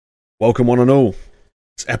Welcome one and all.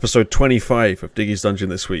 It's episode 25 of Diggy's Dungeon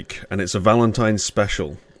this week, and it's a Valentine's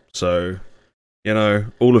special. So, you know,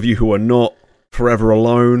 all of you who are not forever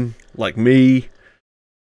alone, like me,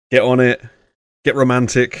 get on it, get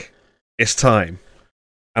romantic, it's time.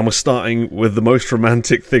 And we're starting with the most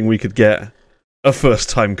romantic thing we could get, a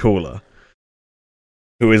first-time caller,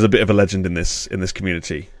 who is a bit of a legend in this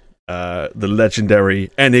community. The legendary,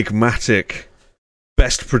 enigmatic,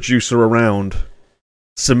 best producer around,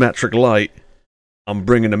 Symmetric Light. I'm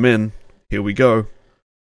bringing him in. Here we go.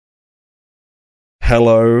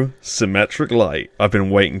 Hello, Symmetric Light. I've been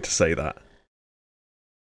waiting to say that.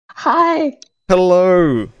 Hi.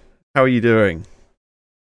 Hello. How are you doing?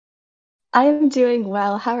 I am doing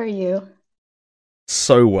well. How are you?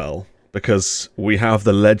 So well, because we have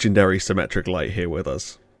the legendary Symmetric Light here with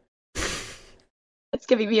us. It's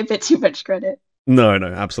giving me a bit too much credit. No,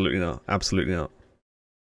 absolutely not. Absolutely not.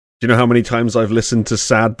 Do you know how many times I've listened to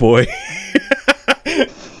Sad Boy?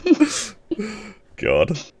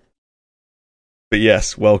 God. But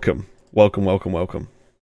yes, welcome. Welcome.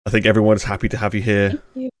 I think everyone's happy to have you here.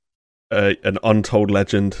 Thank you. An untold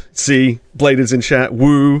legend. See, Bladers in chat.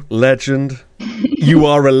 Woo, legend. You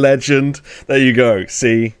are a legend. There you go.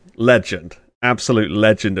 See, legend. Absolute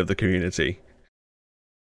legend of the community.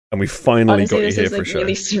 And we finally Honestly, got you here for a this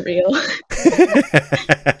show. is really surreal.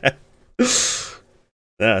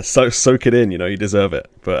 Yeah, soak it in, you know, you deserve it.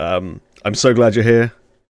 But I'm so glad you're here.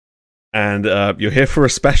 And you're here for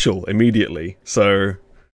a special immediately. So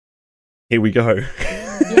here we go.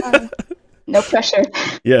 Yeah. No pressure.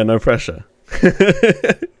 Yeah, no pressure.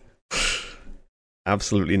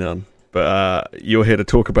 Absolutely none. But you're here to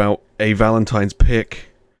talk about a Valentine's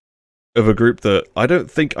pick of a group that I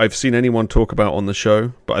don't think I've seen anyone talk about on the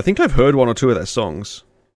show, but I think I've heard one or two of their songs.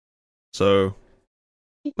 So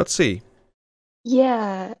let's see.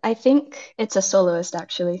 Yeah, I think it's a soloist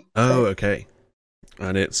actually. Oh, okay.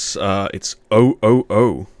 And it's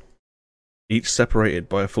O, each separated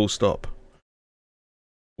by a full stop.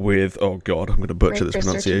 With, oh god, I'm going to butcher this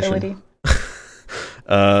pronunciation.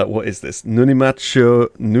 What is this? Nunimachu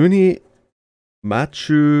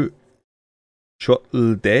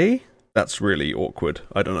Chotelde? That's really awkward.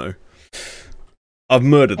 I don't know. I've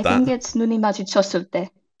murdered that. I think it's Nunimachu Chosulte.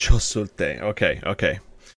 Chosulte. Okay.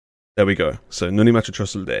 There we go. So, Nunimachu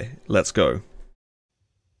Chosulte. Let's go.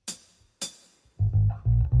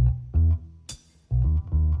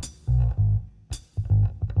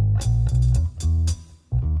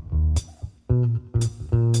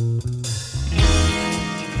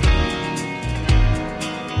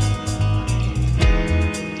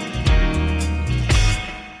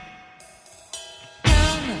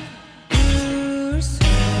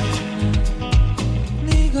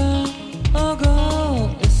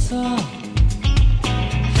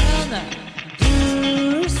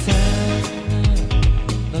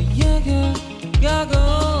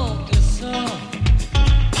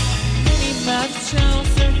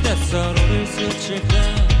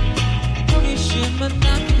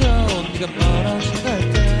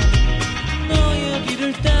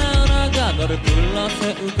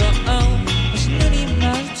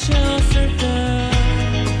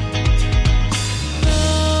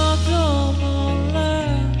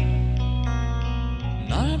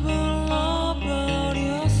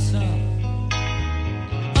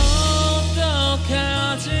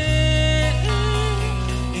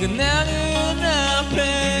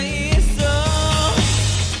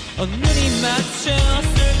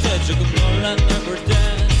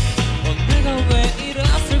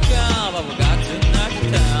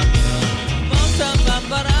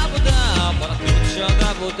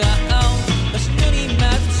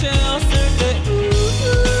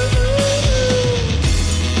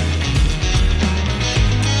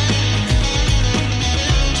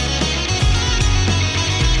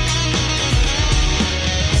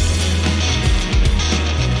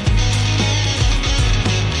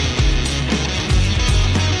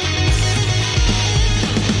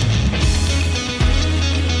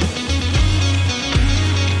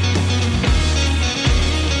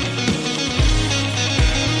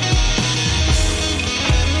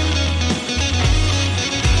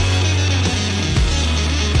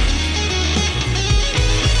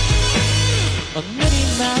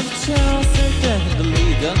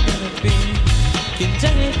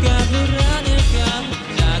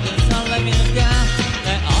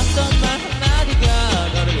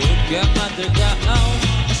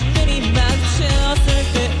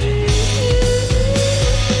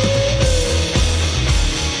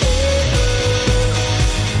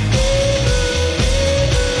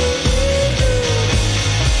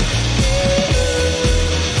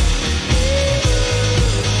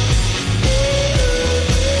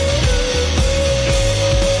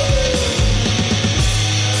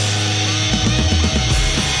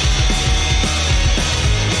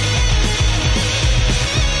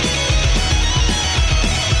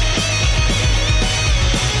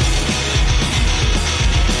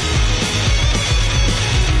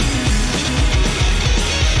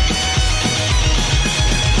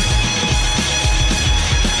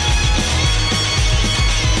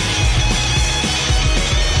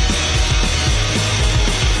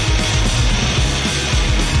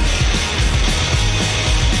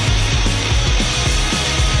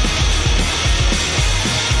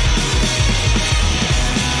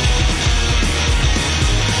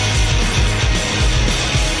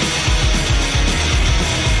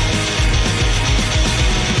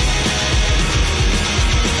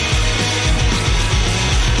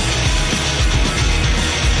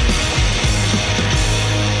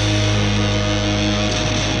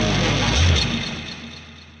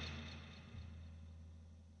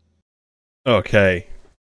 Okay,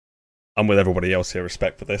 I'm with everybody else here.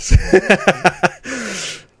 Respect for this.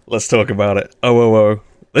 Let's talk about it. Oh.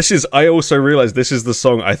 This is. I also realized this is the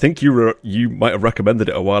song. I think you might have recommended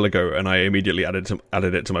it a while ago, and I immediately added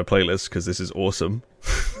it to my playlist because this is awesome.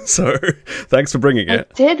 So thanks for bringing I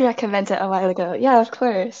it. did recommend it a while ago. Yeah, of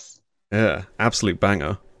course. Yeah, absolute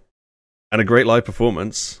banger and a great live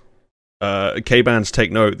performance. K bands,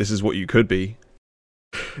 take note. This is what you could be.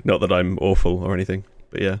 Not that I'm awful or anything,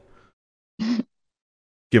 but yeah.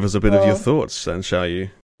 Give us a bit of your Well, thoughts, then, shall you?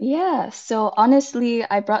 yeah. So honestly,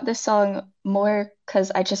 I brought this song more because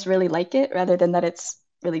I just really like it rather than that it's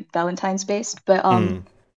really Valentine's based. But Mm.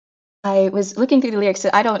 I was looking through the lyrics.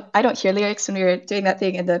 I don't hear lyrics when we were doing that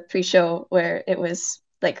thing in the pre-show where it was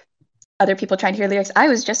like other people trying to hear lyrics. I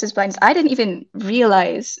was just as blind. I didn't even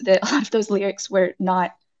realize that a lot of those lyrics were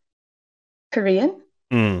not Korean,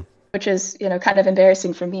 Mm. which is, kind of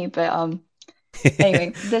embarrassing for me. But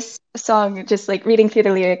anyway, this song, just like reading through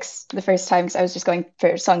the lyrics the first time, because I was just going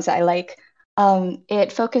for songs that I like,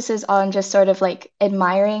 it focuses on just sort of like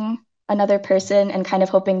admiring another person and kind of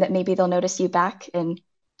hoping that maybe they'll notice you back. And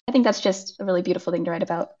I think that's just a really beautiful thing to write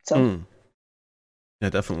about. So, Mm. Yeah,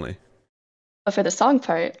 definitely. but for the song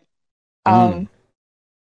part, Mm. um,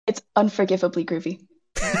 it's unforgivably groovy.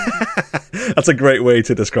 That's a great way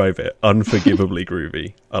to describe it. Unforgivably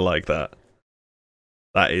groovy. I like that.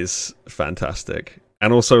 That is fantastic.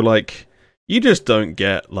 And also, like, you just don't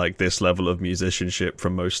get like this level of musicianship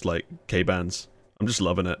from most like K bands. I'm just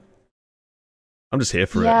loving it. I'm just here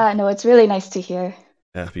for it. Yeah, no, it's really nice to hear.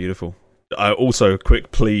 Yeah, beautiful. I also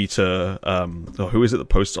quick plea to who is it that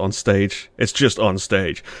posts on stage? It's just on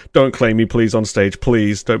stage. Don't claim me, please, on stage,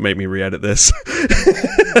 please. Don't make me re-edit this.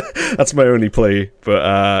 That's my only plea.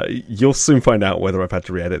 But you'll soon find out whether I've had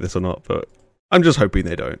to re-edit this or not. But I'm just hoping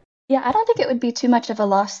they don't. Yeah, I don't think it would be too much of a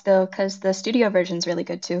loss though, because the studio version's really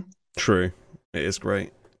good too. True, it is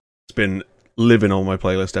great. It's been living on my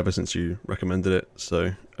playlist ever since you recommended it.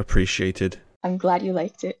 So appreciated. I'm glad you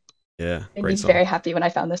liked it. Yeah, Made me great song. very happy when I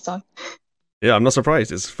found this song. Yeah, I'm not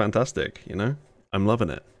surprised. It's fantastic. I'm loving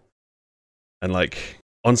it. And like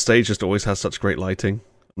on stage, just always has such great lighting.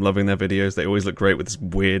 I'm loving their videos. They always look great with this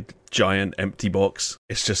weird, giant, empty box.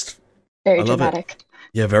 It's just, Very I love it. dramatic.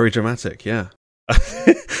 Yeah, very dramatic. Yeah.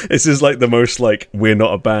 This is like the most like we're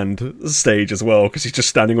not a band stage as well because he's just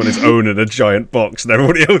standing on his own in a giant box and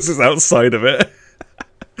everybody else is outside of it.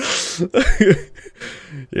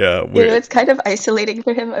 Yeah, It's kind of isolating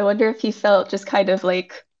for him. I wonder if he felt just kind of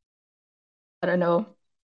like, I don't know,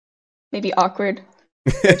 maybe awkward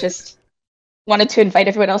or just wanted to invite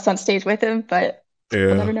everyone else on stage with him, but we'll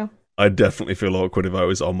yeah. never know. I'd definitely feel awkward if I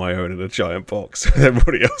was on my own in a giant box with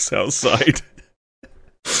everybody else outside.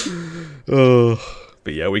 Oh,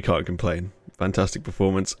 but yeah, we can't complain. Fantastic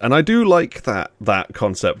performance, and I do like that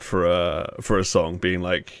concept for a song being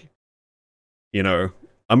like,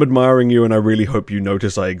 I'm admiring you, and I really hope you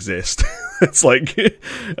notice I exist. It's like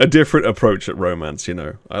a different approach at romance.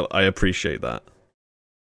 I appreciate that.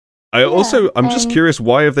 I'm just curious,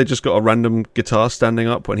 why have they just got a random guitar standing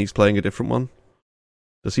up when he's playing a different one?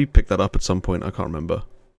 Does he pick that up at some point? I can't remember.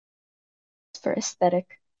 For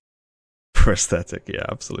aesthetic. For aesthetic, yeah,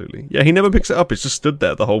 absolutely. Yeah, he never picks it up. It's just stood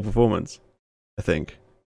there the whole performance, I think.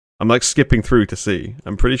 I'm like skipping through to see.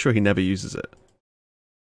 I'm pretty sure he never uses it.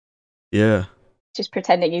 Yeah. Just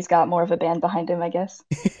pretending he's got more of a band behind him, I guess.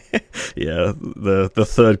 Yeah, the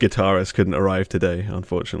third guitarist couldn't arrive today,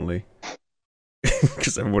 unfortunately.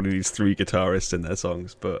 Because everybody needs 3 guitarists in their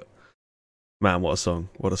songs, but man, what a song.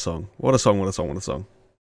 What a song. What a song, what a song, what a song.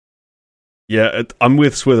 Yeah, I'm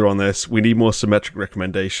with Swither on this. We need more symmetric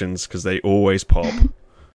recommendations because they always pop.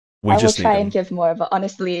 I will try and give more, but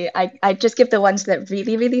honestly, I just give the ones that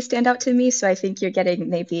really, really stand out to me, so I think you're getting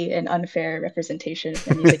maybe an unfair representation of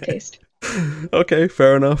my music taste. Okay,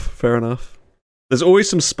 fair enough. There's always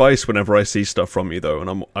some spice whenever I see stuff from you, though,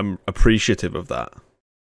 and I'm appreciative of that.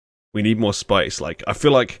 We need more spice. Like, I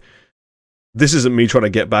feel like this isn't me trying to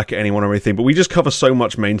get back at anyone or anything, but we just cover so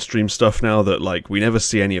much mainstream stuff now that, like, we never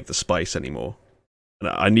see any of the spice anymore. And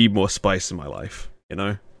I need more spice in my life,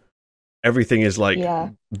 Everything is, like,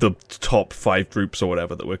 the top 5 groups or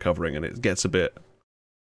whatever that we're covering, and it gets a bit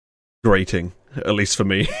grating, at least for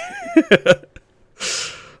me.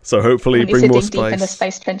 So hopefully bring more spice. Deep in the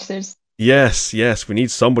spice trenches. Yes, we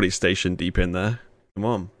need somebody stationed deep in there. Come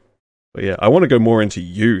on. But yeah, I want to go more into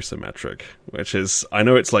you, Symmetric, which is, I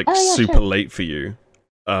know it's like super late for you.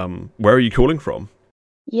 Where are you calling from?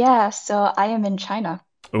 Yeah, so I am in China.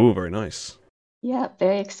 Oh, very nice. Yeah,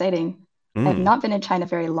 very exciting. I've not been in China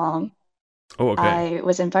very long. Oh, okay. I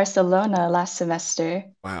was in Barcelona last semester.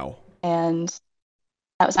 Wow. And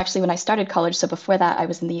that was actually when I started college, so before that I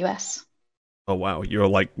was in the US. Oh wow, you're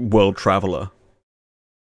like world traveler.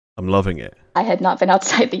 I'm loving it. I had not been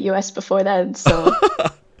outside the US before then, so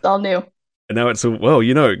it's all new. And now it's well,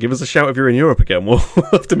 give us a shout if you're in Europe again. We'll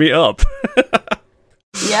have to meet up.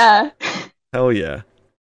 Yeah. Hell yeah.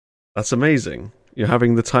 That's amazing. You're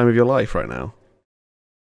having the time of your life right now.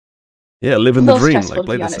 Yeah, living the dream, like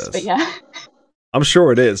Blader says. But yeah. I'm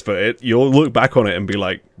sure it is, but you'll look back on it and be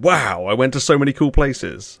like, wow, I went to so many cool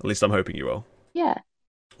places. At least I'm hoping you will. Yeah.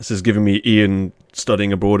 This is giving me Ian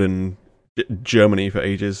studying abroad in Germany for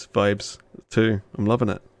ages vibes, too. I'm loving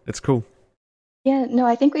it. It's cool. Yeah, no,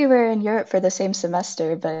 I think we were in Europe for the same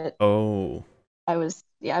semester, but Oh. I was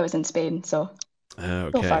in Spain, so Okay.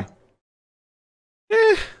 so far.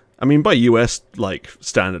 I mean, by US,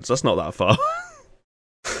 standards, that's not that far.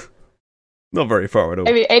 Not very far at all.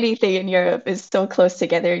 I mean, anything in Europe is so close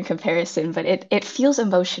together in comparison, but it feels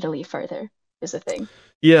emotionally further, is the thing.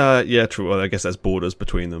 Yeah, true. Well, I guess there's borders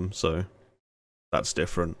between them, so that's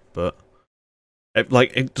different. But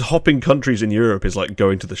hopping countries in Europe is like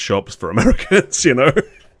going to the shops for Americans,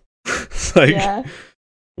 It's like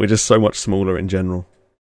we're just so much smaller in general.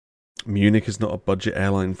 Munich is not a budget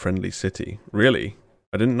airline friendly city. Really?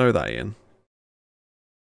 I didn't know that, Ian.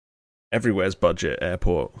 Everywhere's budget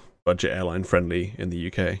airline friendly in the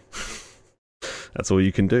UK. That's all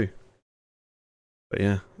you can do. But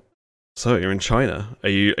yeah. So you're in China. Are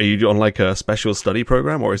you on like a special study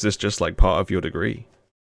program, or is this just like part of your degree?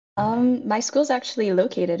 My school's actually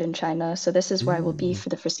located in China, so this is where I will be for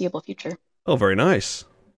the foreseeable future. Oh, very nice.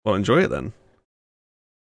 Well, enjoy it then.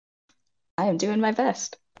 I am doing my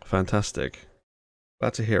best. Fantastic.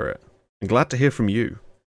 Glad to hear it. And glad to hear from you.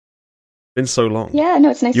 Been so long. Yeah,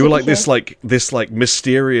 no, it's nice. You were like this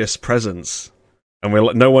mysterious presence, and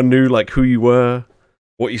no one knew like who you were,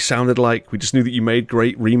 what you sounded like. We just knew that you made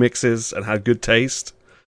great remixes and had good taste,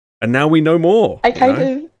 and now we know more.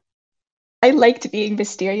 I liked being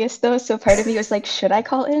mysterious though, so part of me was like, should I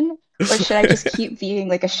call in, or should I just keep being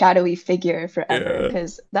like a shadowy figure forever?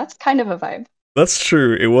 Because that's kind of a vibe. That's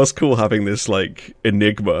true. It was cool having this like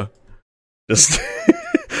enigma, just.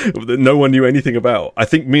 That no one knew anything about. I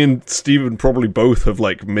think me and Steven probably both have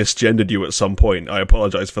like misgendered you at some point. I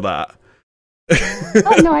apologize for that.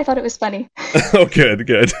 Oh no, I thought it was funny. Oh,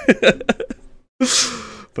 good.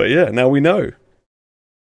 But yeah, now we know.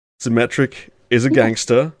 Symmetric is a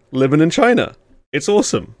gangster living in China. It's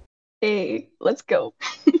awesome. Hey, let's go.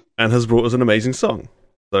 And has brought us an amazing song.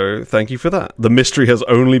 So thank you for that. The mystery has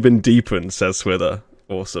only been deepened, says Swither.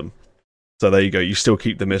 Awesome. So there you go. You still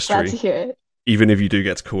keep the mystery. Glad to hear it. Even if you do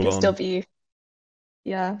get to call on. Still be,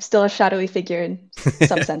 still a shadowy figure in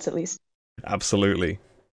some sense at least. Absolutely.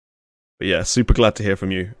 But yeah, super glad to hear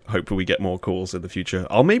from you. Hopefully we get more calls in the future.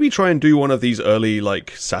 I'll maybe try and do one of these early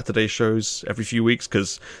Saturday shows every few weeks,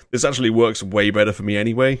 because this actually works way better for me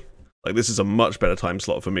anyway. Like, this is a much better time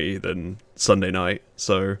slot for me than Sunday night.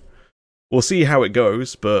 So we'll see how it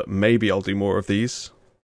goes, but maybe I'll do more of these.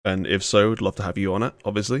 And if so, I'd love to have you on it,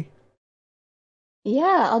 obviously.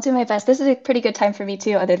 Yeah, I'll do my best. This is a pretty good time for me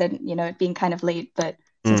too, other than, it being kind of late, but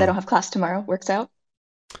since I don't have class tomorrow, works out.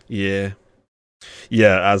 Yeah.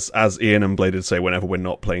 Yeah, as Ian and Bladed say, whenever we're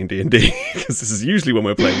not playing D&D, because this is usually when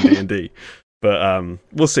we're playing D&D. But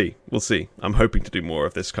we'll see. I'm hoping to do more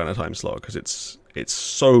of this kind of time slot, because it's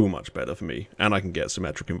so much better for me, and I can get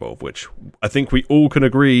Symmetric involved, which I think we all can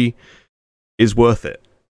agree is worth it.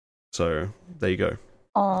 So, there you go.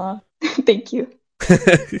 Aw, thank you.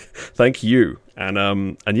 Thank you.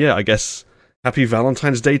 And yeah, I guess happy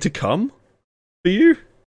Valentine's Day to come for you.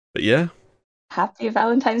 But yeah. Happy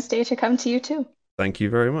Valentine's Day to come to you too. Thank you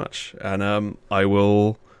very much. And I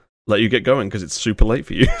will let you get going because it's super late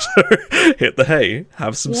for you. So hit the hay,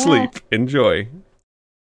 have some sleep, enjoy.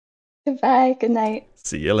 Goodbye, good night.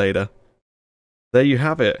 See you later. There you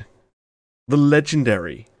have it. The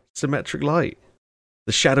legendary Symmetric Light.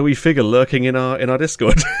 The shadowy figure lurking in our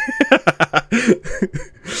Discord.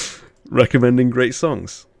 Recommending great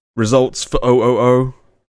songs. Results for 000.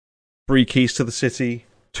 3 keys to the city.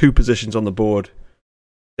 2 positions on the board.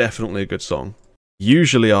 Definitely a good song.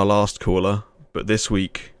 Usually our last caller, but this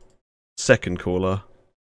week, second caller.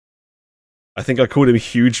 I think I called him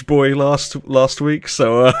Huge Boy last week,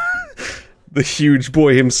 so the Huge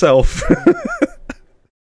Boy himself.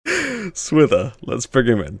 Swither, let's bring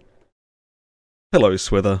him in. Hello,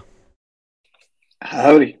 Swither.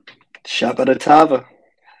 Howdy. Shabadatava.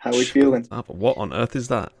 How we feeling? What on earth is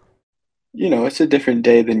that? It's a different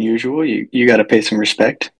day than usual. You got to pay some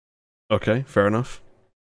respect. Okay, fair enough.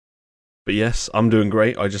 But yes, I'm doing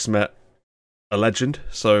great. I just met a legend,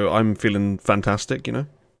 so I'm feeling fantastic,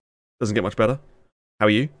 Doesn't get much better. How are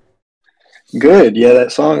you? Good. Yeah,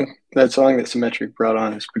 that song that Symmetric brought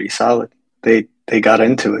on is pretty solid. they got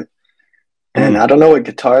into it. And I don't know what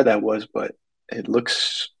guitar that was, but it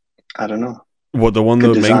looks, I don't know. What, the one Good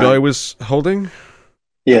the main design. guy was holding?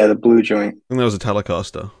 Yeah, the blue joint. I think that was a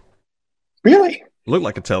Telecaster. Really? Looked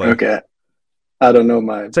like a Tele. Okay. I don't know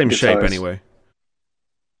my Same guitars. shape anyway.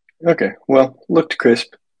 Okay, well, looked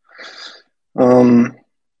crisp.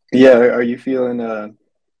 Yeah, are you feeling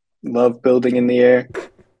love building in the air?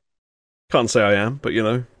 Can't say I am, but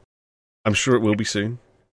I'm sure it will be soon.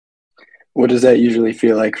 What does that usually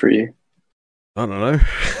feel like for you? I don't know.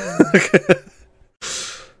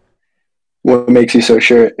 What makes you so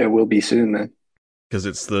sure it will be soon then? Because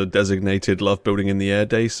it's the designated Love Building in the Air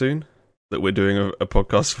day soon that we're doing a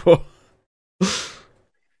podcast for.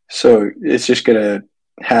 So it's just gonna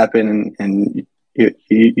happen, and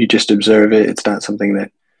you just observe it. It's not something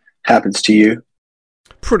that happens to you.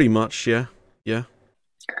 Pretty much, yeah.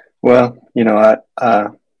 Well,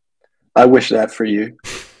 I wish that for you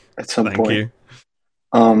at some Thank point. you.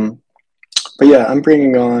 But yeah, I'm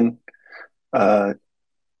bringing on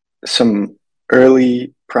some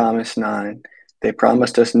early Promise 9. They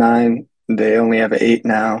promised us 9. They only have an 8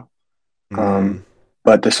 now.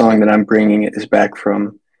 But the song that I'm bringing is back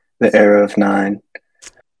from the era of 9.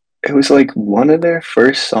 It was like one of their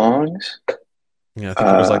first songs. Yeah, I think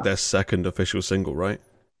it was like their second official single, right?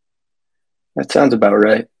 That sounds about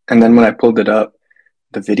right. And then when I pulled it up,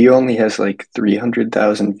 the video only has like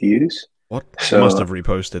 300,000 views. What? So They must have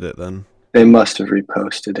reposted it then. They must have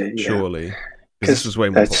reposted it, yeah. Surely. Because this was way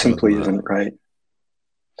more that popular simply than that. isn't right.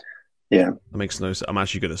 Yeah. That makes no sense. I'm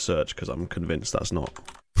actually going to search because I'm convinced that's not.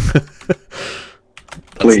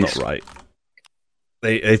 Please. Not right.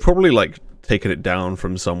 They've probably like taken it down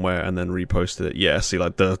from somewhere and then reposted it. Yeah, see,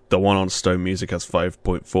 like the one on Stone Music has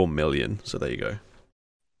 5.4 million. So there you go.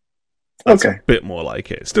 That's Okay. a bit more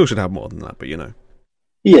like it. Still should have more than that, but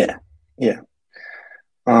Yeah.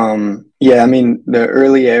 Yeah, I mean, the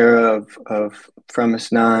early era of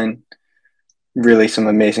Promise 9, really some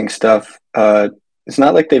amazing stuff. It's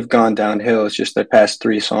not like they've gone downhill. It's just their past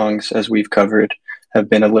 3 songs, as we've covered, have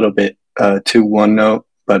been a little bit too one note.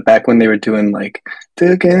 But back when they were doing like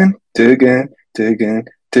Diggy,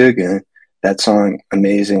 that song,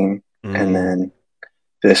 amazing. And then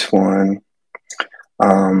this one,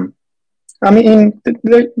 I mean,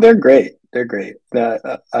 they're great. They're great.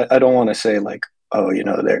 I don't want to say like, oh,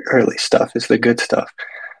 their early stuff is the good stuff.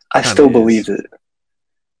 I still believe that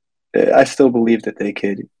they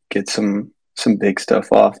could get some big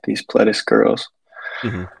stuff off these Pledis girls.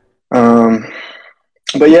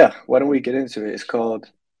 But yeah, why don't we get into it? It's called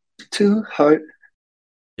Two Heart.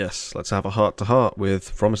 Yes, let's have a heart to heart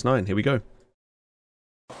with Promise 9. Here we go.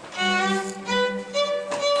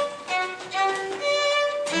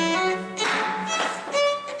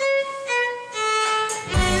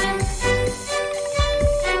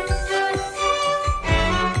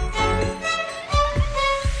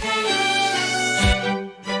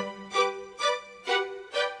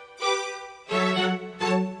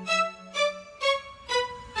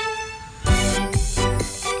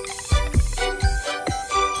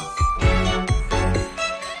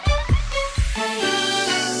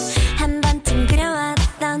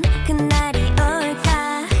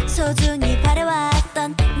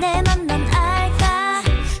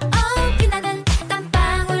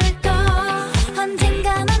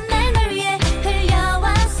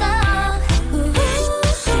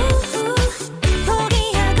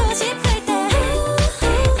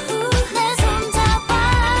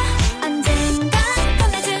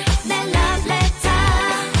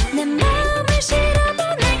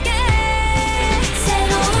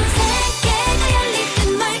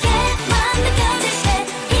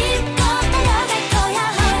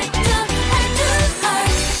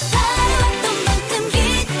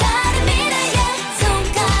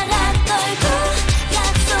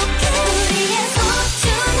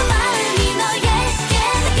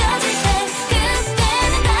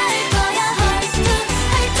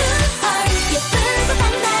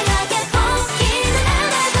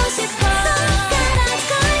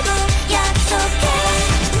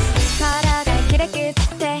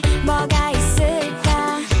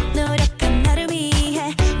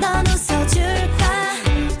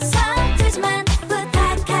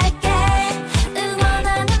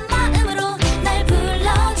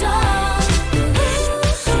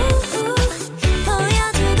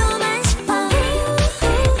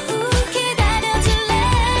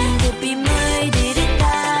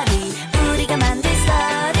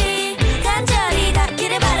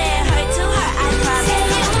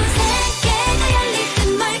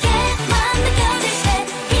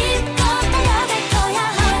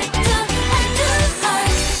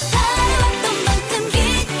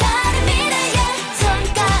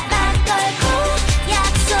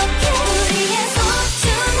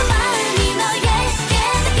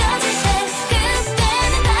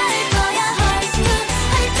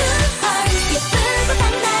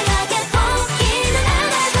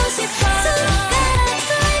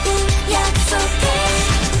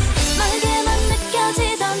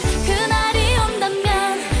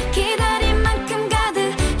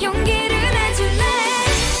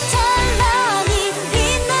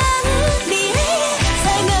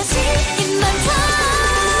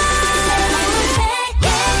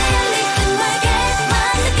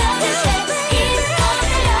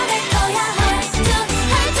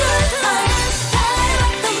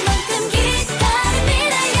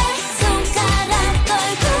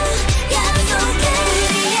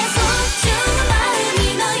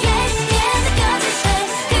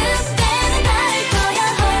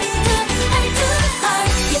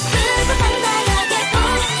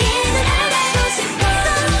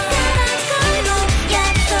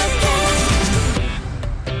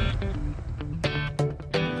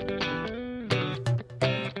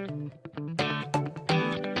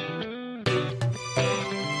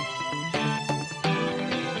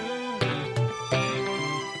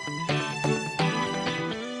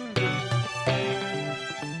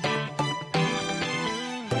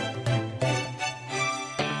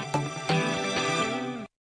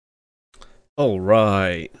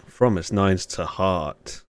 Alright, from its nines to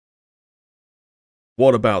heart.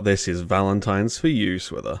 What about this is Valentine's for you,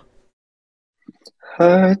 Swither?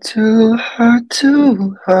 Heart to heart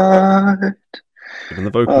to heart. Even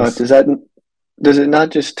the vocals. Does it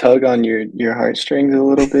not just tug on your heartstrings a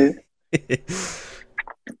little bit?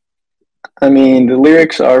 I mean, the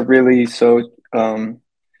lyrics are really so right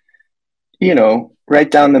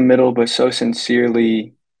down the middle, but so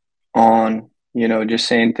sincerely on, just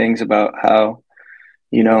saying things about how,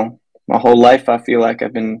 my whole life I feel like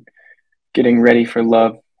I've been getting ready for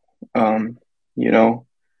love. Um,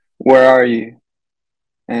 where are you?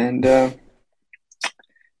 And those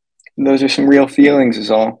are some real feelings, is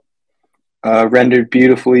all. Rendered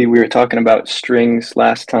beautifully. We were talking about strings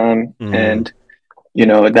last time, and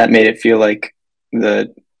that made it feel like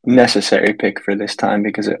the necessary pick for this time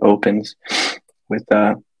because it opens with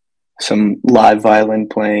some live violin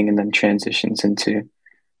playing and then transitions into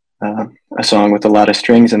a song with a lot of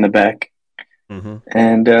strings in the back.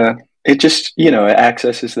 And it just, it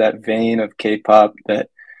accesses that vein of K-pop that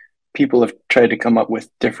people have tried to come up with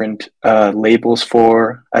different labels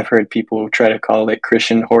for. I've heard people try to call it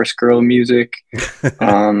Christian horse girl music,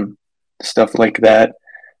 stuff like that.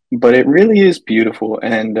 But it really is beautiful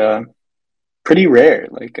and pretty rare.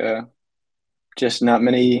 Like just not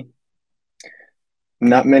many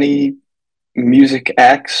music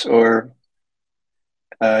acts or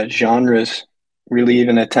genres really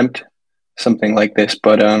even attempt something like this.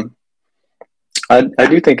 But I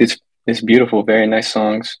do think it's beautiful. Very nice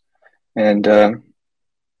songs. And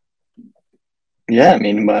yeah, I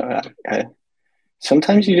mean,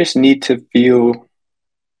 sometimes you just need to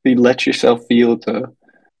let yourself feel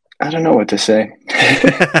I don't know what to say.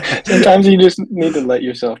 Sometimes you just need to let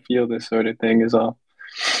yourself feel this sort of thing is all.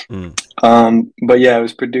 But yeah, it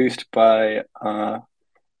was produced by,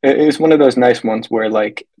 it was one of those nice ones where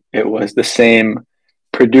like it was the same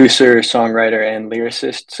producer, songwriter, and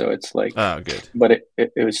lyricist. So it's like, good. But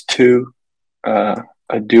it was two, a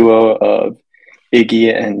duo of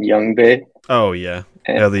Iggy and Youngbae. Oh yeah,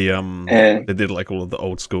 and they did like all of the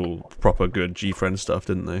old school proper good G-Friend stuff,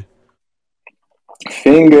 didn't they?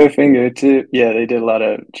 Fingertip. Yeah, they did a lot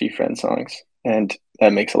of G-Friend songs, and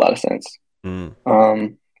that makes a lot of sense.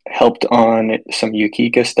 Helped on some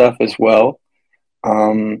Yukika stuff as well.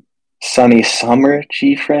 Sunny Summer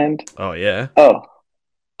G-Friend. Oh yeah. Oh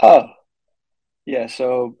yeah.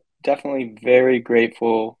 So definitely very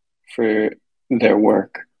grateful for their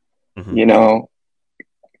work.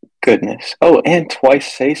 Goodness. Oh, and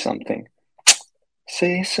Twice Say Something.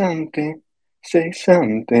 Say something. Say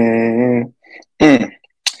something.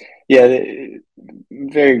 Yeah,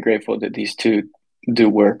 very grateful that these two do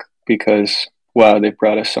work because, wow, they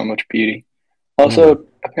brought us so much beauty. Also,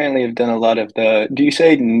 apparently have done a lot of do you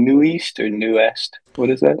say New East or New Est?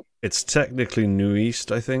 What is that? It's technically New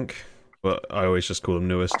East, I think, but I always just call them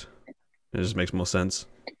Newest. It just makes more sense.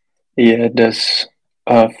 Yeah, it does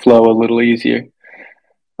flow a little easier.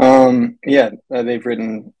 They've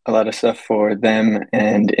written a lot of stuff for them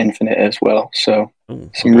and Infinite as well. So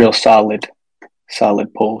some real solid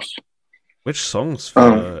pulls. Which songs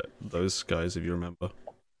for those guys, if you remember?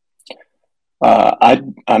 I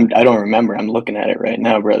don't remember. I'm looking at it right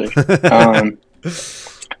now, brother.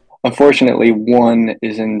 Unfortunately, one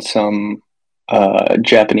is in some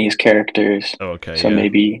Japanese characters. Okay, so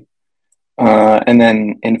maybe. And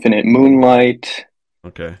then Infinite Moonlight.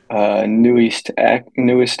 Okay. Newest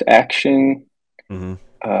Action.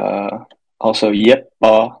 Also, Yep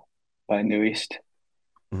by New East.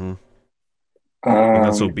 And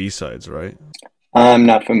that's all B-sides, right? I'm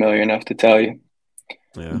not familiar enough to tell you.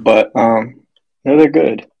 Yeah. But no, they're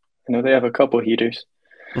good. I know they have a couple heaters.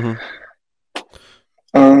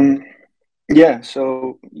 Yeah,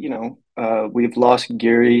 so we've lost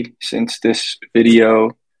Gary since this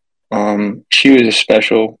video. She was a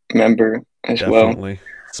special member as well. Definitely.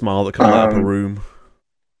 Smile that comes out of her room.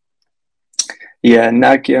 Yeah,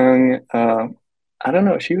 Nakyung, I don't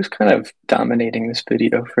know, she was kind of dominating this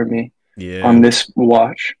video for me on this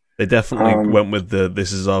watch. They definitely went with the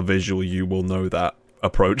 "this is our visual, you will know that"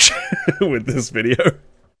 approach with this video.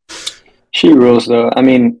 She rules, though. I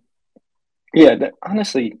mean, yeah,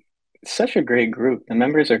 honestly, such a great group. The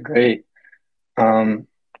members are great. And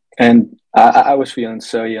I was feeling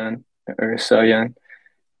Soyeon.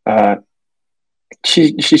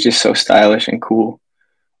 She's just so stylish and cool.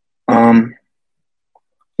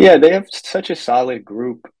 Yeah, they have such a solid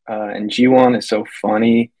group. And Jiwon is so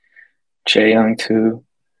funny. Chaeyoung too.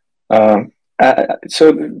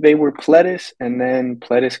 So they were Pledis, and then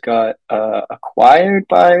Pledis got acquired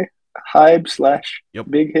by Hybe /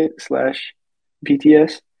 Big Hit /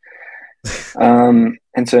 BTS.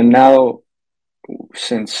 And so now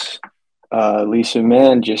since Lee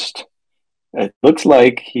Soo-man just, it looks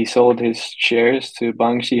like he sold his shares to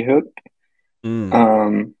Bang Si-hook,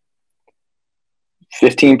 Mm.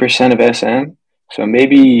 15% of SM. So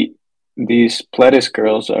maybe these Pledis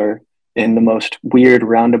girls are, in the most weird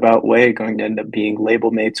roundabout way, going to end up being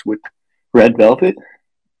label mates with Red Velvet.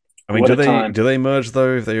 I mean, What a time. do they merge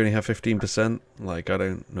though if they only have 15%? Like, I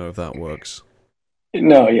don't know if that works.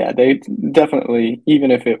 No, yeah, they definitely,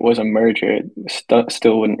 even if it was a merger, it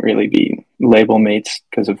still wouldn't really be label mates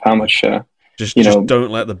because of how much, you Just know,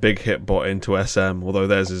 don't let the big hit bot into SM, although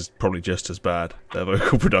theirs is probably just as bad. Their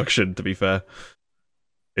vocal production, to be fair.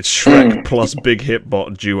 It's Shrek plus big hit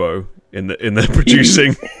bot duo in the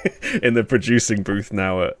producing in the producing booth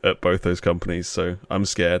now at both those companies, so I'm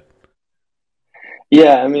scared.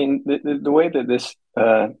 yeah, I mean, the way that this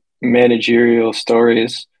managerial story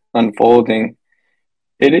is unfolding,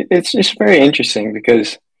 it's just very interesting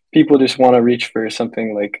because people just want to reach for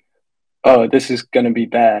something like, oh, this is going to be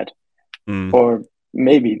bad, Mm. or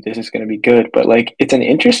maybe this is going to be good. But like, it's an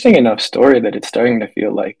interesting enough story that it's starting to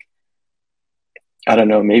feel like, I don't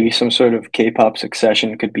know, maybe some sort of K-pop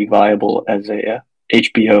Succession could be viable as a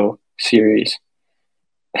HBO series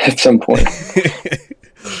at some point.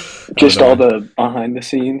 Just all the behind the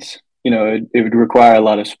scenes, it would require a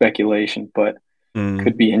lot of speculation, but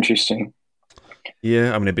could be interesting.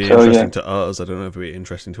 Yeah, I mean, it'd be So interesting yeah, to us. I don't know if it'd be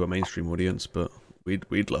interesting to a mainstream audience, but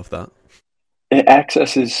we'd love that. it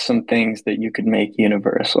accesses some things that you could make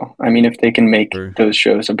universal. I mean, if they can make True. those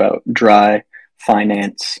shows about dry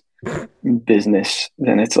finance business,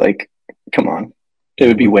 then it's like, come on. It Yeah,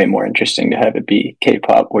 would be way more interesting to have it be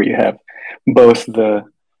K-pop, where you have both the,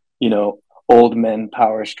 old men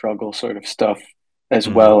power struggle sort of stuff, as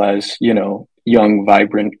well as, young,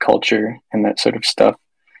 vibrant culture and that sort of stuff.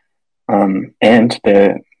 And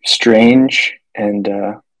the strange and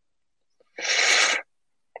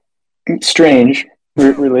strange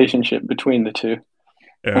relationship between the two.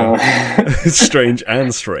 yeah. Strange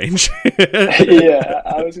and strange. Yeah,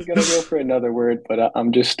 I was gonna go for another word, but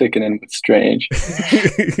I'm just sticking in with strange.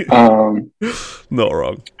 Not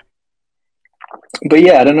wrong. But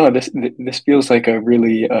yeah, I don't know. This feels like a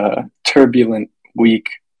really turbulent week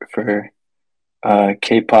for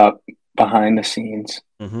K-pop behind the scenes.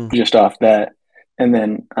 Just off that, and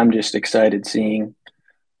then I'm just excited seeing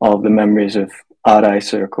all of the members of Odd Eye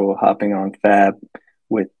Circle hopping on Fab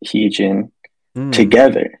with Heejin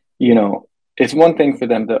together. It's one thing for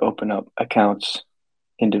them to open up accounts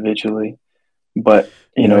individually, but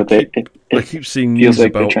I it keep seeing feels news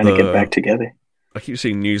like they're about trying to get back together. I keep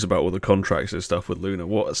seeing news about all the contracts and stuff with Luna.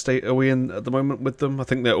 What state are we in at the moment with them? I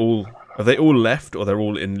think have they all left or they're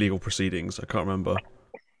all in legal proceedings? I can't remember.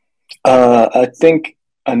 I think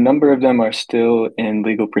a number of them are still in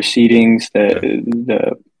legal proceedings. I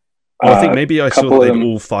think maybe I saw that they'd them,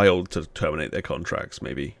 all filed to terminate their contracts.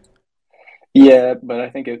 Maybe. Yeah, but I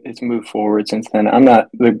think it's moved forward since then. I'm not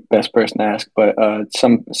the best person to ask, but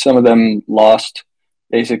some of them lost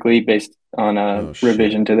basically based on a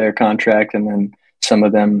revision to their contract, and then some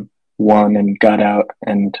of them won and got out,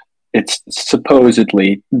 and it's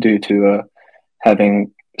supposedly due to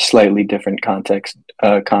having slightly different contracts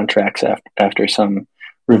after some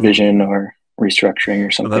revision or restructuring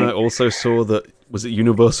or something. And then I also saw that, was it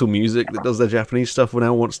Universal Music that does their Japanese stuff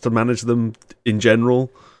now wants to manage them in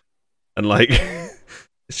general, and like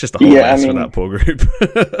it's just a whole mess for that poor group.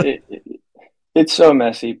 It's so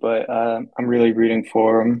messy, but I'm really rooting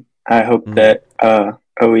for them. I hope that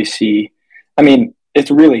OEC. I mean,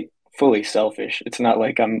 it's really fully selfish. It's not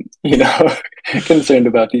like I'm, concerned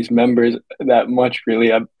about these members that much.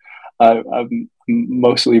 Really, I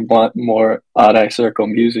mostly want more Odd Eye Circle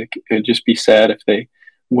music. It'd just be sad if they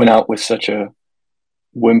went out with such a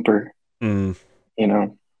whimper, And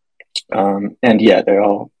yeah, they're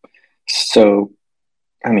all so.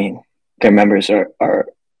 I mean, their members are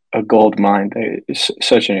a gold mine. They're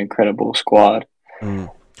such an incredible squad.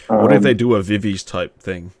 What if they do a Vivi's type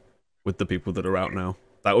thing with the people that are out now?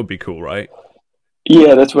 That would be cool, right?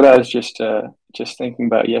 Yeah, that's what I was just thinking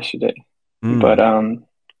about yesterday. But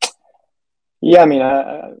yeah, I mean,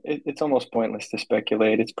 it's almost pointless to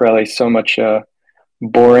speculate. It's probably so much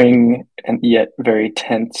boring and yet very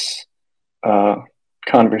tense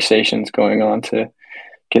conversations going on to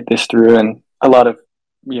get this through, and a lot of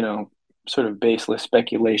sort of baseless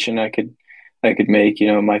speculation I could make.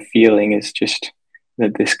 My feeling is just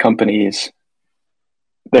that this company is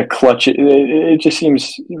they're clutch. It just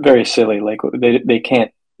seems very silly. Like they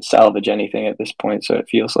can't salvage anything at this point, so it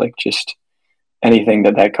feels like just anything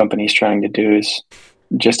that company is trying to do is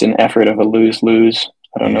just an effort of a lose-lose.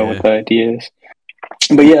 I don't know what the idea is,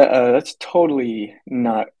 but yeah, that's totally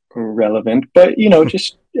not relevant, but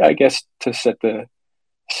just I guess to set the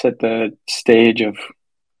stage of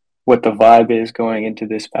what the vibe is going into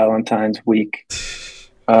this Valentine's week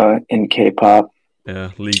in K-pop.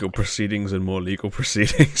 Yeah, legal proceedings and more legal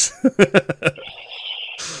proceedings.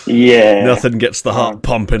 Yeah, nothing gets the heart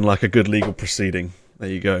pumping like a good legal proceeding. There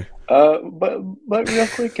you go. But real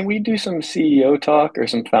quick, can we do some CEO talk or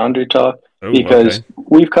some founder talk? Ooh, because okay.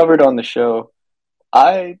 we've covered on the show.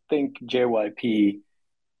 I think JYP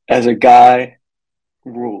as a guy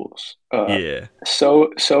rules. Yeah.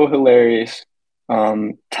 So hilarious,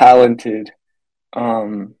 talented,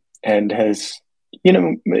 and has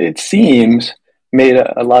it seems made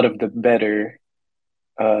a lot of the better,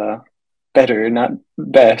 not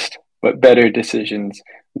best, but better decisions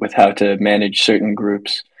with how to manage certain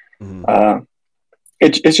groups. Mhm.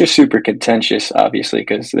 It's just super contentious, obviously,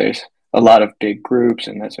 because there's a lot of big groups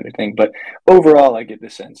and that sort of thing. But overall, I get the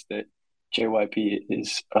sense that JYP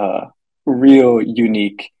is a real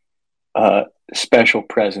unique, special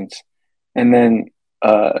presence. And then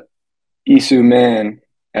Isu Man,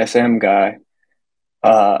 SM guy,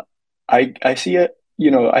 I see it.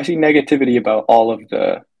 I see negativity about all of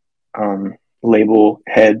the label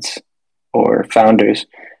heads or founders,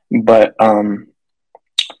 but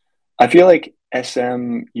I feel like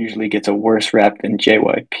SM usually gets a worse rap than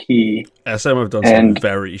JYP. SM have done some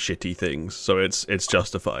very shitty things, so it's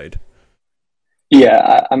justified.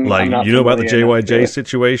 Yeah, I'm not you know about the JYJ to...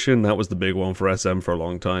 situation? That was the big one for SM for a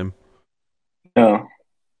long time. No.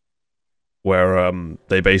 Where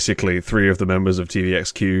they basically, 3 of the members of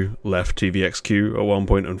TVXQ left TVXQ at one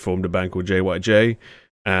point and formed a band called JYJ,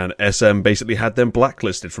 and SM basically had them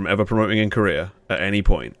blacklisted from ever promoting in Korea at any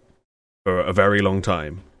point for a very long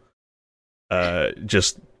time.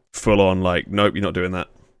 Just full on nope, you're not doing that.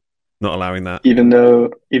 Not allowing that. Even though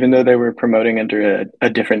they were promoting under a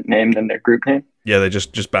different name than their group name? Yeah, they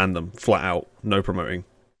just banned them flat out. No promoting.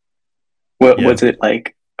 Was it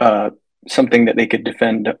something that they could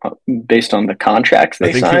defend based on the contracts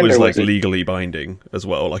they signed? I think it was it legally binding as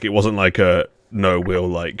well. It wasn't no,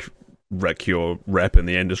 we'll wreck your rep in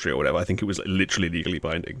the industry or whatever. I think it was literally legally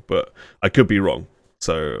binding, but I could be wrong.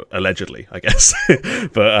 So allegedly, I guess.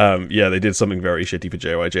 But yeah, they did something very shitty for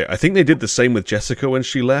JYJ. I think they did the same with Jessica when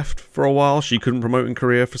she left for a while. She couldn't promote in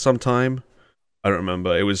Korea for some time. I don't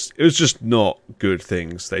remember. It was just not good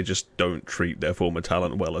things. They just don't treat their former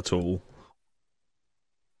talent well at all.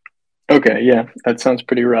 Okay, yeah, that sounds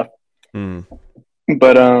pretty rough.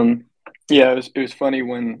 But yeah, it was funny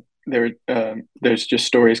when there's just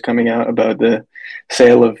stories coming out about the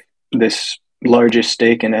sale of this largest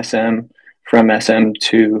stake in SM from SM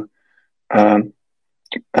to Hybe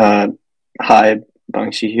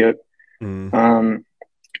Bang Si-hyuk.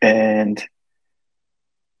 And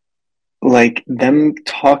them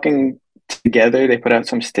talking together, they put out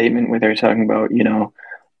some statement where they're talking about,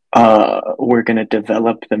 we're going to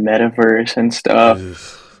develop the metaverse and stuff.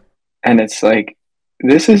 And it's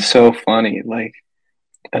this is so funny.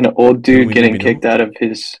 An old dude getting kicked out of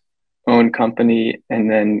his own company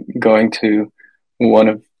and then going to one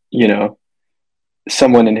of,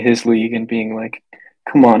 someone in his league and being like,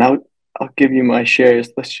 come on, I'll give you my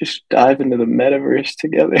shares. Let's just dive into the metaverse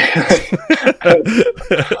together.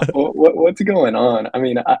 What's going on? I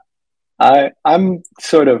mean, I'm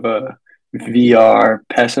sort of a VR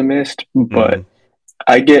pessimist, but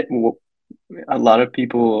I get a lot of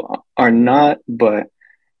people are not, but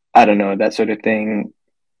I don't know, that sort of thing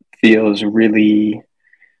feels really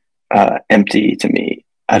empty to me.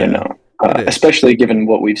 I don't know. Especially given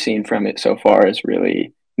what we've seen from it so far is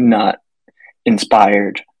really not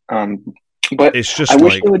inspired. But it's just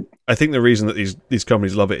I think the reason that these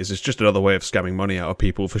companies love it is it's just another way of scamming money out of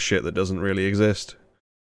people for shit that doesn't really exist.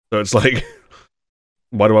 So it's why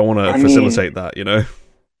do I want to facilitate that,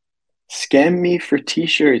 Scam me for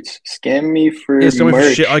t-shirts, scam me for merch,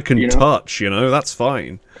 for shit I can touch, that's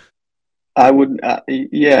fine. I would,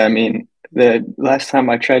 yeah, I mean, the last time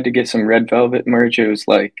I tried to get some Red Velvet merch, it was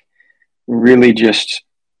really just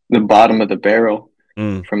the bottom of the barrel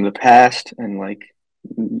from the past, and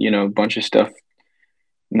a bunch of stuff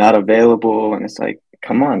not available, and it's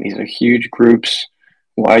come on, these are huge groups,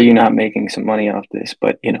 why are you not making some money off this?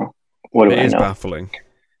 But what do I know? It is baffling.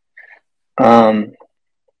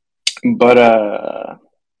 But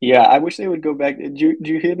yeah, I wish they would go back. Did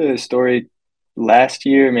you hear the story last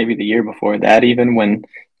year, maybe the year before that, even when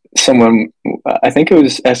someone, I think it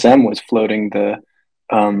was SM, was floating the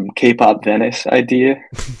K-pop Venice idea?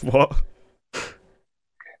 What?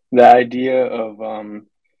 The idea of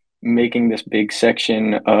making this big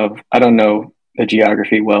section of, I don't know the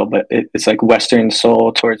geography well, but it's Western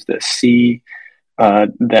Seoul towards the sea,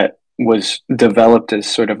 that was developed as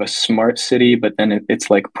sort of a smart city, but then it's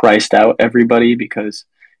like priced out everybody because,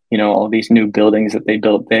 all these new buildings that they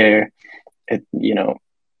built there,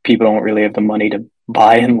 people don't really have the money to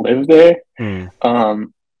buy and live there.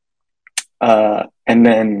 Um, and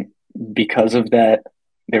then because of that,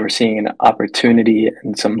 they were seeing an opportunity,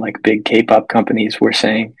 and some like big K-pop companies were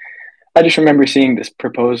saying, I just remember seeing this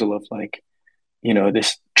proposal of like,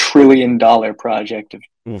 this $1 trillion project of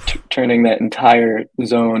turning that entire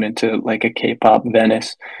zone into like a K-pop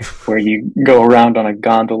Venice, where you go around on a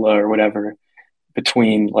gondola or whatever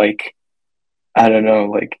between like, I don't know,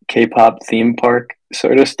 like K-pop theme park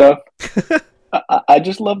sort of stuff. I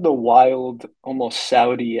just love the wild, almost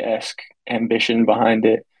Saudi-esque ambition behind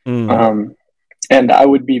it. And I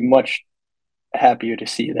would be much happier to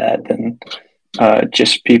see that than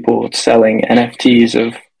just people selling NFTs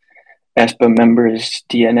of ESPA members'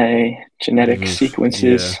 DNA genetic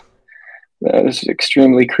sequences. Yeah. That was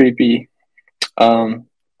extremely creepy. But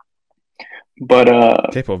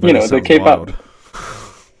K-pop the K-pop wild.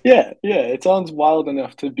 Yeah, it sounds wild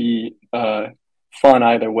enough to be fun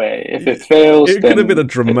either way. If it fails, it could have been a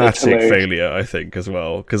dramatic failure, I think, as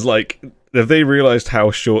well. Because like, if they realized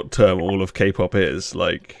how short term all of K-pop is,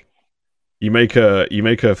 like, you make a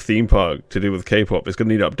theme park to do with K-pop, it's going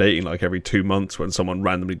to need updating like every 2 months when someone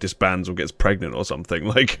randomly disbands or gets pregnant or something.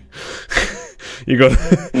 Like, you got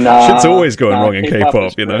shit's always going wrong in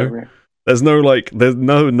K-pop, There's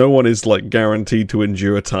no one is like guaranteed to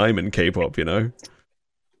endure time in K-pop,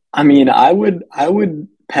 I mean, I would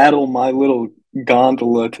paddle my little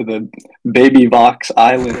gondola to the Baby Vox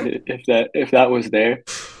Island if that was there.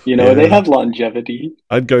 They have longevity.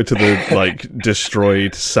 I'd go to the like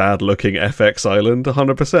destroyed, sad-looking FX Island,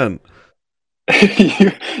 100%.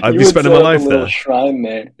 I'd be spending my life there. Shrine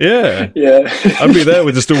there. Yeah. I'd be there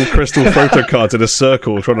with just all crystal photo cards in a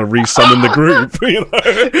circle, trying to resummon the group.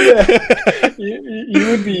 Yeah. You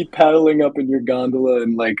would be paddling up in your gondola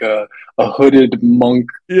in like a hooded monk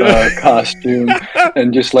costume,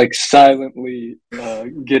 and just like silently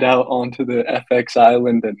get out onto the FX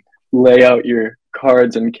Island and lay out your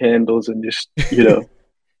cards and candles and just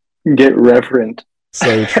get reverent.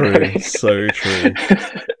 So true. So true.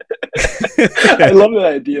 I love that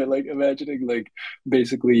idea. Like, imagining like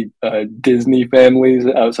basically Disney families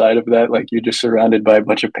outside of that. Like, you're just surrounded by a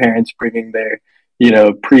bunch of parents bringing their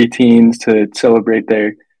preteens to celebrate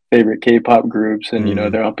their favorite K-pop groups, and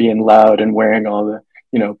they're all being loud and wearing all the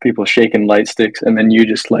people shaking light sticks, and then you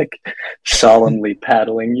just like solemnly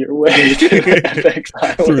paddling your way to the FX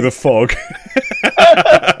Island through the fog.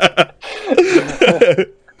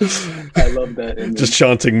 I love that image. Just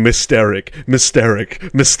chanting "Mysteric,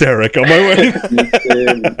 Mysteric, Mysteric" on my way.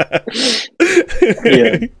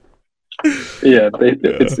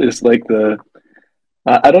 It's like the.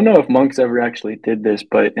 I don't know if monks ever actually did this,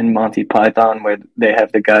 but in Monty Python, where they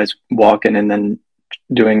have the guys walking and then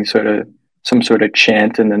doing some sort of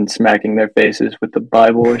chant and then smacking their faces with the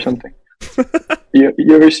Bible or something. You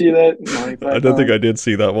ever see that? Monty Python? I don't think I did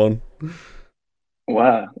see that one.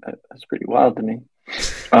 Wow, that's pretty wild to me.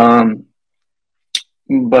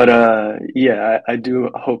 But I do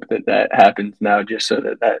hope that happens now, just so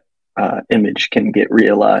that image can get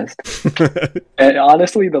realized. And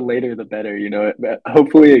honestly, the later the better.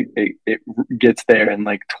 Hopefully it gets there in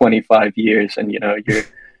like 25 years, and you're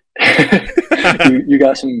you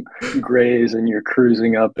got some grays and you're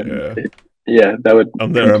cruising up, and that would.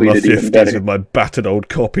 I'm there in my 50s with my battered old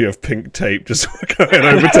copy of Pink Tape, just going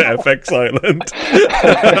over to FX Island.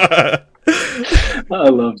 I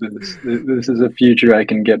love this. This is a future I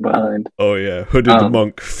can get behind. Oh yeah, hooded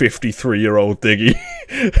monk, 53-year-old Diggy,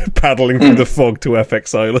 paddling through the fog to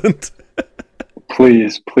FX Island.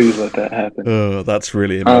 Please let that happen. Oh, that's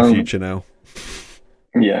really in my future now.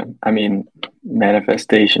 Yeah, I mean,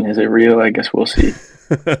 manifestation, is it real? I guess we'll see.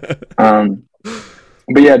 But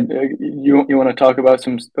yeah, you want to talk about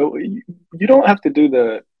some? You don't have to do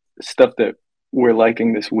the stuff that we're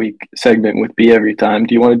liking this week segment with B every time.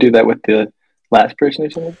 Do you want to do that with the last person or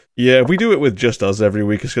something? Yeah, if we do it with just us every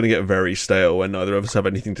week, it's going to get very stale when neither of us have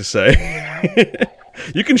anything to say.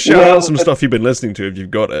 You can shout out some stuff you've been listening to if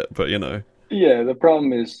you've got it, but Yeah, the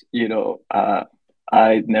problem is,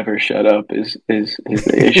 I never shut up is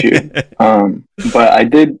the issue.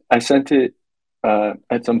 But I sent it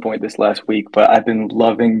at some point this last week, but I've been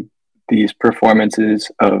loving these performances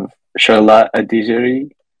of Charlotte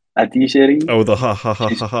Adigéry. Oh, the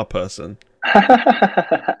ha person.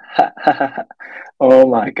 Oh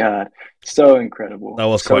my god, so incredible. That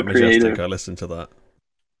was quite majestic. I listened to that.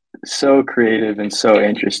 So creative and so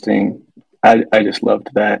interesting. I just loved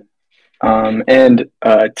that. And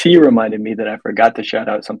T reminded me that I forgot to shout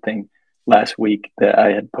out something last week that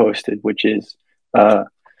I had posted, which is Kawaguchi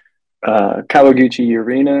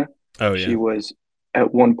Yurina. Oh She yeah. was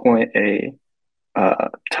at one point a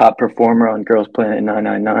top performer on Girls Planet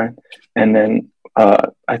 999, and then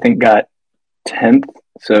I think got 10th,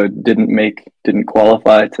 so didn't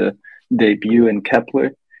qualify to debut in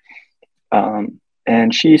Kepler.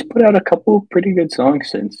 And she's put out a couple pretty good songs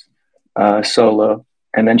since solo,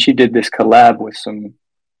 and then she did this collab with some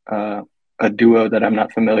a duo that I'm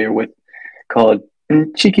not familiar with called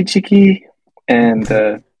Chiki Chiki, and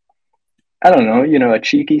I don't know, a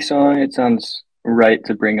cheeky song. It sounds right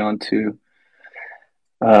to bring on to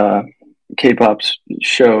uh, K-pop's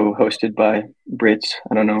show hosted by Brits.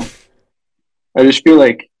 I don't know. I just feel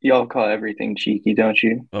like y'all call everything cheeky, don't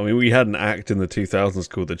you? I mean, we had an act in the 2000s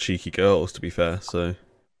called the Cheeky Girls, to be fair. So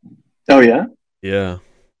Oh yeah, yeah,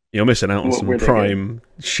 you're missing out on What some were they prime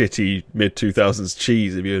shitty mid 2000s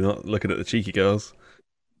cheese if you're not looking at the Cheeky Girls.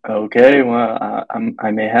 okay. Well, I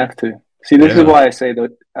may have to see. This is Yeah. why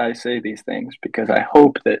I say these things, because I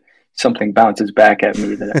hope that something bounces back at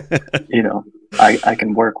me that I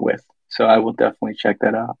can work with. So I will definitely check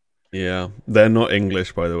that out. Yeah, they're not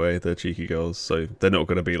English, by the way. They're Cheeky Girls, so they're not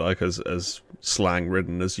going to be like as slang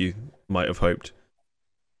ridden as you might have hoped.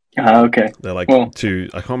 Okay. They're like Well, I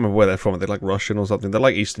can't remember where they're from. They're like Russian or something. They're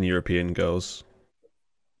like Eastern European girls.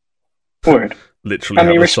 word. Literally I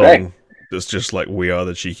mean, have a respect. song that's just like, "We are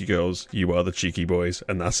the cheeky girls, you are the cheeky boys,"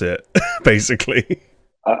 and that's it, basically.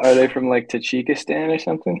 Are they from like Tajikistan or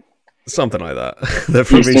something? Something like that. They're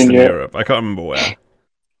from Eastern Eastern Europe. Europe. I can't remember where.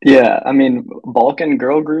 Yeah, I mean, Balkan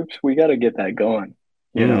girl groups, we got to get that going.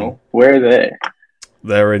 Mm. Where are they?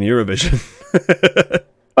 They're in Eurovision.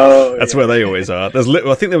 Oh, That's yeah. where they always are.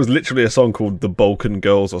 I think there was literally a song called "The Balkan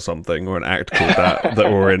Girls" or something, or an act called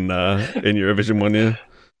that were in Eurovision one year.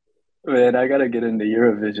 Man, I got to get into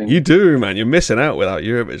Eurovision. You do, man. You're missing out without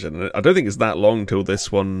Eurovision. I don't think it's that long till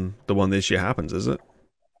the one this year happens, is it?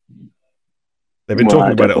 They've been Well, I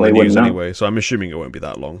talking about it on the definitely wouldn't news know. anyway, so I'm assuming it won't be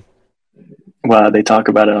that long. Wow, they talk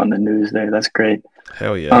about it on the news there. That's great.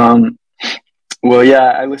 Hell yeah. Well,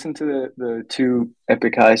 yeah, I listened to the two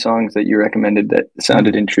Epic High songs that you recommended that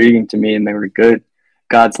sounded intriguing to me, and they were good.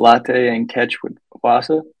 God's Latte and Catch with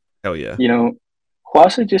Hwasa. Hell yeah.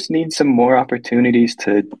 Hwasa just needs some more opportunities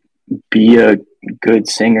to be a good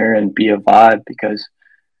singer and be a vibe, because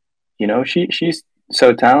she's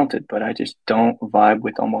so talented, but I just don't vibe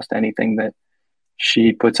with almost anything that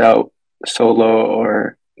she puts out solo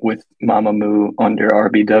or with Mamamoo under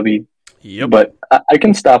RBW. Yep. But I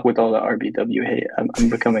can stop with all the RBW hate. I'm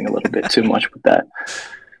becoming a little bit too much with that.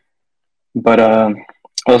 But I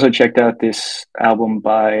also checked out this album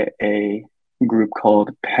by a group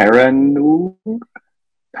called Paranoid.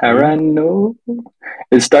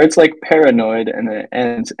 It starts like paranoid and then it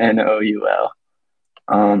ends NOUL.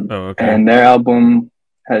 Oh, okay. And their album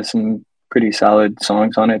has some pretty solid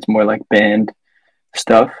songs on it. It's more like band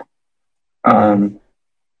stuff.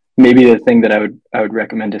 Maybe the thing that I would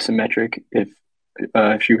recommend to Symmetric if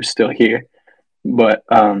she was still here, but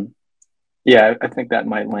yeah, I think that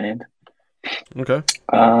might land. Okay.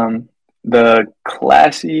 The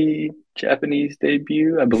classy Japanese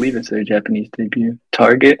debut, I believe it's their Japanese debut,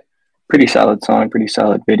 Target. Pretty solid song, pretty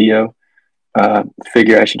solid video.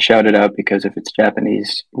 Figure I should shout it out because if it's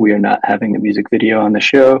Japanese, we are not having the music video on the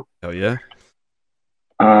show. Hell yeah.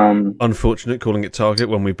 Unfortunate calling it Target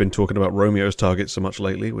when we've been talking about Romeo's Target so much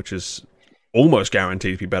lately, which is almost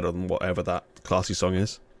guaranteed to be better than whatever that classy song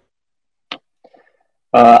is.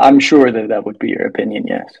 I'm sure that would be your opinion,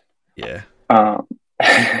 yes. Yeah.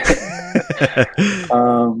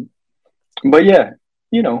 But yeah,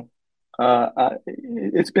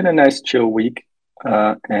 it's been a nice chill week,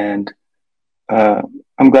 and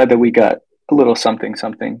I'm glad that we got a little something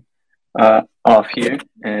off here.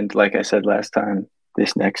 And like I said last time,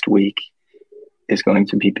 this next week is going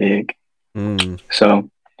to be big. So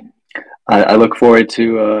I look forward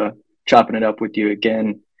to chopping it up with you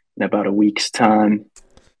again in about a week's time.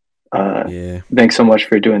 Yeah. Thanks so much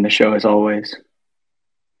for doing the show as always.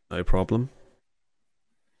 No problem.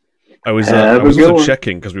 I was also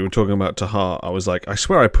checking because we were talking about Tahar. I was like, I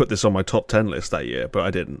swear I put this on my top 10 list that year, but I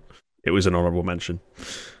didn't. It was an honorable mention.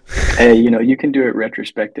 Hey, you can do it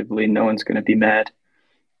retrospectively. No one's going to be mad.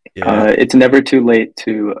 Yeah. It's never too late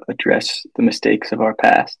to address the mistakes of our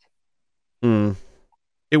past.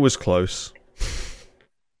 It was close.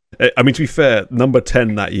 I mean, to be fair, number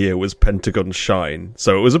 10 that year was Pentagon Shine,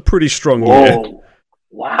 so it was a pretty strong year.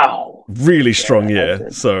 Wow. Really strong year.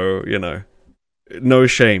 So, no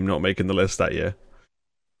shame not making the list that year.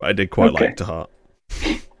 But I did quite like To Heart.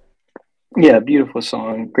 Yeah, beautiful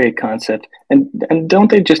song, great concept. And don't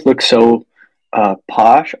they just look so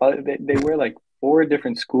posh. They wear like 4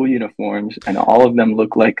 different school uniforms, and all of them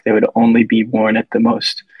look like they would only be worn at the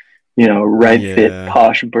most, right fit Yeah.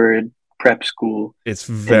 posh bird prep school. It's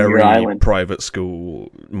your very island. private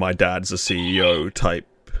school. My dad's a CEO type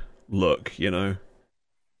look, Yeah.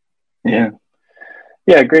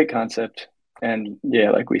 Yeah, great concept. And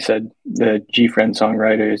yeah, like we said, the G Friend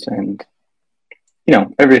songwriters and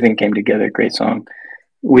everything came together. Great song.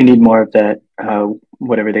 We need more of that,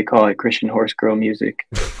 whatever they call it, Christian horse girl music.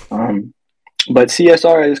 But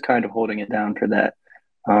CSR is kind of holding it down for that.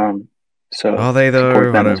 So Are they though? support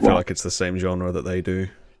I them don't as feel well. like it's the same genre that they do.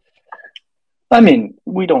 I mean,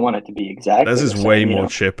 we don't want it to be exactly. Theirs is the same, way more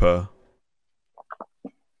chipper.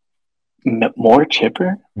 More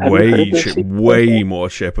chipper? Have you heard Way this? way more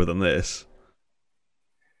chipper than this.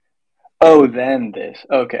 Oh, then this.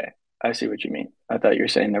 Okay, I see what you mean. I thought you were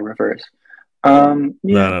saying the reverse. No.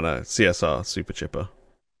 Yeah. CSR, super chipper.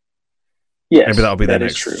 Yes, Maybe that'll be their that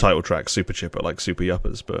is next true. title track, super chipper, like super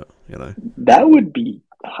yuppers, but That would be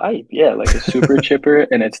hype. Yeah, like a super chipper,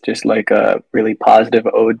 and it's just like a really positive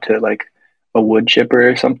ode to like a wood chipper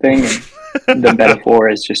or something. And the metaphor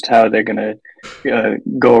is just how they're gonna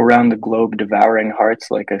go around the globe devouring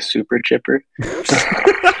hearts like a super chipper.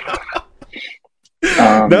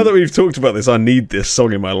 Now that we've talked about this, I need this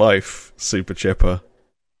song in my life, super chipper.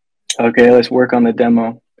 Okay, let's work on the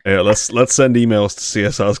demo. Yeah, let's send emails to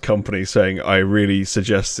CSR's company saying I really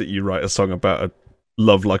suggest that you write a song about a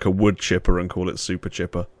love like a wood chipper and call it super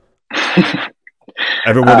chipper.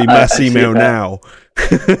 Everybody mass email now.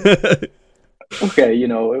 Okay, you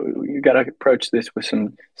gotta approach this with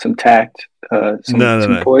some tact.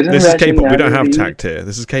 No. Poison. This is K-pop. We don't have tact here.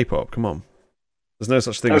 This is K-pop. Come on. There's no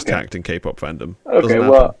such thing as tact in K-pop fandom. Okay,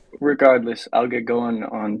 well, regardless, I'll get going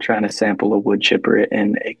on trying to sample a wood chipper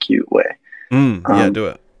in a cute way. Yeah, do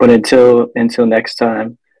it. But until next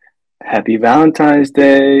time, happy Valentine's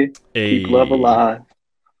Day. Keep love alive.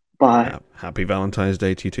 Bye. Happy Valentine's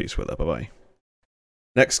Day to you too, Swither. Bye-bye.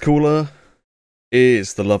 Next caller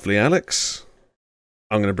is the lovely Alex.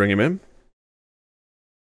 I'm going to bring him in.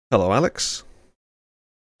 Hello, Alex.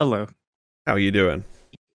 Hello. How are you doing?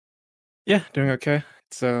 Yeah, doing okay.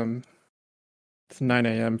 It's 9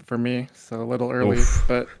 a.m. for me, so a little early. Oof.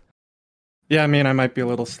 But yeah, I mean, I might be a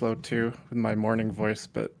little slow too with my morning voice,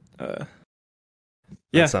 but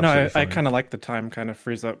yeah, no, I kind of like the time. Kind of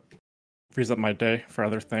frees up my day for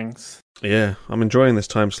other things. Yeah, I'm enjoying this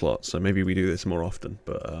time slot, so maybe we do this more often,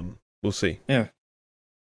 but we'll see. Yeah.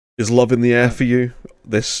 Is love in the air for you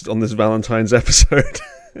on this Valentine's episode?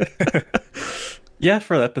 Yeah,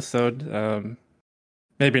 for the episode.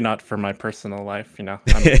 Maybe not for my personal life, I'm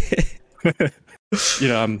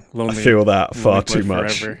I'm lonely. I feel that far too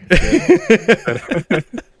much.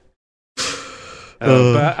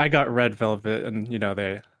 But I got Red Velvet, and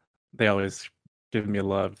they always give me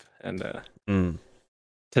love. And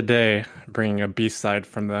today, bringing a B-side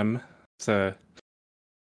from them. It's a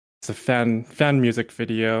fan music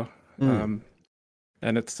video, and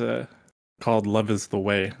it's called "Love Is the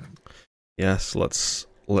Way." Yes, let's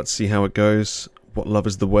see how it goes. What Love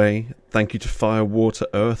Is the Way. Thank you to Fire, Water,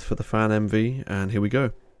 Earth for the fan MV, and here we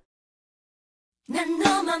go.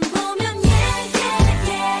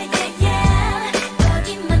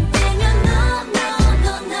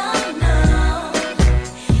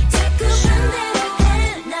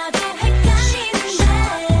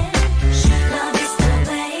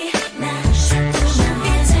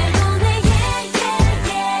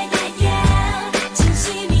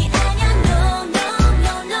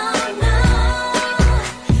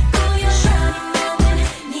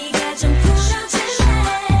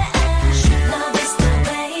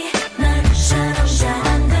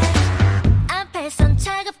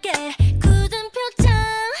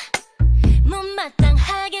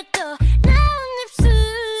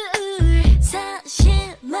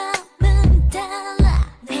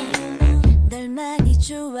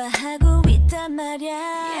 좋아하고 있단 말야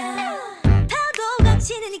파도가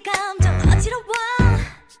치는 이 감정 어지러워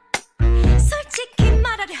솔직히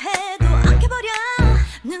말하려 해도 엉켜버려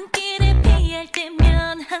눈길을 피할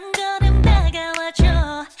때면 한 걸음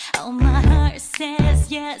다가와줘 Oh my heart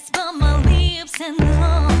says yes but my lips say no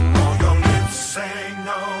Oh your lips say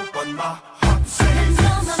no but my heart says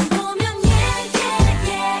yes 너만 보면 yeah yeah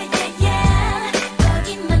yeah yeah yeah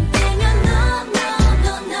거기만 되면 no no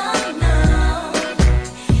no no no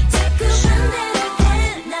자꾸 반대로 해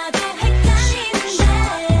나도 헷갈리는데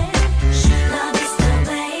Love is the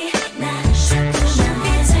way 난 자꾸만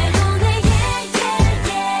빛을 보내 yeah yeah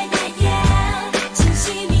yeah yeah yeah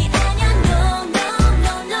진심이 아냐 no no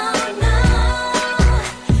no no no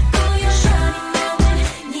보여버린 마음을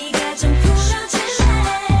네가 좀 풀어줄래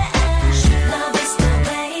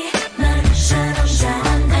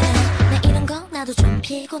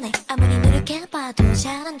피곤해 아무리 노력해봐도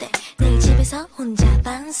잘 안돼 내일 집에서 혼자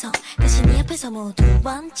반성 다시 네 앞에서 모두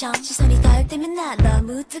완전 시선이 닿을 때면 나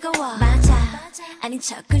너무 뜨거워 맞아 아닌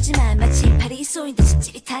척 굴지만 마치 팔이 쏘인 듯이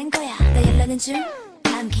찌릿한 거야 나 열나는 중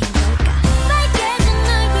감긴 걸까 빨개진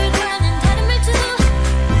얼굴과는 다른 말투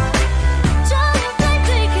조금만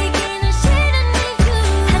들키기는 싫은 이유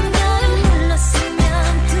한 걸음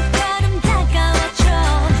물러서면 두 걸음 다가와줘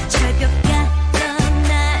철벽 같던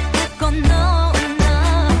날 닫고 no no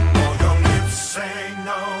Oh, your lips say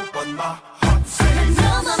no, but my heart says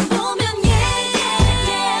너만 보면 yeah yeah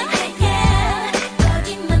yeah yeah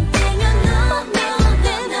거기만 빼면 no no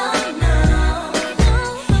no no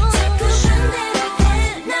자꾸 반대로 해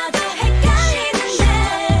나도 헷갈리는데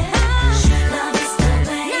Love is the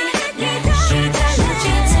way 네가 달라질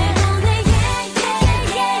때문에 yeah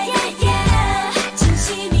yeah yeah yeah yeah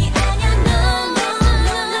진심이 아냐 no no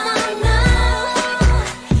no no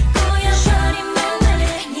보여버린 맘을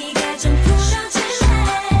네가 좀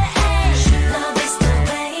풀어줄래 Love is the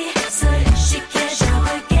way 소리시켜줘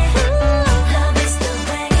볼게 Love is the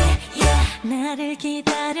way yeah 나를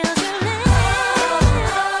기다려줄래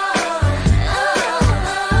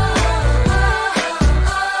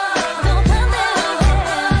또 반대로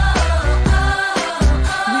나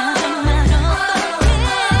정말 어떡해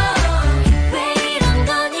왜 이런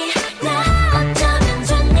거니 나 어쩌면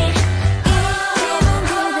좋니 이 기분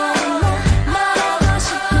그대로 나 말하고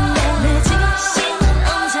싶은데 내 진심은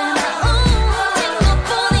언제나 오직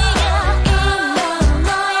너뿐이야 이 마음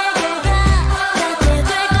너에게 닿게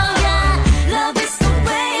될 거야 Love is the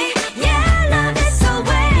way yeah love is the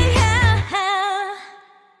way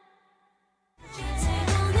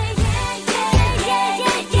때문에 yeah yeah yeah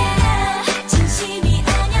yeah yeah 진심이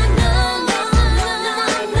아냐 no no no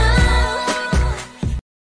no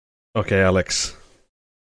Okay, Alex.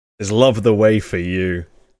 Is love the way for you?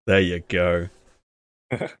 There you go.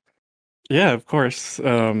 Yeah, of course.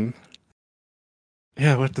 Yeah,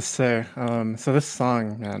 what to say? So this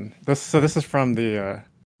song, man. This is from the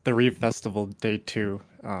Reeve Festival Day 2,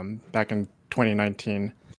 back in 2019.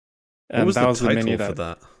 What And was that the was the title mini for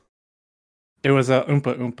that? It was a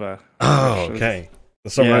Oompa Oompa. Oh, which was- okay. The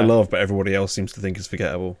song I Yeah. love, but everybody else seems to think is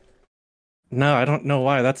forgettable. No, I don't know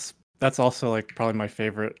why. That's also like probably my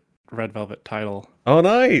favorite Red Velvet title. Oh,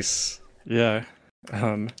 nice. Yeah.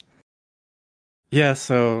 Yeah,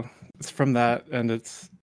 so it's from that and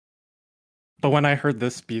but when I heard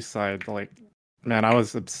this B-side, like man, I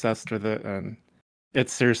was obsessed with it and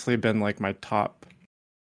it's seriously been like my top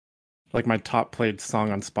played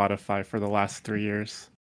song on Spotify for the last 3 years.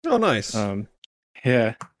 Oh, nice.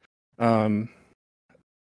 Yeah. So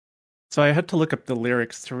I had to look up the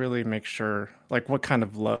lyrics to really make sure like what kind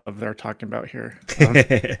of love they're talking about here.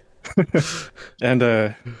 And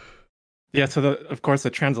yeah, so of course the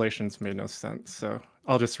translations made no sense. So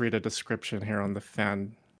I'll just read a description here on the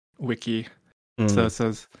fan wiki. So it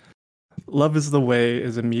says, "Love is the Way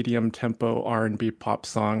is a medium tempo R&B pop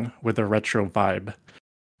song with a retro vibe.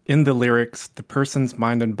 In the lyrics, the person's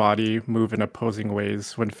mind and body move in opposing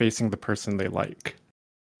ways when facing the person they like."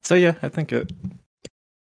 So yeah, I think it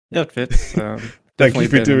fits. Thank you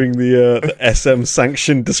for definitely doing the SM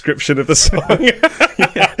sanctioned description of the song.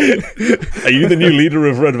 Are you the new leader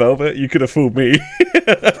of Red Velvet? You could have fooled me.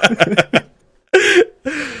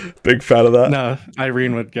 Big fan of that. No,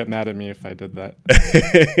 Irene would get mad at me if I did that.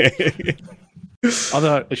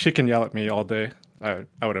 Although she can yell at me all day, I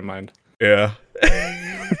wouldn't mind. Yeah.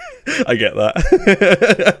 I get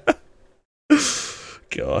that.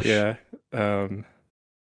 Gosh. Yeah. So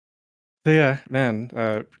yeah, man.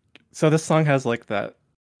 So this song has like that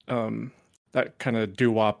kind of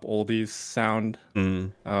doo-wop oldies sound.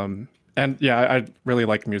 And yeah, I really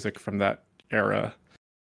like music from that era.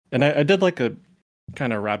 And I did like a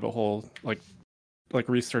kind of rabbit hole like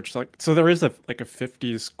research, like so there is a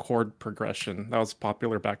 50s chord progression that was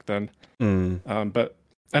popular back then. But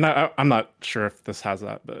I'm not sure if this has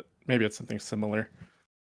that, but maybe it's something similar.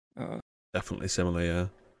 Definitely similar, yeah.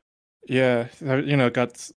 Yeah, you know,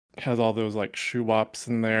 has all those like shoo-wops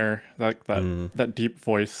in there, like that deep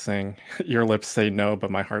voice saying, "Your lips say no,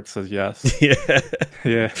 but my heart says yes." Yeah.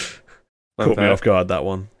 Yeah. Caught me off guard, that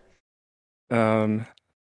one.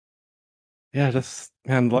 Yeah, just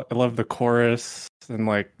man, I love the chorus and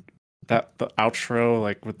like the outro,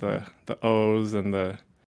 like with the O's and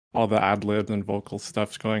all the ad libs and vocal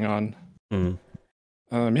stuff's going on.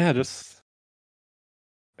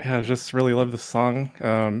 Just really love the song.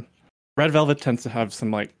 Red Velvet tends to have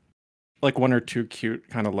some like one or two cute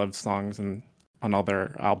kind of love songs on all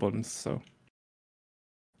their albums. So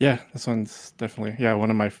yeah, this one's definitely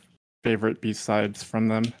one of my favorite B-sides from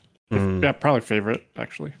them. Yeah, probably favorite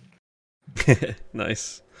actually.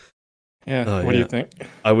 Nice. Yeah. Oh, What do yeah. you think?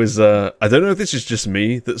 I was I don't know if this is just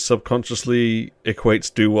me that subconsciously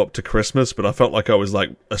equates doo-wop to Christmas, but I felt like I was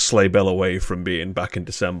like a sleigh bell away from being back in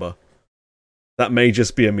December. That may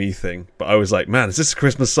just be a me thing, but I was like, man, is this a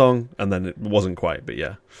Christmas song? And then it wasn't quite, but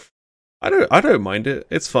yeah. I don't mind it.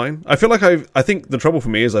 It's fine. I feel like I think the trouble for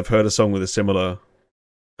me is I've heard a song with a similar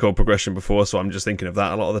chord progression before, so I'm just thinking of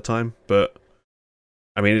that a lot of the time. But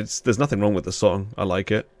I mean, there's nothing wrong with the song. I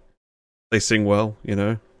like it. They sing well, you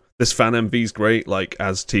know. This fan MV's great. Like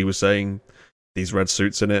as T was saying, these red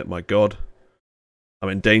suits in it. My God, I'm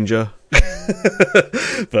in danger.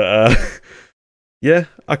 But yeah,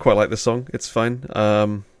 I quite like this song. It's fine.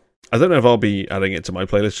 I don't know if I'll be adding it to my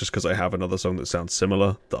playlist just because I have another song that sounds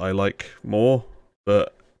similar that I like more,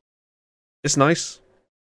 but it's nice.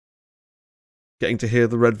 Getting to hear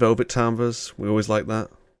the Red Velvet timbres, we always like that.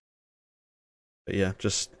 But yeah,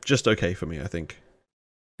 just okay for me, I think.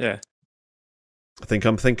 Yeah. I think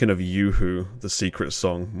I'm thinking of Yoo-Hoo, the secret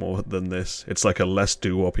song, more than this. It's like a less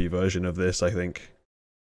doo-woppy version of this, I think.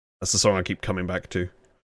 That's the song I keep coming back to.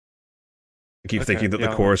 I keep thinking that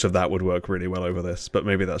the chorus of that would work really well over this, but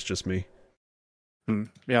maybe that's just me.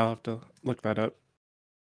 Yeah, I'll have to look that up.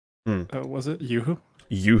 Was it Yoo-Hoo?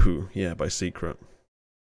 Yoo-Hoo, yeah, by Secret.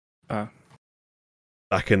 Back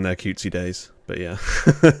in their cutesy days, but yeah.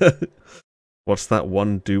 What's that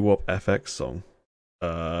one doo-wop FX song?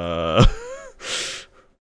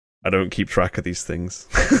 I don't keep track of these things.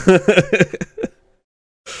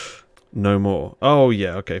 No More. Oh,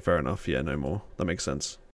 yeah, okay, fair enough. Yeah, No More. That makes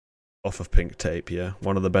sense. Off of Pink Tape, yeah.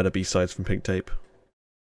 One of the better B-sides from Pink Tape.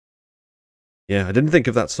 Yeah, I didn't think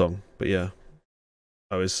of that song, but yeah.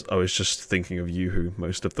 I was just thinking of Yoo-Hoo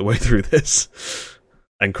most of the way through this.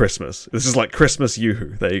 And Christmas. This is like Christmas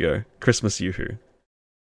Yoo-Hoo. There you go. Christmas Yoo-Hoo.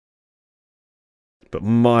 But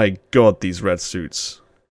my God, these red suits.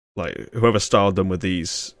 Like, whoever styled them with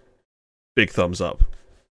these, big thumbs up.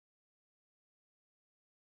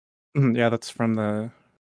 Yeah, that's from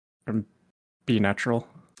Be Natural.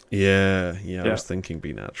 Yeah, I was thinking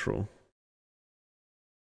Be Natural.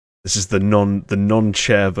 This is the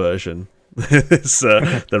non-chair version. It's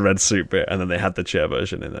the red suit bit, and then they had the chair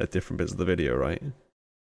version in different bits of the video, right?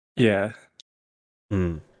 Yeah.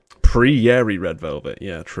 Pre-Yeri Red Velvet,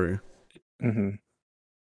 yeah, true. Mm-hmm.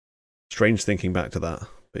 Strange thinking back to that,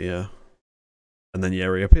 but yeah. And then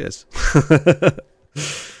Yeri appears.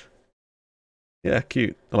 Yeah,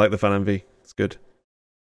 cute. I like the fan MV. It's good.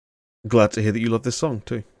 Glad to hear that you love this song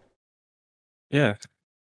too. Yeah,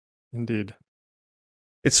 indeed.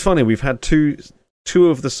 It's funny, we've had two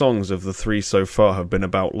of the songs of the three so far have been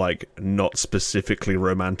about, like, not specifically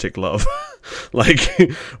romantic love.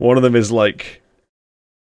 Like, one of them is like,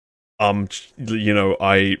 you know,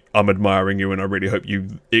 I'm admiring you and I really hope you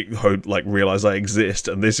realize I exist.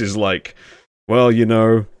 And this is like, well, you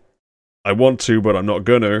know, I want to, but I'm not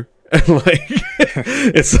gonna. And like,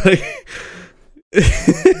 it's like,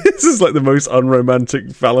 this is like the most unromantic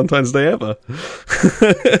Valentine's Day ever.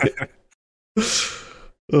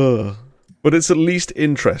 But it's at least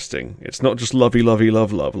interesting. It's not just lovey, lovey,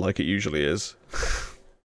 love, love like it usually is.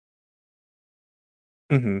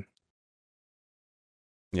 Mm-hmm.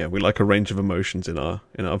 Yeah, we like a range of emotions in our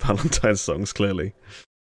Valentine's songs. Clearly,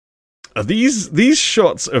 are these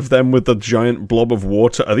shots of them with the giant blob of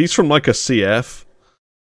water? Are these from like a CF?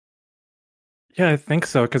 Yeah, I think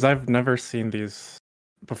so, because I've never seen these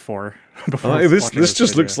before. This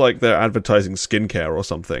just looks like they're advertising skincare or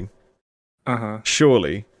something.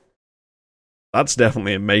 Surely. That's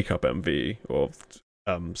definitely a makeup MV or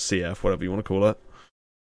CF, whatever you want to call it.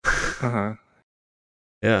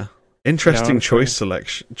 Yeah. Interesting choice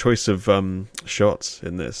of shots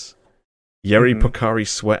in this. Yeri Pokari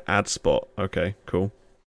sweat ad spot. Okay, cool.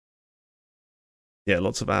 Yeah,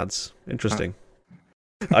 lots of ads. Interesting.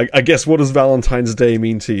 I guess, what does Valentine's Day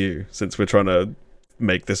mean to you, since we're trying to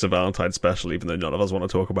make this a Valentine's special, even though none of us want to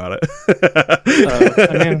talk about it?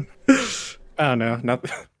 I mean, I don't know.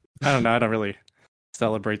 I don't know. I don't really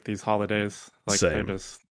celebrate these holidays. Like, same.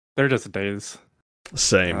 They're just days.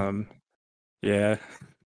 Same. Yeah.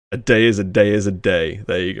 A day is a day is a day.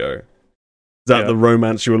 There you go. Is that the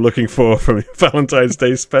romance you were looking for from Valentine's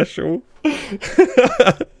Day special?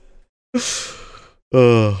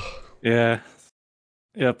 Yeah.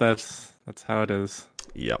 Yep, that's how it is.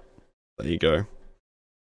 Yep. There you go.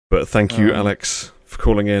 But thank you, Alex, for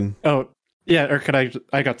calling in. Oh, yeah, or could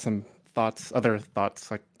I got some other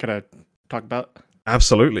thoughts, like, could I talk about?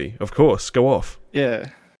 Absolutely, of course. Go off. Yeah.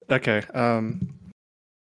 Okay.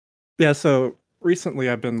 Yeah, so recently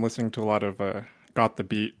I've been listening to a lot of Got the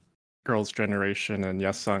Beat, Girls' Generation, and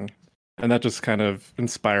Yes Sung, and that just kind of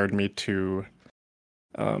inspired me to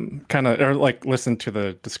kind of, or like listen to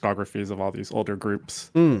the discographies of all these older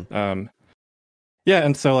groups. Yeah,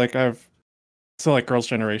 and so like Girls'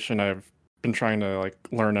 Generation, I've been trying to like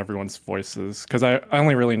learn everyone's voices because I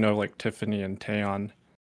only really know like Tiffany and Taeyeon.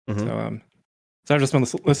 So I've just been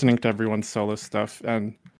listening to everyone's solo stuff,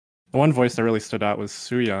 and the one voice that really stood out was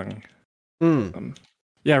Sooyoung.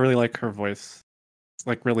 Yeah, I really like her voice. It's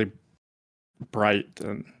like really bright,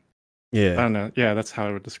 and I don't know. Yeah, that's how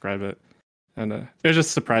I would describe it. And it was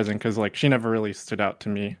just surprising because like she never really stood out to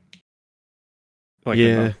me. Like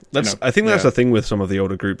I think that's the thing with some of the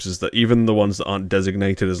older groups is that even the ones that aren't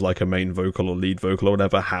designated as like a main vocal or lead vocal or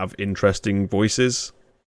whatever have interesting voices.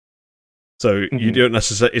 So you don't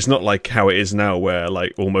necessarily, it's not like how it is now where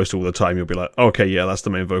like almost all the time you'll be like, okay, yeah, that's the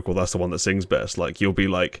main vocal, that's the one that sings best. Like you'll be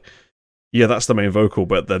like, yeah, that's the main vocal,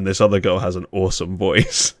 but then this other girl has an awesome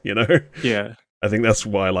voice, you know? Yeah. I think that's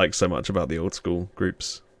why I like so much about the old school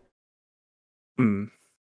groups. Yeah,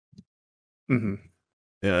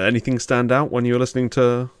 anything stand out when you were listening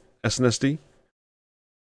to SNSD?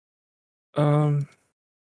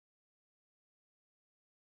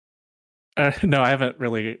 No, I haven't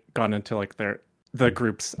really gone into like the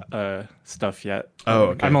group's stuff yet. Oh,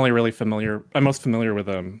 okay. I'm most familiar with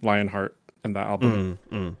Lionheart and that album.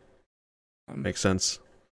 Makes sense.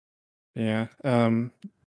 Yeah. Let's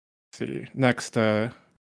see. Next, so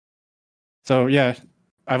yeah,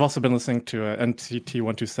 I've also been listening to NCT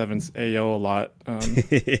 127's AO a lot.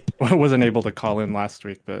 I wasn't able to call in last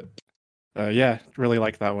week, but yeah, really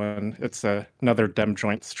like that one. It's another Dem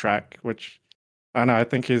Joints track, which I don't know, I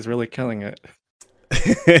think he's really killing it.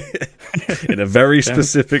 In a very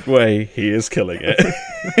specific way, he is killing it.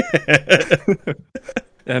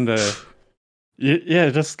 And yeah,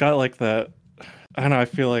 it just got like that. I don't know, I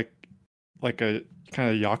feel like a kind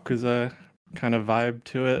of Yakuza kind of vibe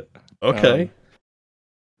to it. Okay.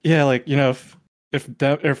 Yeah, like, you know, if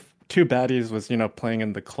Two Baddies was, you know, playing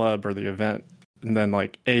in the club or the event, and then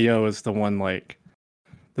like AO is the one, like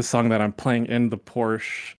the song that I'm playing in the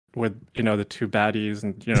Porsche with, you know, the two baddies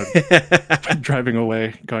and, you know, driving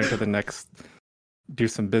away, going to the next, do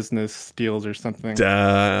some business deals or something.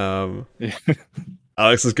 Damn.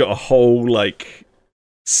 Alex has got a whole like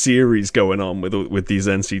series going on with these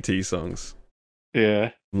NCT songs.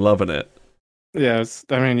 Yeah. I'm loving it. Yeah,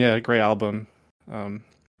 great album. And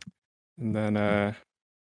then let's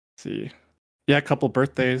see. Yeah, a couple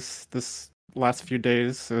birthdays this last few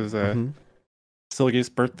days. It was Silgi's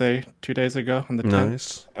birthday 2 days ago on the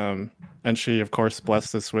 10th. Nice. And she of course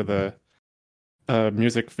blessed us with a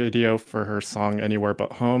music video for her song Anywhere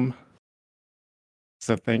But Home.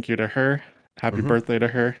 So thank you to her. Happy birthday to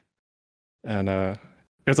her. And it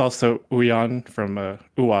was also Uyeon from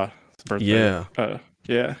Uwa's birthday.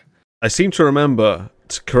 Yeah. I seem to remember,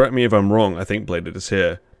 correct me if I'm wrong, I think Bladed is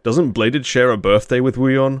here. Doesn't Bladed share a birthday with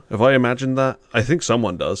Wooyeon? Have I imagined that? I think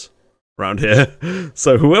someone does around here.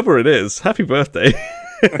 So whoever it is, happy birthday.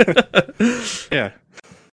 Yeah.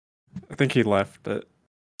 I think he left, but...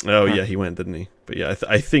 Oh, yeah, he went, didn't he? But yeah,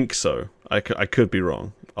 I think so. I could be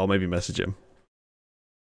wrong. I'll maybe message him.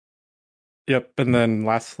 Yep, and then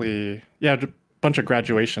lastly, yeah, a bunch of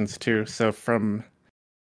graduations too. So from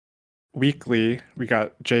Weekly, we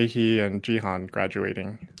got Jaehee and Jihan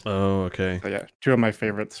graduating. Oh, okay. So yeah, two of my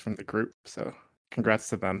favorites from the group. So congrats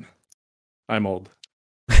to them. I'm old.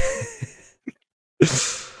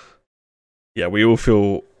 Yeah, we all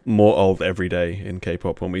feel more old every day in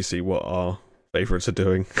K-pop when we see what our favorites are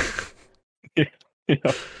doing. Yeah.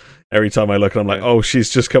 Every time I look, I'm like, oh, she's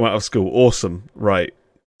just come out of school. Awesome. Right.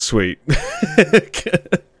 Sweet.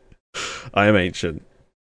 I am ancient.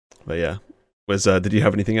 But yeah. Did you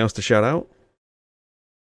have anything else to shout out?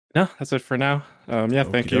 No, that's it for now. Yeah,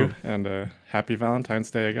 thank you. And happy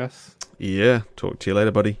Valentine's Day, I guess. Yeah. Talk to you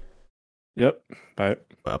later, buddy. Yep. Bye.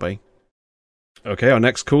 Bye-bye. Okay, our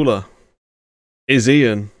next caller is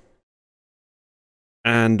Ian.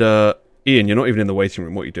 And, Ian, you're not even in the waiting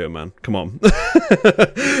room. What are you doing, man? Come on.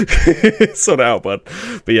 Sort it out, bud.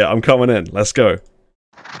 But yeah, I'm coming in. Let's go.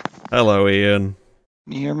 Hello, Ian.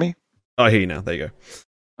 Can you hear me? Oh, I hear you now. There you go.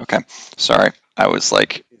 Okay. Sorry. I was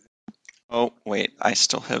like, oh, wait. I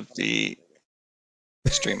still have the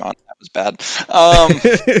stream on. That was bad.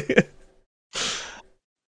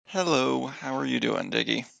 Hello. How are you doing,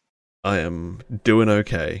 Diggy? I am doing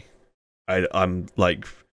okay. I'm like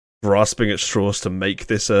grasping at straws to make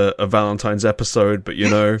this a Valentine's episode, but you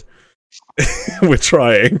know, we're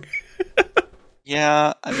trying.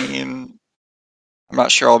 Yeah, I mean, I'm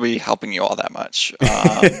not sure I'll be helping you all that much.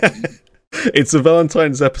 It's a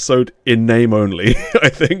Valentine's episode in name only, I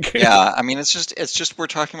think. Yeah, I mean, it's just we're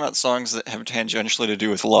talking about songs that have tangentially to do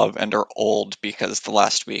with love and are old because the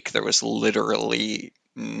last week there was literally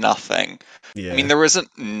nothing. Yeah. I mean, there wasn't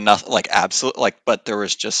nothing like absolute like, but there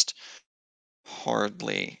was just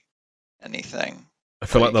hardly anything. I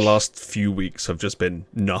feel like the last few weeks have just been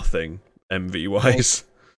nothing MV wise.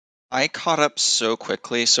 I caught up so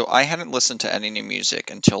quickly, so I hadn't listened to any new music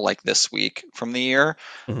until like this week from the year.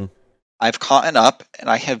 Mhm. I've caught up, and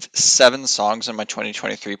I have 7 songs on my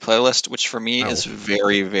 2023 playlist, which for me Wow. is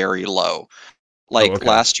very, very low. Like okay.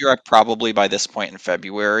 last year, I probably by this point in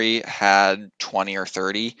February had 20 or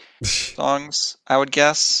 30 songs, I would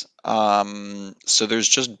guess. So there's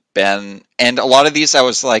just been, and a lot of these I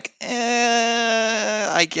was like,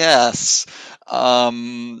 I guess.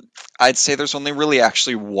 I'd say there's only really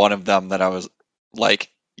actually one of them that I was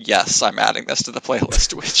like, yes, I'm adding this to the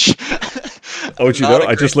playlist, which. Oh, do you know?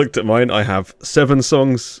 I just looked at mine. I have 7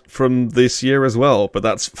 songs from this year as well, but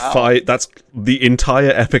that's 5. That's the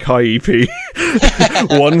entire Epic High EP.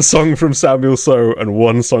 1 song from Samuel So and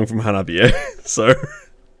 1 song from Hanabiye. So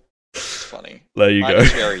it's funny. There you Mine go.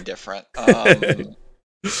 is very different.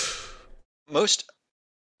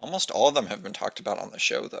 Almost all of them have been talked about on the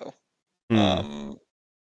show, though.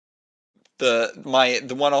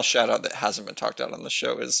 The one I'll shout out that hasn't been talked about on the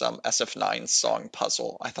show is SF9's song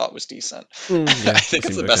 "Puzzle." I thought was decent. Yeah, I think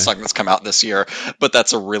it's the best song that's come out this year, but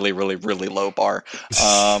that's a really, really, really low bar.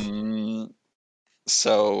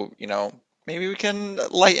 So maybe we can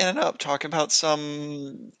lighten it up, talk about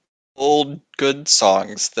some old good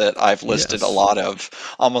songs that I've listed a lot of,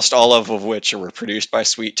 almost all of which were produced by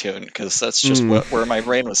Sweet Tune, because that's just where my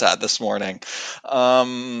brain was at this morning.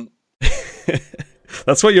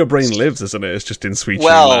 That's where your brain lives, isn't it? It's just in Sweet Tune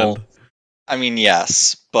land. I mean,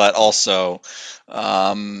 yes, but also,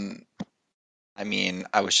 I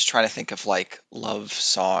was just trying to think of like love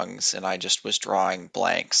songs, and I just was drawing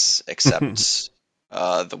blanks, except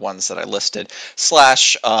the ones that I listed. /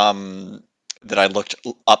 that I looked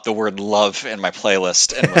up the word love in my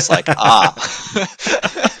playlist and was like,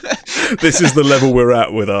 This is the level we're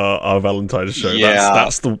at with our Valentine's show. Yeah.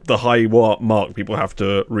 That's the high mark people have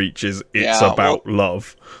to reach is it's about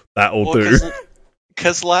love. That'll do.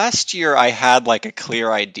 Because last year I had like a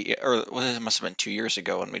clear idea, or it must have been 2 years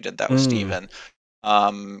ago when we did that with Steven.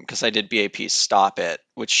 Because I did BAP's Stop It,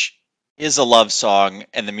 which is a love song,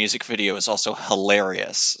 and the music video is also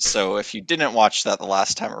hilarious. So if you didn't watch that the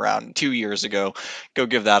last time around 2 years ago, go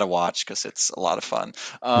give that a watch because it's a lot of fun.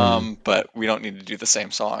 But we don't need to do the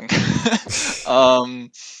same song.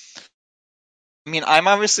 I'm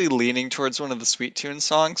obviously leaning towards one of the Sweet Tune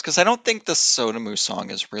songs because I don't think the Sonamu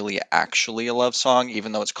song is really actually a love song,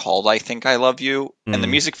 even though it's called I Think I Love You, and the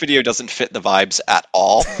music video doesn't fit the vibes at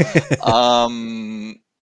all.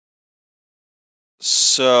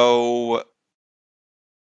 So,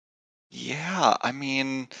 yeah,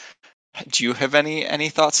 do you have any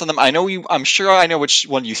thoughts on them? I'm sure I know which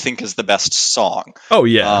one you think is the best song. Oh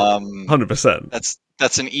yeah, 100%.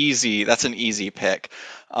 That's an easy pick.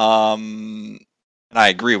 And I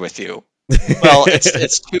agree with you. Well,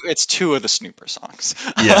 it's 2 of the Snooper songs.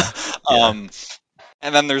 Yeah. And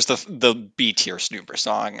then there's the B tier Snooper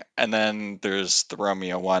song, and then there's the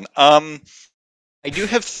Romeo one. I do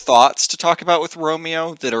have thoughts to talk about with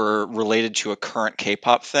Romeo that are related to a current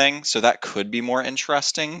K-pop thing, so that could be more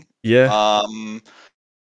interesting. Yeah.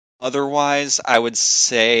 Otherwise, I would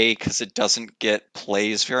say, because it doesn't get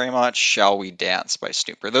plays very much, Shall We Dance by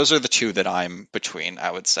Snooper. Those are the 2 that I'm between,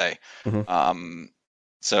 I would say.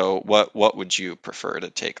 So what would you prefer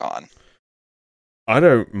to take on? I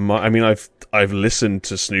don't mind. I've listened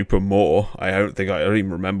to Snooper more. I don't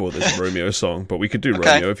even remember this Romeo song, but we could do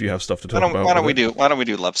Romeo if you have stuff to talk about. Why don't we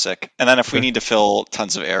do Lovesick? And then if we need to fill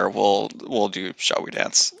tons of air, we'll do Shall We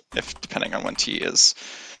Dance, depending on when T is.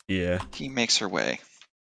 Yeah. He makes her way.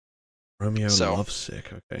 Romeo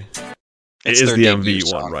Lovesick, okay. It It's is their the debut MV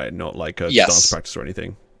song. one, right? Not like a dance practice or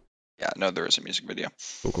anything. Yeah, no, there is a music video.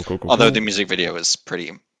 Cool. Although the music video is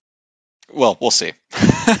pretty. Well, we'll see.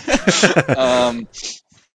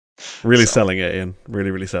 Really selling it, Ian.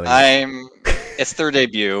 Really selling it. It's their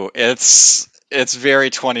debut. It's very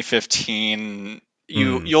 2015.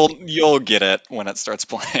 You'll get it when it starts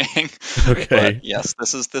playing. Okay. But yes,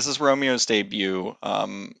 this is Romeo's debut.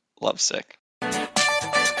 Lovesick.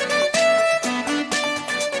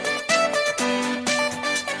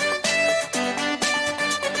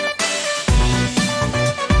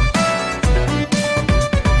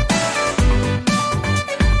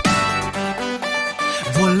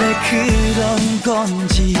 원래 그런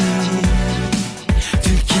건지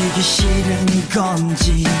들키기 싫은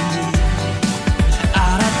건지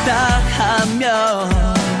알았다 하면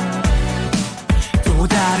또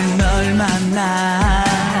다른 널 만나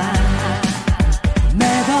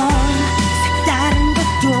매번 색다른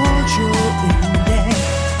것도 좋은데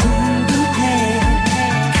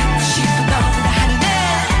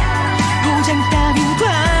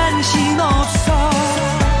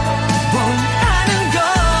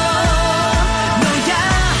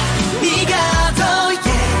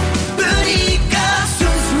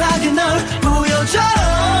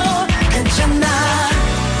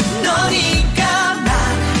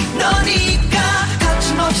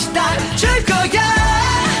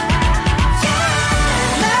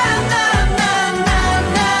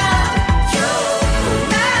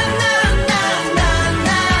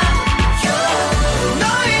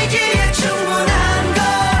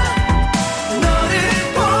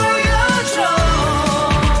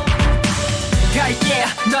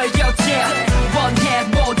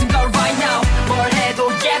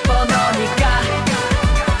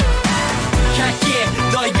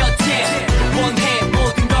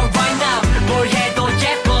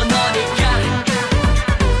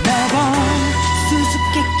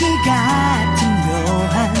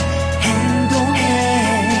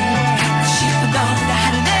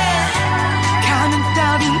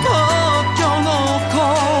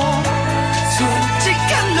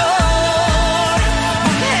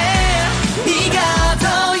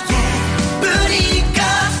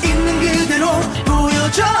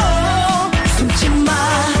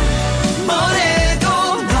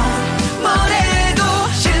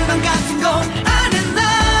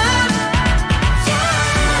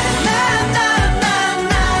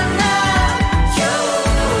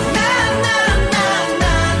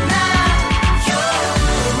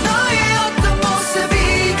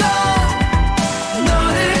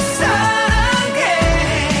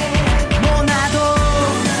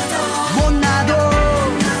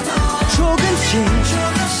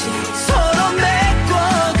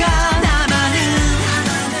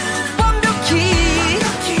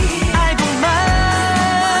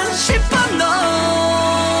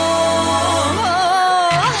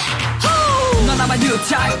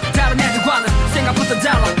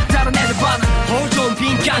달라 다른 애들과는 호좋은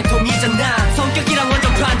빈깡통이잖아 성격이랑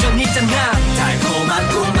완전 반전이잖아 달콤한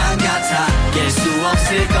꿈만 같아 깰 수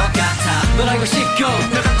없을 것 같아 널 알고 싶고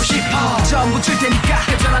널 갖고 싶어 전부 줄 테니까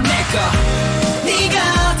그저라 내꺼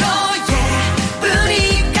네가 더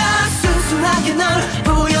예쁘니까 순수하게 널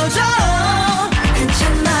보여줘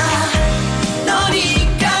괜찮아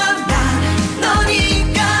너니까 난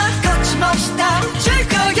너니까 거침없이 다 줄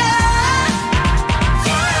거야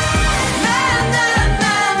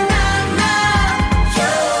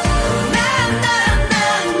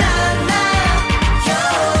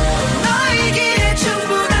너에게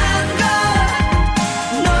충분한 걸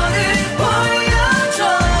너를 보여줘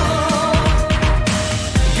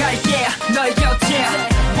갈게 너의 곁에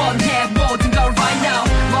원해 모든 걸 right now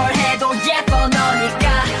뭘 해도 예뻐 너니까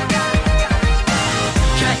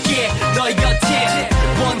갈게 너의 곁에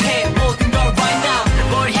원해 모든 걸 right now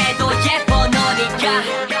뭘 해도 예뻐 너니까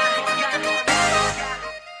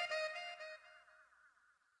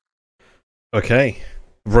Okay.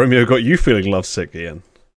 Romeo got you feeling lovesick, Ian.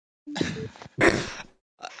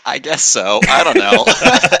 I guess so. I don't know.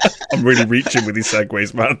 I'm really reaching with these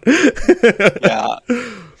segues, man. Yeah.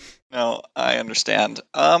 No, I understand.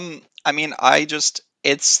 I mean,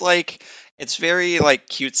 it's like, it's very like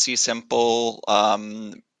cutesy simple,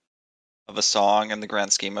 of a song in the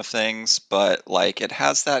grand scheme of things, but like it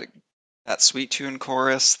has that sweet tune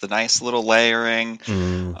chorus, the nice little layering.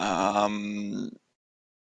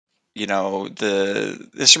 You know, the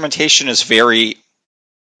instrumentation is very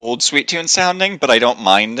old sweet tune sounding, but I don't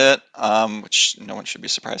mind it, which no one should be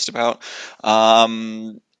surprised about.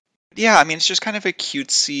 Yeah, I mean, it's just kind of a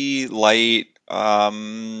cutesy, light.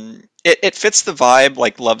 It fits the vibe,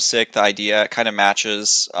 like Lovesick, the idea, it kind of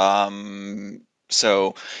matches.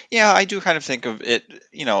 So yeah, I do kind of think of it,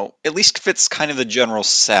 you know, at least fits kind of the general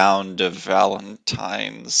sound of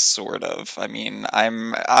Valentine's, sort of. I mean,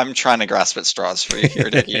 I'm trying to grasp at straws for you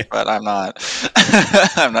here, Diggy, but I'm not.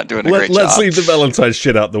 I'm not doing a great Let's job. leave the Valentine's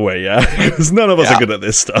shit out the way, yeah? Because none of us Yeah. are good at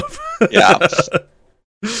this stuff. Yeah.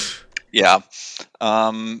 Yeah.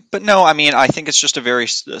 But no, I mean, I think it's just a very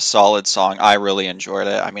solid song. I really enjoyed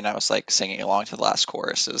it. I mean, I was like singing along to the last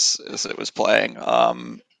chorus as it was playing.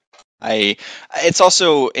 It's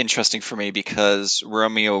also interesting for me because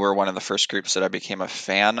Romeo were one of the first groups that I became a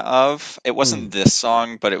fan of. It wasn't this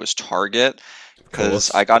song, but it was Target, because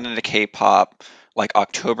course. I got into K-pop like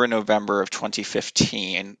October, November of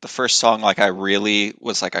 2015. The first song like I really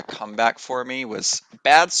was like a comeback for me was a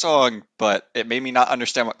bad song, but it made me not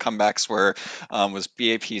understand what comebacks were. Was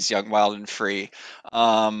BAP's Young, Wild and Free.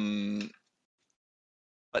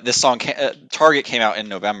 But this song, Target, came out in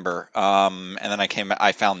November, and then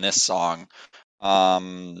I found this song.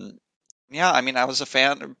 Yeah, I mean, I was a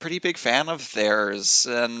pretty big fan of theirs,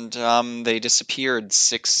 and they disappeared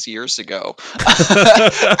 6 years ago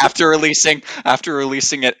after releasing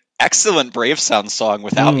an excellent Brave Sound song,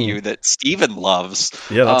 Without You, that Steven loves.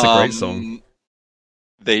 Yeah, that's a great song.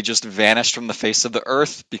 They just vanished from the face of the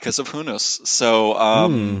earth because of Hunus.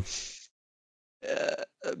 So,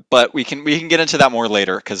 but we can get into that more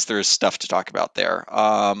later because there's stuff to talk about there.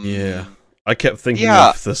 Yeah. I kept thinking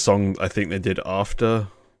yeah. of the song I think they did after.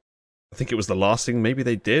 I think it was the last thing maybe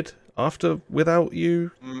they did after Without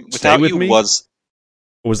You. Stay Without With You Me? was.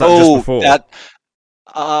 Or was that just before?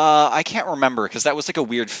 I can't remember because that was like a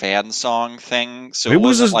weird fan song thing. So it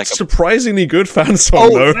was wasn't a like surprisingly good fan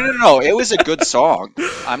song, though. No, it was a good song.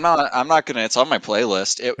 I'm not gonna. It's on my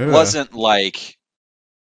playlist. It wasn't like,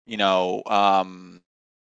 you know,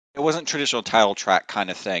 it wasn't traditional title track kind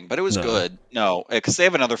of thing, but it was good. No, because they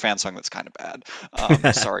have another fan song that's kind of bad.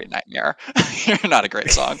 Sorry, Nightmare. You're not a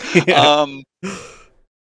great song.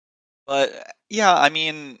 But yeah, I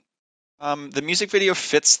mean, the music video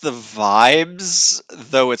fits the vibes,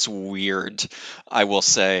 though it's weird, I will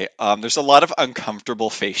say. There's a lot of uncomfortable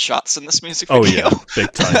face shots in this music video. Oh, yeah,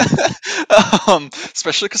 big time.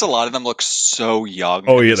 Especially because a lot of them look so young.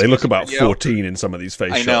 Oh, yeah, they look about 14 in some of these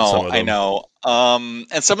face shots. I know.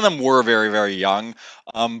 And some of them were very, very young,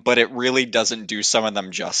 but it really doesn't do some of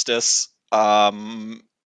them justice. The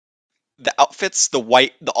outfits, the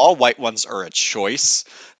all white ones are a choice.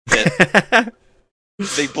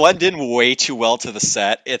 They blend in way too well to the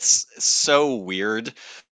set. It's so weird.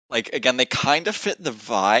 Like, again, they kind of fit the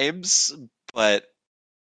vibes, but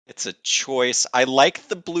it's a choice. I like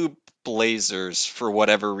the blue blazers for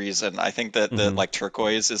whatever reason. I think that the like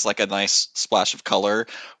turquoise is like a nice splash of color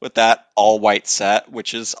with that all white set,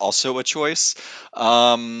 which is also a choice.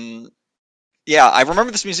 Yeah, I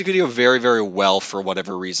remember this music video very, very well for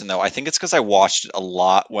whatever reason, though. I think it's because I watched it a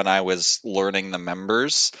lot when I was learning the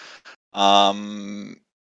members.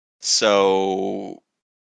 So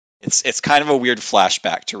it's kind of a weird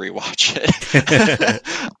flashback to rewatch it.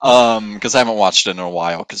 Because I haven't watched it in a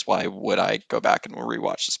while. Because why would I go back and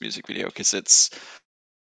rewatch this music video? Because it's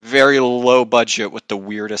very low budget with the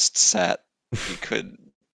weirdest set you could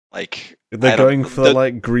like. They're going for the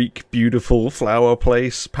like Greek beautiful flower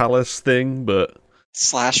place palace thing, but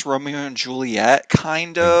 / Romeo and Juliet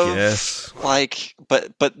kind of. Yes. Like,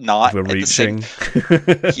 but not we're at reaching.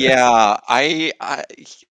 the same. Yeah, I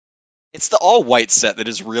it's the all white set that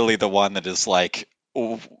is really the one that is like.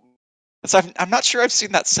 Oh, I'm not sure I've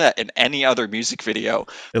seen that set in any other music video.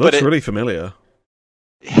 It looks really familiar.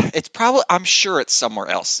 It's probably. I'm sure it's somewhere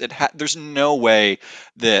else. There's no way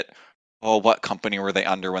that. Oh, what company were they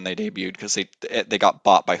under when they debuted? Because they got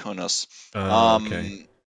bought by who knows. Okay.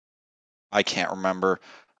 I can't remember.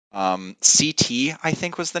 CT, I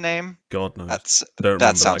think was the name. God knows.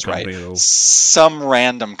 That sounds right. Some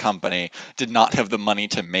random company did not have the money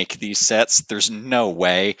to make these sets. There's no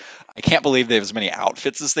way. I can't believe they have as many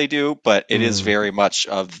outfits as they do, but it is very much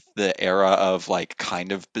of the era of like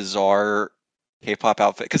kind of bizarre K-pop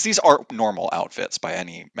outfit, because these aren't normal outfits by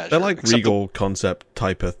any measure. They're like regal concept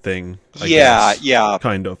type of thing. I yeah, guess. Yeah.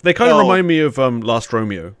 Kind of. They kind of remind me of Last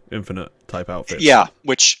Romeo Infinite type outfits. Yeah,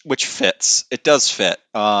 which fits. It does fit.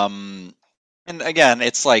 And again,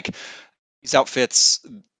 it's like these outfits.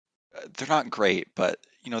 They're not great, but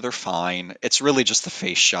they're fine. It's really just the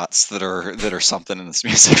face shots that are something in this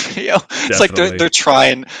music video. It's like they're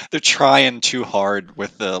trying too hard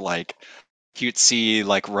with the like cutesy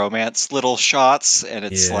like romance little shots, and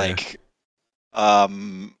it's like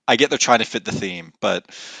I get they're trying to fit the theme, but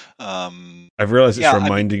I've realized it's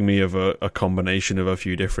reminding me of a combination of a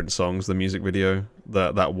few different songs. The music video,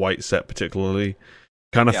 that white set particularly,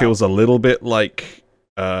 kind of feels a little bit like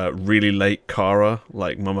really late Kara,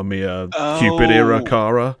 like Mamma Mia, Cupid era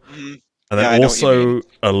Kara, and then also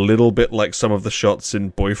a little bit like some of the shots in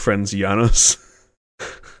Boyfriend's Janus,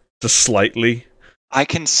 just slightly. I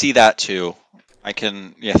can see that too. I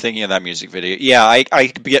can, thinking of that music video. Yeah, I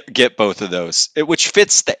get both of those, which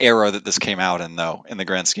fits the era that this came out in, though, in the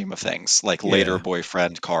grand scheme of things, like later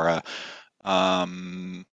Boyfriend, Kara.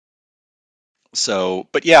 So,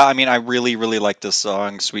 but yeah, I mean, I really, really like this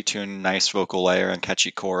song. Sweet tune, nice vocal layer, and catchy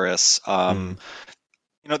chorus.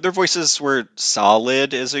 Their voices were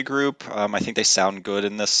solid as a group. I think they sound good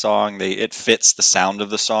in this song. It fits the sound of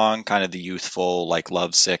the song, kind of the youthful, like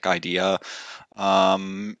lovesick idea.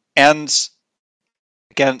 And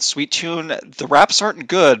again, Sweet Tune, the raps aren't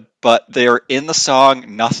good, but they're in the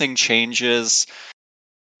song. Nothing changes.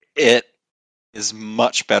 It is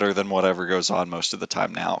much better than whatever goes on most of the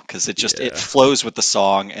time now, because it flows with the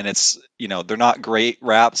song, and it's they're not great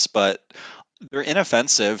raps, but they're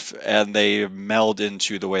inoffensive, and they meld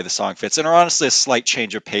into the way the song fits, and are honestly a slight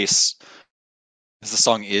change of pace, because the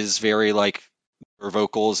song is very like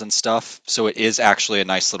vocals and stuff, so it is actually a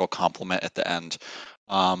nice little compliment at the end.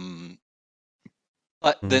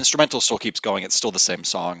 But the instrumental still keeps going. It's still the same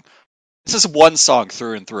song. This is one song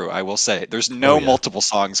through and through, I will say. There's no multiple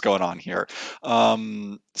songs going on here.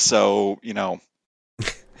 So,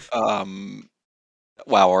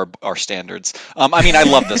 wow, our standards. I mean, I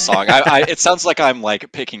love this song. It sounds like I'm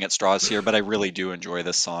like picking at straws here, but I really do enjoy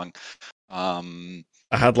this song. I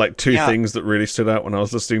had like two things that really stood out when I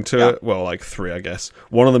was listening to it. Well, like three, I guess.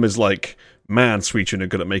 One of them is like, man, Sweet Tune are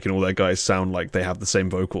good at making all their guys sound like they have the same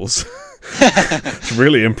vocals. It's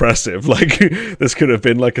really impressive. Like, this could have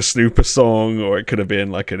been like a Snooper song, or it could have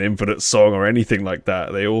been like an Infinite song, or anything like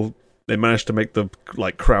that. They managed to make the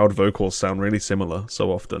like crowd vocals sound really similar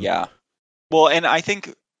so often. Yeah. Well, and I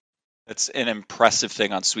think it's an impressive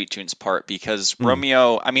thing on Sweet Tune's part, because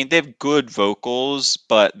Romeo, I mean, they have good vocals,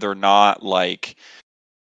 but they're not like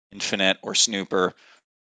Infinite or Snooper,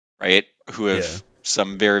 right? Who have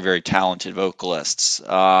some very, very talented vocalists,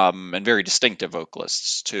 and very distinctive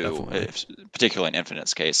vocalists too, particularly in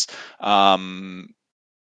Infinite's case. But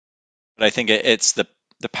I think it's the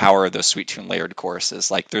power of those Sweet Tune layered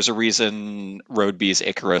choruses. Like, there's a reason Road B's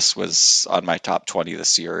Icarus was on my top 20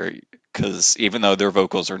 this year, because even though their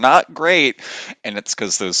vocals are not great, and it's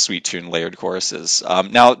because those Sweet Tune layered choruses.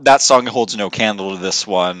 Now, that song holds no candle to this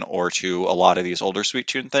one or to a lot of these older Sweet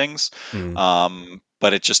Tune things.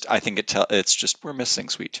 But I think it's just we're missing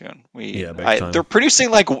Sweet Tune. They're producing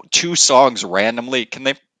like 2 songs randomly. Can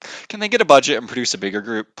they get a budget and produce a bigger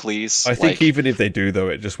group, please? I think even if they do, though,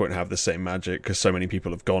 it just won't have the same magic, because so many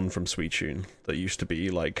people have gone from Sweet Tune that used to be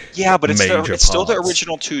like but it's still the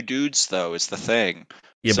original 2 dudes, though, is the thing.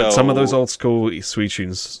 Yeah, but some of those old school Sweet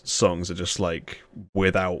Tunes songs are just like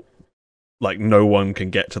without, like, no one can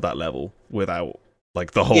get to that level without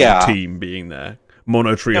like the whole team being there.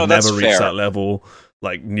 Mono Tree have never reached that level.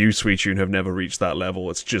 Like, new Sweet Tune have never reached that level.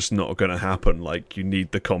 It's just not going to happen. Like, you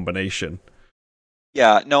need the combination.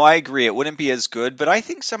 Yeah, no, I agree. It wouldn't be as good, but I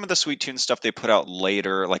think some of the Sweet Tune stuff they put out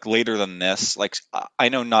later, like later than this, like I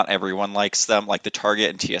know not everyone likes them. Like the Target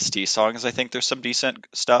and TST songs, I think there's some decent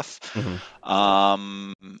stuff.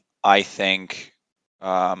 I think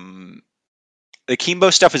the Kimbo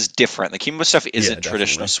stuff is different. The Kimbo stuff isn't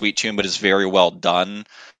traditional Sweet Tune, but is very well done.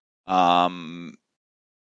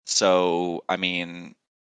 So I mean,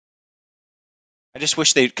 I just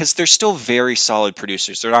wish because they're still very solid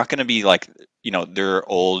producers. They're not going to be like, their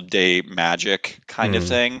old day Magic kind of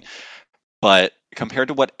thing. But compared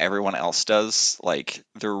to what everyone else does, like,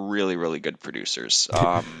 they're really, really good producers.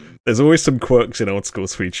 There's always some quirks in old school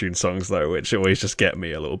Sweet Tune songs, though, which always just get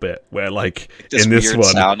me a little bit. Where, like, this in this weird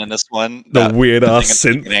one, sound in this one, the weird ass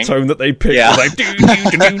synth tone that they pick, like, do, do,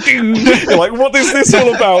 do, do. You're like, what is this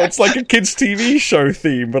all about? It's like a kids' TV show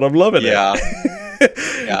theme, but I'm loving it. Yeah.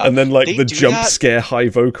 And then, like, the jump scare high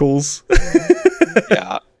vocals.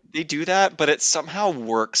 Yeah, they do that, but it somehow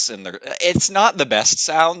works in their... It's not the best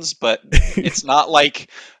sounds, but it's not like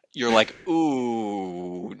you're like,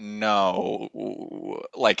 ooh, no,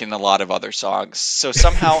 like in a lot of other songs. So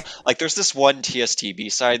somehow, like, there's this one TST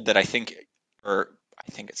B-side that I think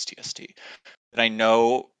it's TST, that I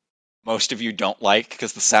know most of you don't like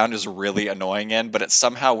because the sound is really annoying in, but it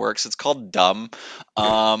somehow works. It's called Dumb.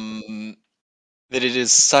 That it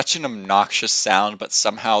is such an obnoxious sound, but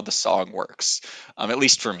somehow the song works. At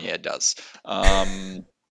least for me, it does.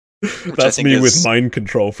 That's me with Mind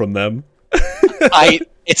Control from them.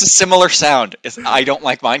 It's a similar sound. I don't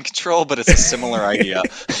like Mind Control, but it's a similar idea.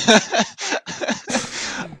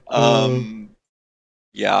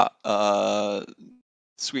 Yeah.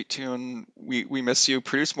 Sweet Tune, we miss you.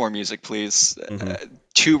 Produce more music, please.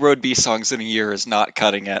 2 Road B songs in a year is not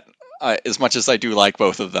cutting it. As much as I do like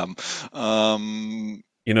both of them.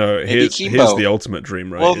 Here's the ultimate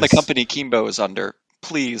dream, right? Well, the company Kimbo is under.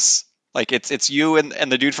 Please. Like, it's you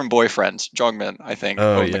and the dude from Boyfriend, Jongmin, I think,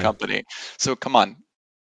 own the company. So, come on.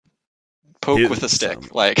 Poke with a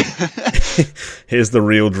stick. Like, here's the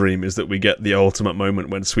real dream, is that we get the ultimate moment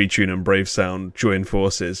when Sweet Tune and Brave Sound join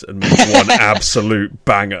forces and make one absolute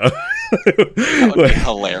banger. That would be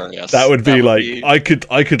hilarious. That would be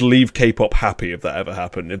I could leave K-pop happy if that ever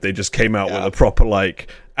happened. If they just came out with a proper, like,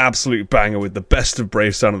 absolute banger with the best of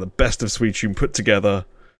Brave Sound and the best of Sweet Tune put together,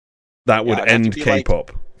 that would end K-pop.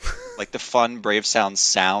 Like the fun Brave Sound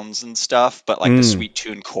sounds and stuff, but like the Sweet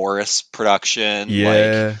Tune chorus production.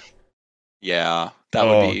 Yeah. That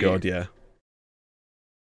would be... Oh, God, yeah.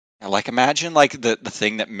 Like, imagine, like, the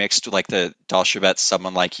thing that mixed, like, the Dalshabet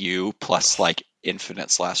Someone Like You plus, like,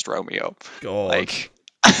 Infinite's Last Romeo. God. Like...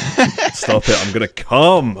 Stop it, I'm gonna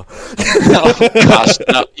come! Oh, gosh,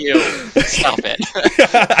 no, you. Stop it.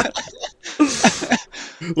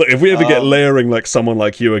 Look, if we ever get layering like Someone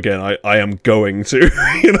Like You again, I am going to.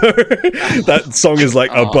 That song is, like,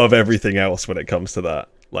 above everything else when it comes to that.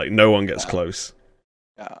 Like, no one gets close.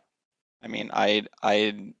 Yeah. I mean, I'd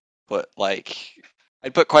put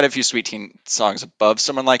quite a few Sweet Teen songs above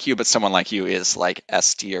Someone Like You, but Someone Like You is like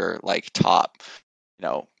S tier, like top,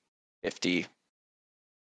 50.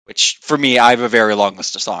 Which for me, I have a very long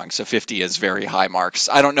list of songs, so 50 is very high marks.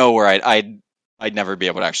 I don't know where I'd never be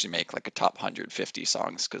able to actually make like a top 150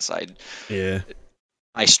 songs because I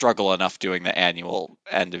struggle enough doing the annual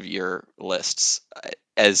end of year lists.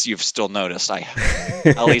 As you've still noticed,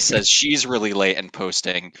 Ellie says she's really late in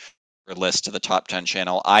posting her list to the top 10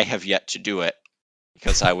 channel. I have yet to do it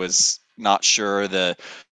because I was not sure the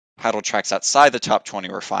title tracks outside the top 20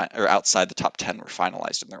 or outside the top 10 were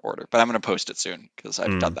finalized in their order. But I'm going to post it soon because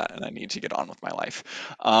I've done that and I need to get on with my life.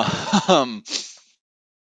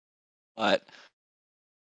 But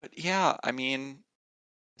yeah, I mean,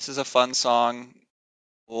 this is a fun song,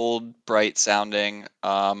 old, bright sounding.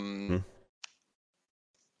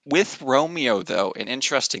 With Romeo, though, an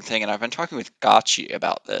interesting thing, and I've been talking with Gotchi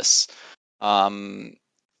about this.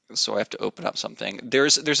 So I have to open up something.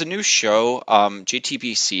 There's a new show.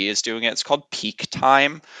 JTBC is doing it. It's called Peak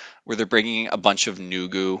Time, where they're bringing a bunch of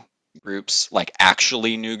Nugu groups, like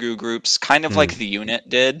actually Nugu groups, kind of like the Unit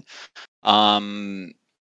did. It's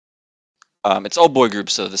all boy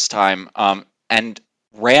groups though this time. And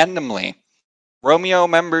randomly, Romeo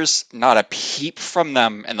members, not a peep from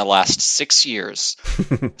them in the last 6 years.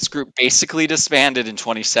 This group basically disbanded in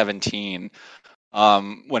 2017,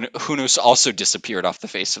 when Hunus also disappeared off the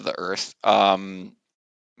face of the earth. In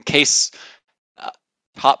case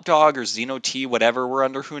Top Dog or Xeno T, whatever, were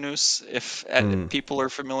under Hunus, if people are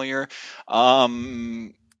familiar.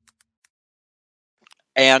 And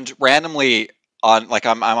randomly,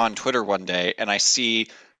 I'm on Twitter one day, and I see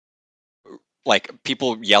like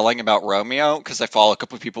people yelling about Romeo because I follow a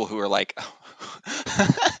couple of people who are like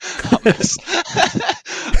hummus.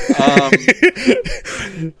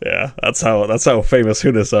 Yeah, that's how famous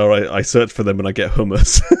Hunas are. I search for them and I get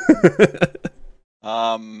hummus.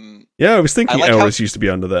 Yeah, I was thinking like Elris used to be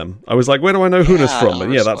under them. I was like, where do I know Hunas from?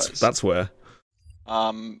 And yeah, that's where.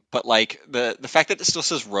 But like the fact that it still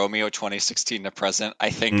says Romeo 2016 to present,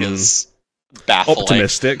 I think is baffling.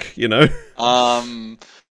 Optimistic, you know.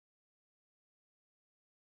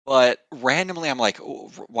 But randomly, I'm like,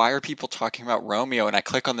 why are people talking about Romeo? And I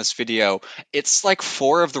click on this video. It's like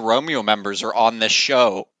 4 of the Romeo members are on this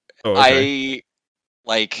show. Oh, okay.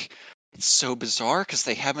 It's so bizarre because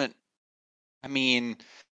they haven't. I mean,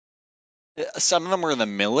 some of them were in the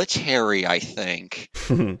military, I think.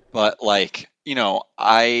 But like, you know,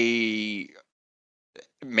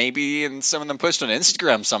 maybe and some of them post on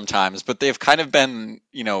Instagram sometimes, but they've kind of been,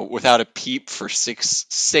 you know, without a peep for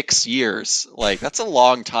six years. Like that's a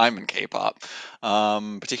long time in K-pop,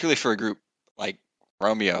 particularly for a group like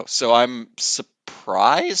Romeo. So I'm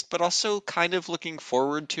surprised, but also kind of looking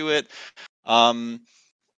forward to it. One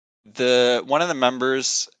of the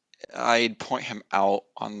members, I'd point him out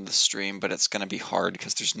on the stream, but it's going to be hard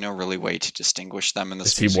because there's no really way to distinguish them in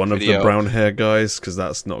this music video. Is he one of the brown hair guys? Because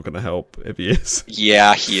that's not going to help if he is.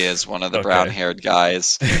 Yeah, he is one of the brown haired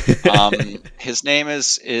guys. His name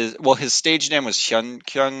is his stage name was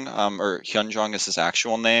Hyunkyung, or Hyunjong is his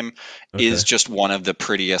actual name. Is just one of the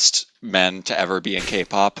prettiest men to ever be in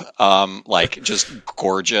K-pop. Like just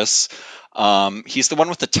gorgeous. He's the one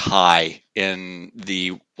with the tie in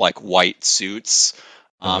the like white suits.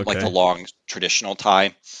 Like the long traditional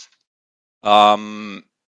tie.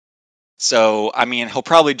 So I mean, he'll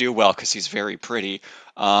probably do well because he's very pretty.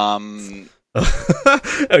 Oh, you know,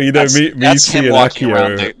 me and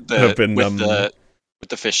Akio have been with the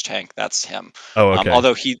fish tank. That's him. Oh, okay.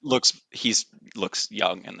 Although he looks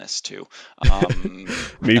young in this too.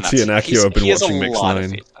 Mitzi and Akio have been watching Mix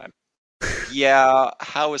 9. Yeah,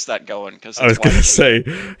 how is that going? Because I was going to say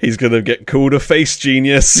he's going to get called a face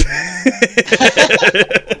genius.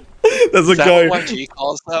 There's a guy. What YG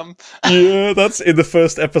calls them? Yeah, that's in the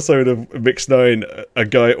first episode of Mix 9. A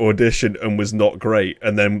guy auditioned and was not great,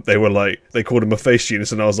 and then they called him a face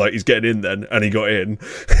genius, and I was like, he's getting in then, and he got in.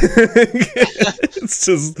 It's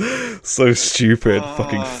just so stupid.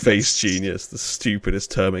 Fucking face genius, the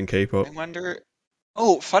stupidest term in K-pop. I wonder.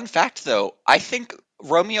 Oh, fun fact though, I think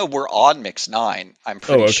Romeo were on Mix 9. I'm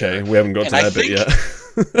pretty sure. We haven't got to that bit yet.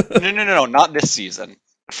 No, not this season.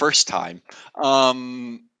 First time.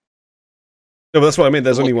 No, but that's what I mean.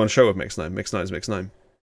 There's only one show of Mix 9. Mix 9 is Mix 9.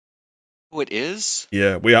 Oh, it is?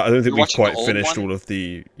 Yeah, I don't think we've quite finished all of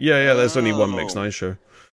the. Yeah. There's only one Mix 9 show.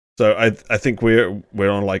 So I think we're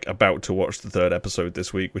on like about to watch the 3rd episode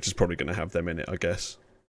this week, which is probably going to have them in it, I guess.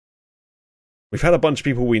 We've had a bunch of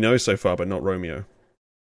people we know so far, but not Romeo.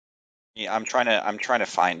 Yeah, I'm trying to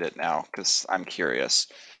find it now because I'm curious.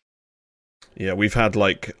 Yeah, we've had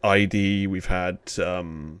like ID. We've had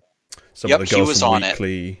some of the girls he was from on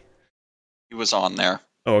Weekly. It. He was on there.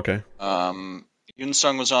 Oh, okay.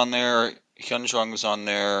 Yoonsung was on there. Hyunjong was on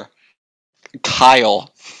there.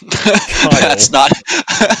 Kyle. That's not.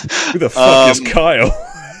 Who the fuck is Kyle?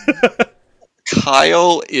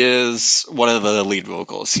 Kyle is one of the lead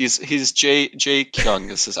vocals. He's Jae Kyung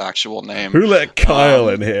is his actual name. Who let Kyle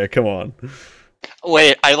in here? Come on.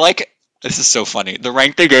 Wait, I like. This is so funny. The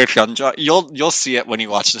rank they gave Hyunjong. You'll see it when you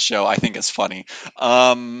watch the show. I think it's funny.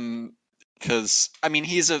 Because I mean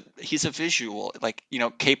he's a visual, like, you know,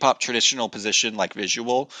 K-pop traditional position, like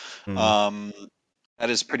visual. That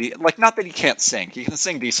is pretty, like, not that he can't sing. He can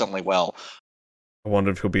sing decently well. I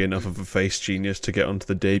wonder if he'll be enough of a face genius to get onto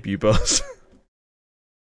the debut bus.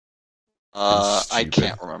 I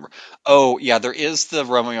can't remember. Oh yeah, there is the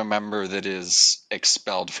Romeo member that is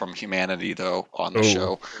expelled from Humanity though on the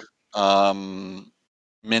show. Minhak,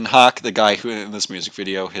 the guy who in this music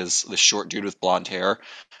video, the short dude with blonde hair.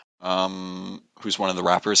 Who's one of the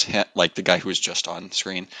rappers, like the guy who was just on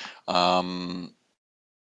screen.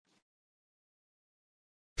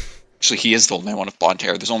 Actually, he is the only one with blonde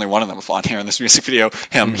hair. There's only one of them with blonde hair in this music video.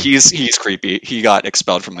 Him, he's creepy. He got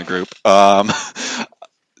expelled from the group.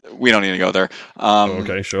 We don't need to go there.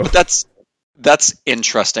 Okay, sure. But that's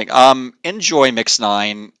interesting. Enjoy Mix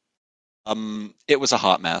 9. It was a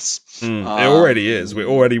hot mess. It already is. We're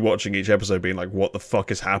already watching each episode being like, what the fuck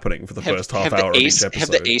is happening for the first half hour of each episode. Have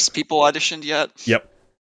the Ace people auditioned yet? Yep.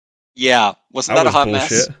 Yeah. Wasn't that a hot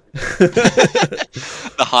mess?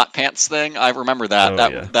 The hot pants thing? I remember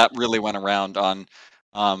that. That really went around on...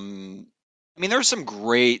 I mean, there were some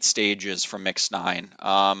great stages from Mix 9.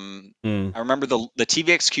 I remember the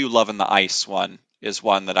TVXQ Love in the Ice one. is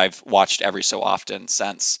one that I've watched every so often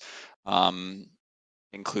since.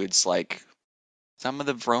 Includes like some of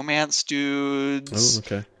the romance Oh, dudes.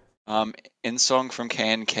 okay. In song from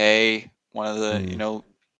K&K, one of the Mm.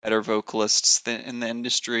 better vocalists in the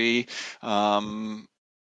industry.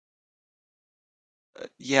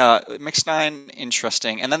 Yeah, Mix Nine,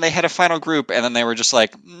 interesting. And then they had a final group, and then they were just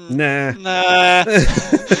like, Nah. nah.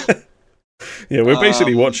 Yeah, we're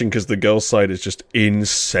basically Um, watching because the girls' side is just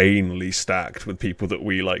insanely stacked with people that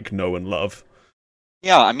we like know and love.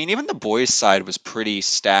 yeah, I mean, even the boys' side was pretty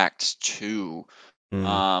stacked too.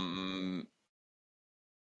 Mm.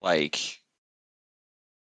 Like,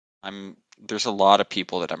 there's a lot of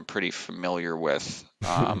people that I'm pretty familiar with.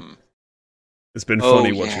 It's been Oh,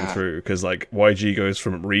 funny watching yeah. through because like YG goes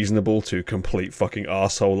from reasonable to complete fucking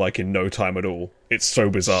asshole like in no time at all. It's so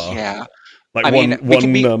bizarre. Yeah. Like I mean, we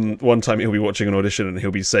can be. one time he'll be watching an audition and he'll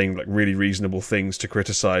be saying like really reasonable things to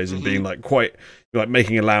criticize and being like quite like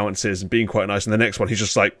making allowances and being quite nice. And the next one he's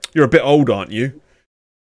just like, "You're a bit old, aren't you?"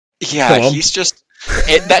 Yeah, Come on. he's just.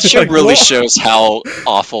 That show Like, really what? shows how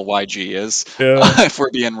awful YG is. Yeah. If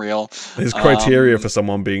we're being real, His criteria for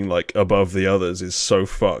someone being like above the others is so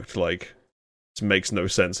fucked. Like, it makes no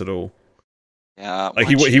sense at all. yeah, Like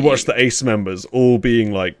he watched the Ace members all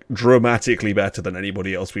being like dramatically better than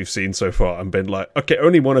anybody else we've seen so far, and been like, okay,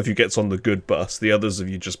 only one of you gets on the good bus, the others of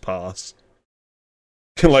you just pass.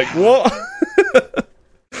 Like what?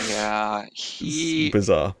 Yeah, It's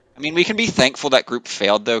bizarre. I mean, we can be thankful that group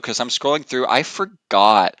failed though, because I'm scrolling through. I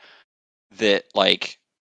forgot that like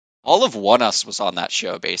all of One Us was on that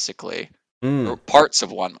show basically, or parts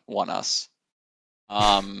of One Us.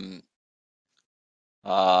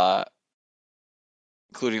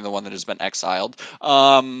 Including the one that has been exiled.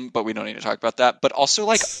 But we don't need to talk about that. But also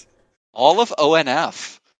like all of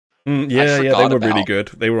ONF. Yeah, they were really good.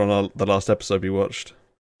 They were on the last episode we watched.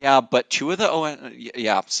 Yeah, but two of the ON.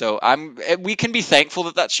 Yeah, so we can be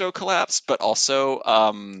thankful that show collapsed, but also,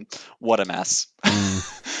 what a mess.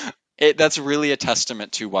 That's really a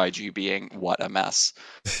testament to YG being what a mess.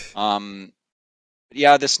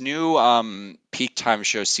 Yeah, this new peak time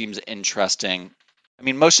show seems interesting. I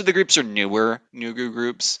mean, most of the groups are new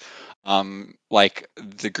groups. Like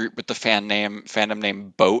the group with the fandom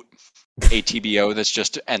name Boat, ATBO, that's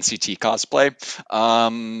just NCT cosplay.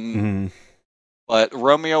 But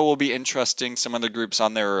Romeo will be interesting. Some of the groups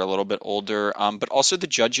on there are a little bit older. But also the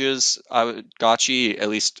judges, Gotchi, at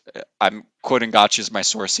least I'm quoting Gotchi as my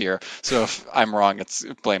source here. So if I'm wrong, it's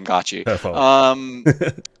blame Gotchi.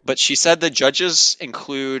 But she said the judges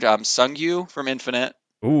include Sungyu from Infinite,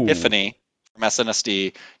 Tiffany from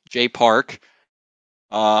SNSD, Jay Park.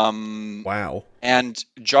 Wow. And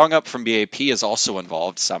Jong Up from BAP is also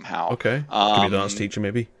involved somehow. Okay. Could be the dance teacher,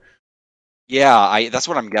 maybe. Yeah, that's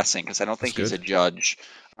what I'm guessing because I don't think he's a judge.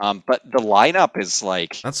 But the lineup is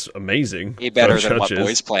like that's amazing. Way better than what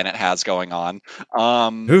Boys Planet has going on.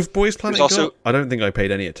 Who've Boys Planet got? I don't think I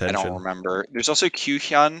paid any attention. I don't remember. There's also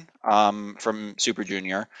Kyuhyun from Super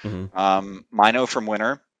Junior, Mino from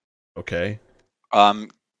Winner. Okay.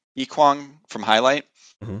 Ikwang from Highlight.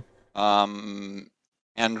 And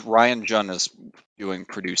Ryan Jun is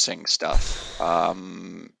producing stuff.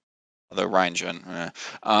 Although Ryan Jun,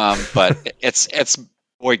 but it's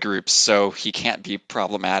boy groups, so he can't be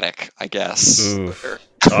problematic, I guess.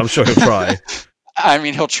 I'm sure he'll try. I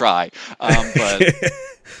mean, he'll try, but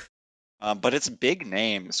it's big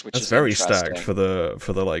names, which that's is very stacked for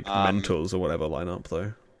the like mentors or whatever lineup,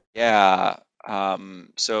 though. Yeah.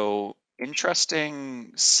 So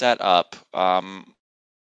interesting setup. I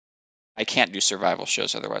can't do survival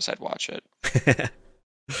shows, otherwise I'd watch it.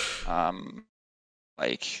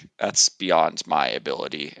 Like that's beyond my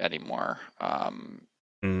ability anymore. I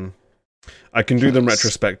can do them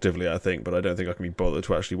retrospectively, I think, but I don't think I can be bothered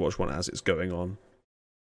to actually watch one as it's going on.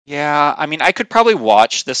 Yeah, I mean, I could probably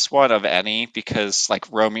watch this one of any because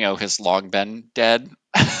like Romeo has long been dead.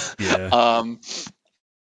 Yeah.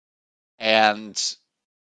 And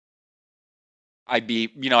I'd be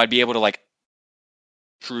able to like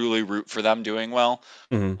truly root for them doing well.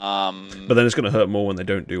 But then it's going to hurt more when they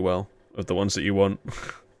don't do well, of the ones that you want.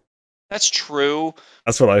 That's true.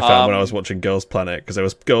 That's what I found when I was watching Girls Planet, because there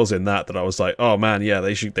was girls in that I was like, oh man, yeah,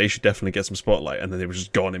 they should definitely get some spotlight, and then they were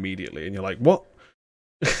just gone immediately, and you're like, what?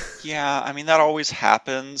 Yeah, I mean that always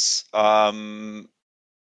happens. I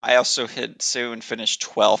also hit soon finished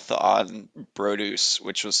 12th on Produce,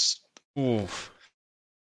 which was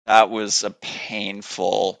that was a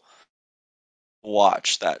painful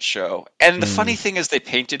watch, that show. And the funny thing is they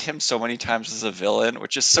painted him so many times as a villain,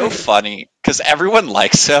 which is so funny because everyone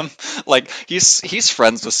likes him. Like he's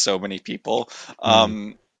friends with so many people.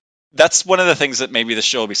 that's one of the things that maybe the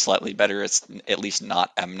show will be slightly better. It's at least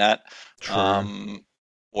not Mnet, True.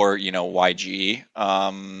 or YG.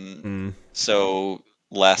 So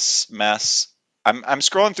less mess. I'm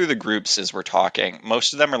scrolling through the groups as we're talking.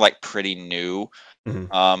 Most of them are like pretty new. There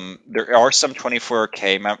are some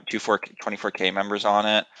 24K members on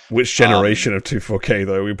it. Which generation of 24K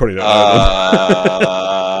though? We probably don't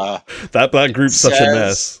know them. that group's such a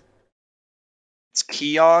mess. It's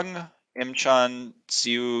Kiyong, Imchan,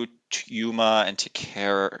 Xiu, Yuma, and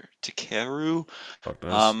Takeru.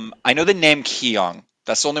 I know the name Kiyong.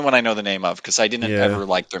 That's the only one I know the name of because I didn't ever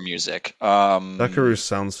like their music. Takeru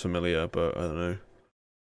sounds familiar, but I don't know.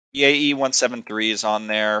 EAE 173 is on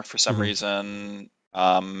there for some reason.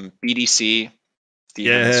 BDC,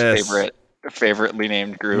 Steven's favoritely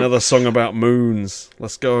named group. Another song about moons.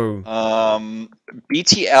 Let's go.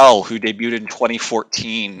 BTL, who debuted in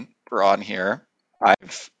 2014, were on here.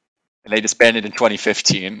 And they disbanded in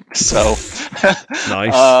 2015. So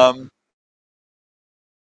nice. Let's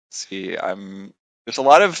see, there's a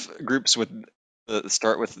lot of groups with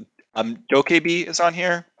start with Dokebi is on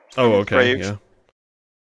here. Oh, okay, Brave. yeah.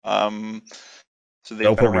 So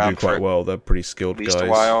they'll probably do quite well. They're pretty skilled guys. At least guys.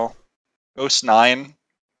 a while. Ghost 9,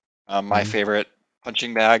 my favorite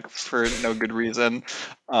punching bag for no good reason.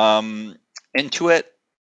 Intuit,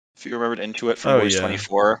 if you remembered Intuit from Boys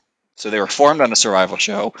 24. So they were formed on a survival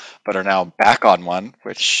show, but are now back on one,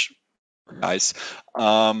 which nice.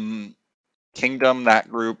 Kingdom, that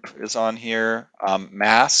group is on here.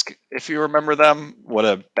 Mask, if you remember them, what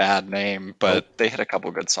a bad name, but they had a couple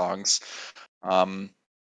good songs.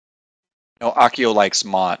 Akio likes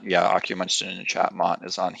Mont. Yeah, Akio mentioned in the chat. Mont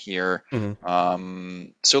is on here.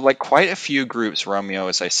 So like quite a few groups. Romeo,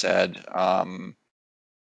 as I said.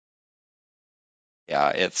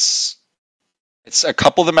 It's a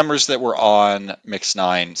couple of the members that were on Mix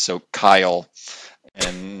 9. So Kyle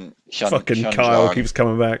and Hyun Kyle keeps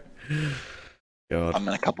coming back. God. And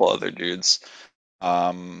a couple other dudes.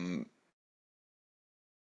 Yeah,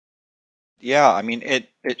 I mean it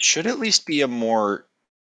should at least be a more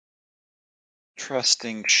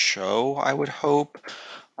interesting show, I would hope.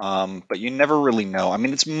 But you never really know. I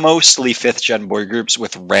mean, it's mostly 5th gen boy groups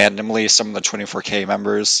with randomly some of the 24K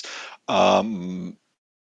members.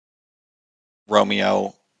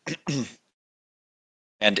 Romeo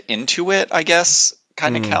and Intuit, I guess,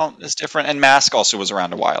 kind of count as different. And Mask also was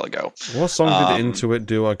around a while ago. What song did Intuit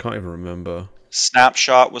do? I can't even remember.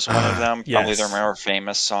 Snapshot was one of them. Probably their more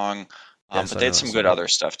famous song. But they had some good other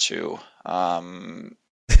stuff too.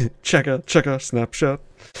 Checker, snapshot.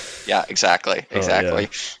 Yeah, exactly.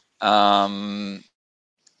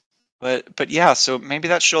 But yeah, so maybe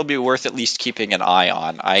that show will be worth at least keeping an eye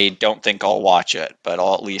on. I don't think I'll watch it, but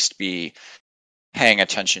I'll at least be paying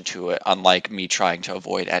attention to it, unlike me trying to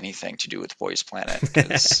avoid anything to do with Boys Planet.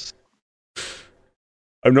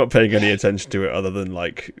 I'm not paying any attention to it other than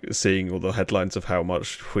like seeing all the headlines of how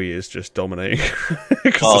much Hui is just dominating.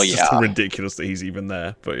 It's just ridiculous that he's even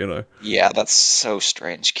there, but you know. Yeah, that's so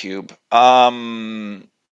strange, Cube. Yeah,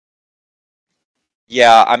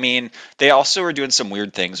 I mean, they also were doing some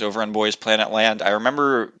weird things over on Boys Planet Land. I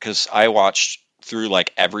remember because I watched through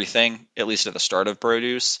like everything, at least at the start of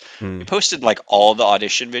Produce. We posted like all the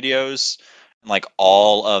audition videos and like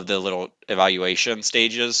all of the little evaluation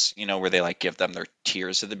stages, where they like give them their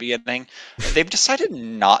tiers at the beginning. They've decided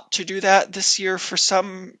not to do that this year for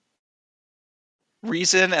some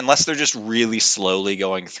reason, unless they're just really slowly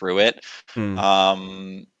going through it.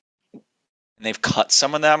 And they've cut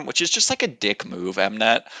some of them, which is just like a dick move,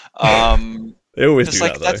 Mnet. They always do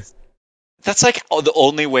that, though. That's like the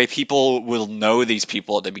only way people will know these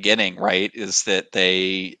people at the beginning, right? Is that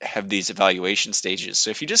they have these evaluation stages. So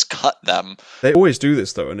if you just cut them... They always do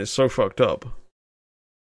this, though, and it's so fucked up.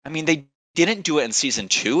 I mean, they didn't do it in Season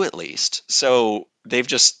 2, at least. So they've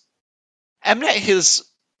just... Mnet has...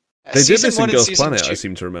 They did this in Girls Planet, I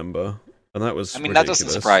seem to remember. And that was ridiculous. That doesn't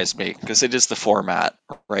surprise me, because it is the format,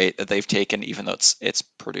 right, that they've taken, even though it's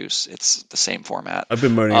Produce. It's the same format. I've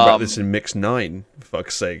been moaning about this in Mix 9, for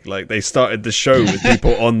fuck's sake. Like, they started the show with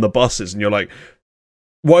people on the buses, and you're like,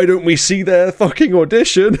 why don't we see their fucking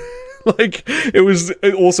audition? Like, it was,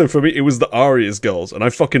 also for me, it was the Arias girls, and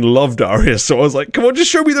I fucking loved Arias, so I was like, come on, just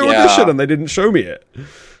show me their audition, and they didn't show me it.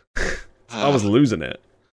 I was losing it.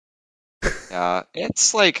 Yeah,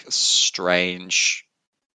 it's, like, strange.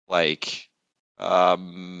 Like,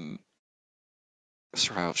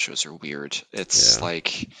 survival shows are weird. It's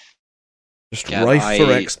like just rife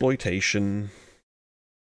for exploitation.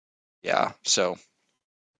 Yeah, so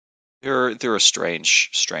they're a strange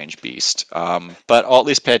beast. But I'll at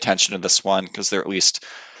least pay attention to this one because they're at least.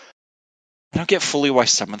 I don't get fully why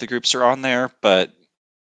some of the groups are on there, but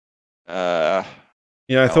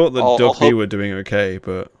Yeah, I thought that I'll Ducky hope- were doing okay,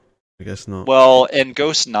 but I guess not. Well, and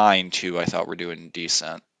Ghost 9 too, I thought were doing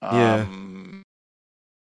decent. Yeah.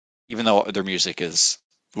 Even though their music is,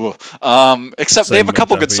 except they Same have a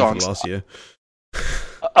couple as good me for songs. last year.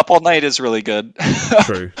 Up All Night is really good.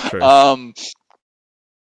 True.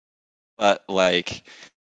 But like,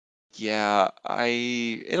 yeah,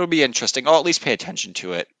 it'll be interesting. I'll at least pay attention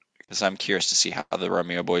to it because I'm curious to see how the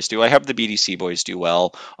Romeo boys do. I hope the BDC boys do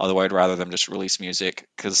well. Although I'd rather them just release music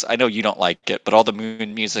because I know you don't like it, but all the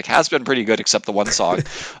Moon music has been pretty good except the one song.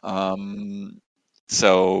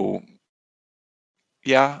 So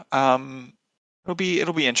yeah, it'll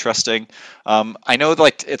be interesting. I know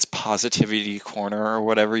like it's Positivity Corner or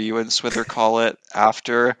whatever you and Swither call it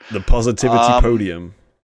after The Positivity Podium.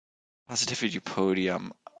 Positivity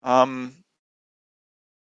Podium. I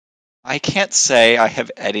can't say I have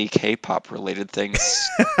any K-pop related things.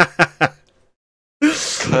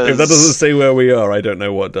 If that doesn't say where we are, I don't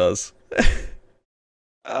know what does.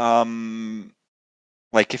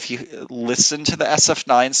 Like if you listen to the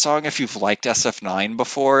SF9 song, if you've liked SF9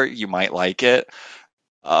 before, you might like it.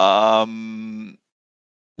 Because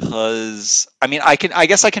I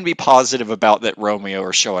guess I can be positive about that Romeo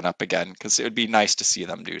are showing up again because it would be nice to see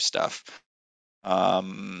them do stuff.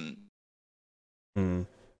 Because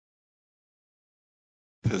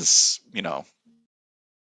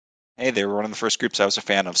hey, they were one of the first groups I was a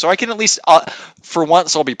fan of, so I can at least, for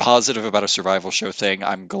once, I'll be positive about a survival show thing.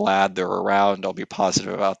 I'm glad they're around. I'll be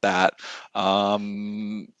positive about that.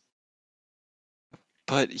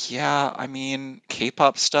 But yeah, I mean,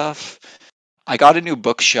 K-pop stuff. I got a new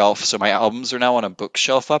bookshelf, so my albums are now on a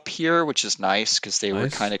bookshelf up here, which is nice because they were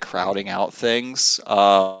kind of crowding out things.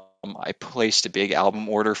 I placed a big album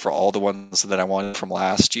order for all the ones that I wanted from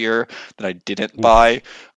last year that I didn't buy.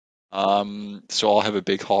 So I'll have a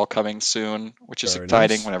big haul coming soon, which is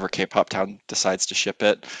exciting whenever K-Pop Town decides to ship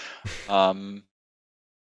it.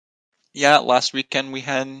 Yeah, last weekend we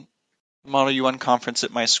had Model UN conference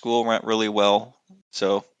at my school, went really well.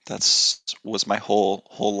 So was my whole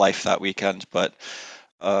life that weekend, but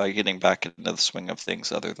getting back into the swing of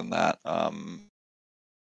things other than that.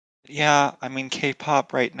 Yeah, I mean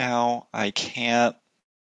K-pop right now, I can't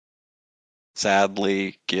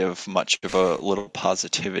sadly give much of a little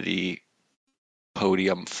positivity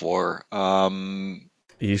podium for.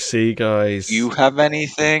 You see, guys, you have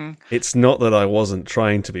anything? It's not that I wasn't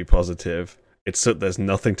trying to be positive. It's that there's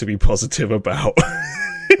nothing to be positive about.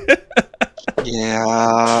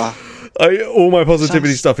 Yeah. All my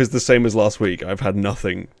positivity stuff is the same as last week. I've had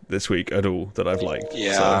nothing this week at all that I've liked.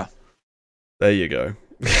 Yeah. So, there you go.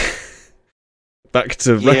 Back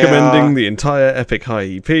to recommending the entire Epic High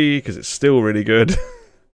EP, because it's still really good.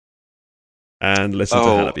 And listen to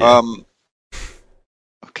Hanabi.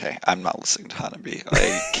 Okay, I'm not listening to Hanabi.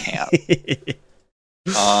 I can't.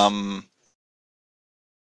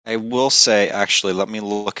 I will say, actually, let me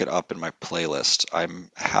look it up in my playlist. I'm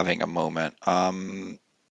having a moment. Oh,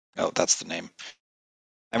 that's the name.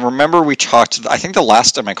 I remember we talked. I think the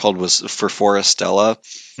last time I called was for Forestella.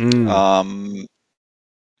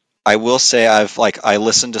 I will say I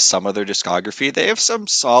listened to some of their discography. They have some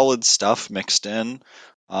solid stuff mixed in.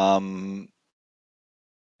 I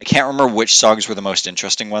can't remember which songs were the most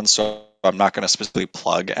interesting ones, so I'm not going to specifically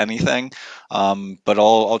plug anything. But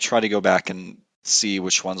I'll try to go back and see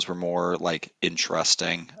which ones were more like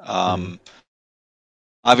interesting.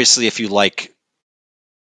 Obviously, if you like,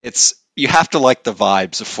 you have to like the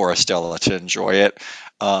vibes of Forestella to enjoy it,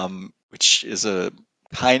 which is a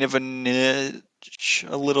kind of a niche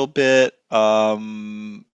a little bit. But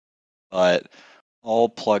I'll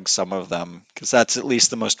plug some of them because that's at least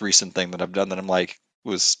the most recent thing that I've done that I'm like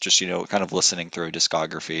was just kind of listening through a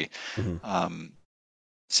discography,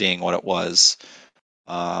 seeing what it was.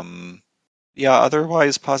 Yeah,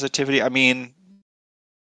 otherwise positivity. I mean,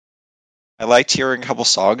 I liked hearing a couple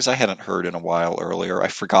songs I hadn't heard in a while earlier. I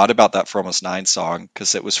forgot about that For Almost 9 song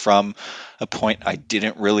because it was from a point I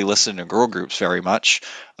didn't really listen to girl groups very much,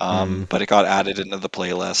 but it got added into the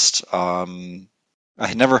playlist. I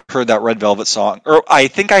had never heard that Red Velvet song, or I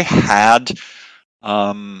think I had,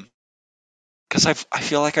 because I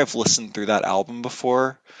feel like I've listened through that album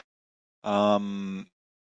before,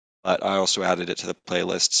 but I also added it to the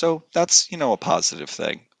playlist, so that's a positive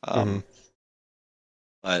thing.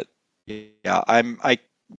 But yeah, I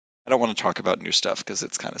don't want to talk about new stuff because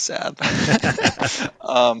it's kind of sad.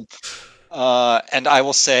 And I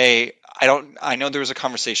will say I know there was a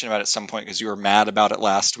conversation about it at some point because you were mad about it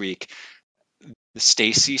last week. The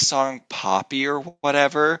Stacy song Poppy or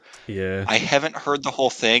whatever. Yeah. I haven't heard the whole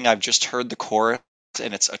thing. I've just heard the chorus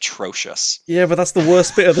and it's atrocious. Yeah, but that's the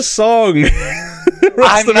worst bit of the song.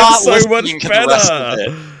 rest I'm of not it's so much listening to the rest of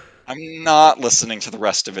better. it. I'm not listening to the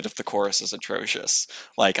rest of it if the chorus is atrocious.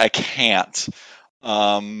 Like, I can't.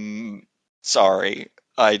 Sorry.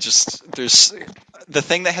 There's the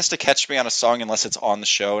thing that has to catch me on a song unless it's on the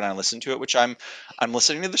show and I listen to it, which I'm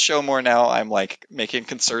listening to the show more now. I'm like making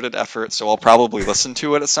concerted effort, so I'll probably listen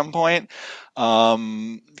to it at some point.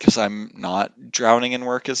 Because I'm not drowning in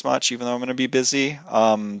work as much, even though I'm going to be busy.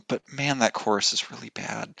 But man, that chorus is really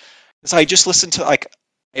bad. So I just listened to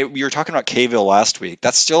we were talking about Kville last week.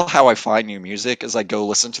 That's still how I find new music, is I go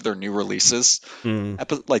listen to their new releases,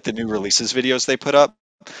 like the new releases videos they put up.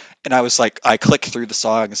 And I was like, I clicked through the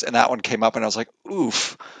songs, and that one came up, and I was like,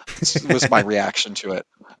 "Oof!" Was my reaction to it.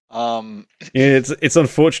 Yeah, it's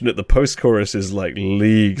unfortunate. The post-chorus is like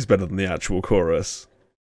leagues better than the actual chorus.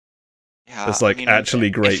 Yeah, It's like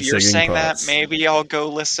actually great if you're singing saying parts. that, maybe I'll go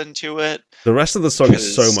listen to it. The rest of the song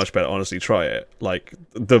is so much better. Honestly, try it. Like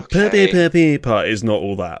the Okay. part is not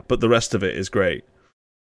all that, but the rest of it is great.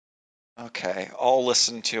 Okay, I'll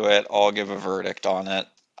listen to it. I'll give a verdict on it.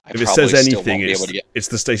 I If it says probably still anything, won't be able to get. it's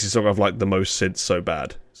the Stacey song I've liked the most since So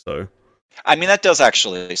Bad. So I mean, that does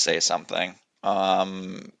actually say something.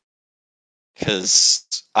 Because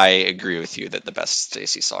I agree with you that the best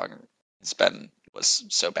Stacey song was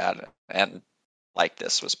So Bad, and Like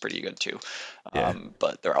This was pretty good too. Yeah.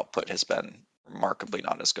 But their output has been remarkably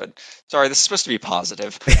not as good. Sorry, this is supposed to be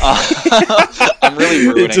positive. I'm really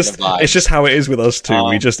ruining the vibe. It's just how it is with us too.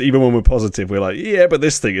 We just, even when we're positive, we're like, yeah, but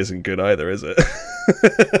this thing isn't good either, is it?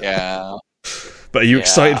 Yeah. But are you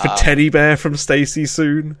excited for Teddy Bear from Stacey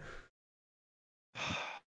soon?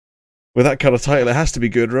 With that kind of title, it has to be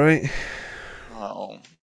good, right? Oh.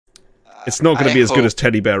 It's not going to be as good as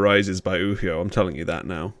Teddy Bear Rises by Uhyo, I'm telling you that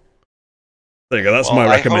now. There you go, that's Well, my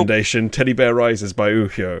recommendation. Teddy Bear Rises by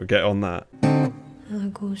Uhyo. Get on that.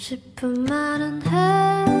 하고 싶은 말은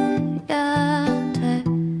해야 돼.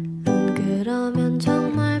 안 그러면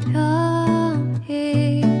정말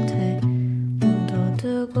병이 돼.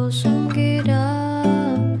 묻어두고 숨기려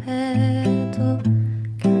해도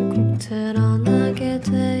결국 드러나게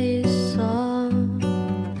돼 있어.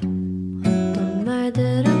 어떤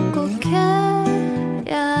말들은 꼭 해야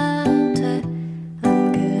돼.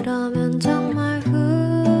 안 그러면 정말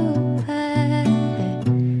후회해.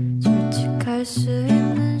 솔직할 수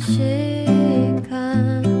있는 시간도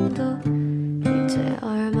이제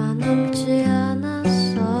얼마 남지 않았어.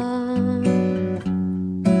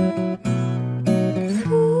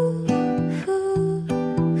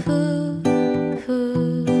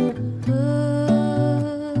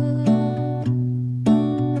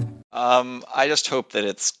 I just hope that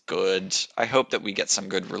it's good. I hope that we get some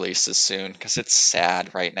good releases soon, because it's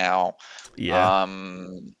sad right now. Yeah.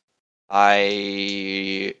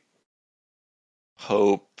 I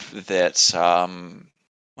hope that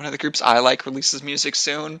one of the groups I like releases music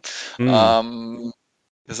soon,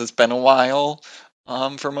 because it's been a while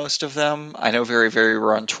for most of them. I know Very Very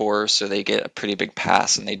were on tour, so they get a pretty big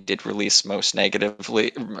pass, and they did release most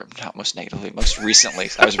recently.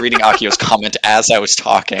 I was reading Akio's comment as I was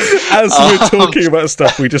talking. As we're talking about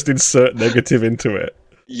stuff, we just insert negative into it.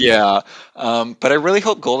 Yeah, but I really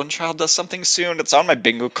hope Golden Child does something soon. It's on my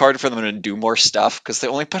bingo card for them to do more stuff, because they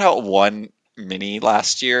only put out one mini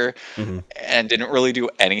last year and didn't really do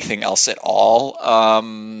anything else at all.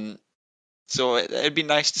 So it'd be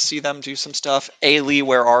nice to see them do some stuff. Ailey,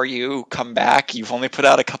 where are you? Come back. You've only put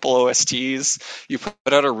out a couple OSTs. You put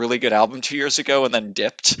out a really good album 2 years ago and then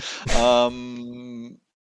dipped.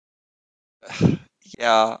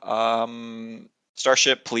 Yeah.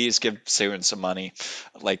 Starship, please give Seiun some money.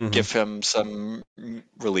 Give him some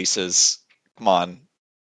releases. Come on.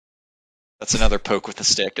 That's another poke with a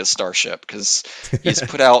stick as Starship, because he's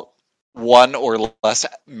put out one or less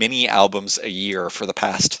mini albums a year for the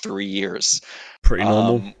past 3 years. Pretty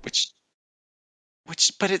normal.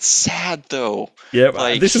 But it's sad though. Yeah,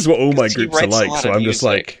 this is what all my groups are like, so I'm just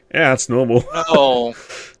like, yeah, it's normal. No,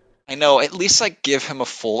 I know. At least give him a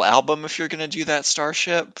full album if you're gonna do that,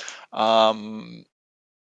 Starship. I don't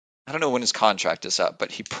know when his contract is up,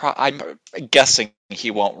 but I'm guessing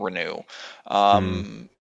he won't renew.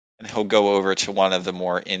 And he'll go over to one of the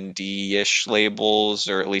more indie-ish labels,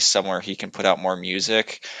 or at least somewhere he can put out more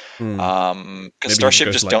music. Because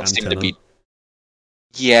Starship just don't seem to be.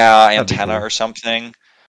 Yeah, Antenna or something.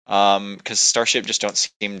 Because Starship just don't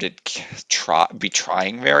seem to be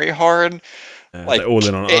trying very hard. They're all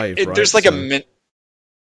in on Ive, right? There's there's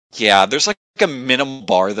a minimum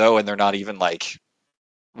bar though, and they're not even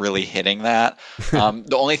really hitting that.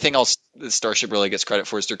 The only thing else that Starship really gets credit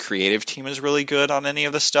for is their creative team is really good on any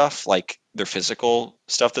of the stuff, like their physical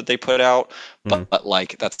stuff that they put out, but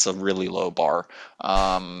that's a really low bar.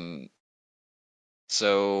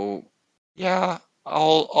 So yeah,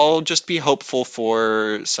 I'll just be hopeful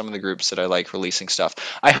for some of the groups that I like releasing stuff.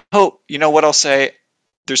 I hope, you know what I'll say?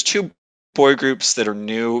 There's two boy groups that are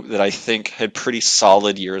new that I think had pretty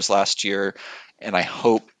solid years last year, and I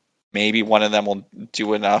hope maybe one of them will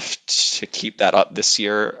do enough to keep that up this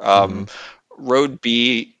year. Road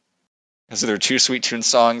B, because their two Sweet Tune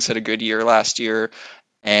songs, had a good year last year,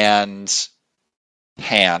 and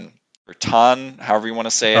Tan or Tan, however you want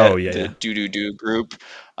to say it, the Doo Doo Doo group.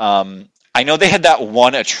 I know they had that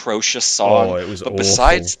one atrocious song, it was but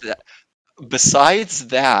awful. besides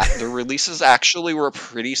that, the releases actually were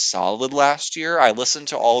pretty solid last year. I listened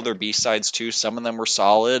to all their B-sides too. Some of them were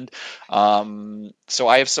solid. So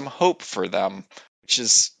I have some hope for them, which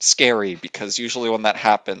is scary because usually when that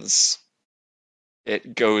happens,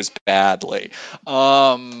 it goes badly.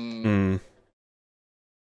 You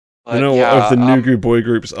know what? Of the Nugu boy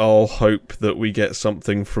groups, I'll hope that we get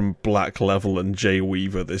something from Black Level and Jay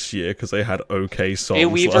Weaver this year because they had okay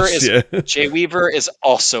songs last year. Jay Weaver is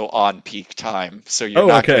also on peak time, so you're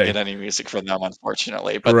not going to get any music from them,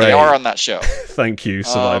 unfortunately. But they are on that show. Thank you,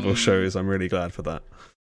 Survival Shows. I'm really glad for that.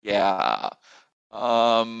 Yeah.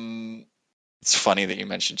 It's funny that you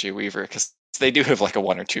mentioned Jay Weaver because they do have like a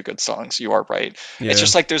one or two good songs. You are right. Yeah. It's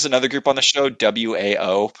just like there's another group on the show,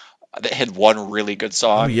 WAO, that had one really good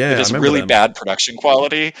song. It is really bad production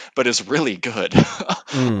quality, but is really good.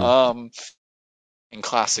 In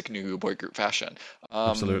classic Nugu boy group fashion.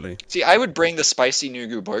 Absolutely. See, I would bring the spicy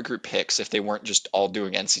Nugu boy group picks if they weren't just all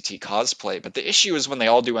doing NCT cosplay. But the issue is when they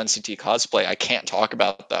all do NCT cosplay, I can't talk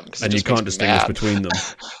about them because you can't distinguish between them.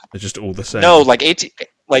 They're just all the same. No, like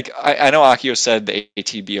I know Akio said the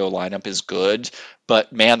ATBO lineup is good,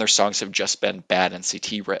 but man, their songs have just been bad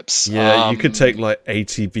NCT rips. Yeah, you could take like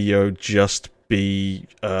ATBO just be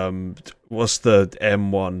what's the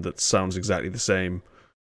M1 that sounds exactly the same?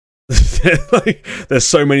 Like, there's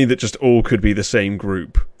so many that just all could be the same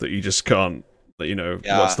group that you just can't.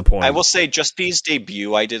 What's the point? I will say Just B's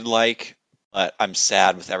debut I did like, but I'm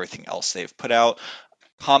sad with everything else they've put out.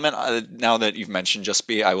 Comment now that you've mentioned Just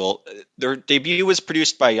B, I will. Their debut was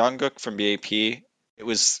produced by Jungkook from BAP. It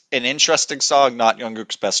was an interesting song, not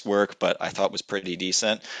Jungkook's best work, but I thought was pretty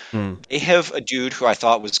decent. They have a dude who I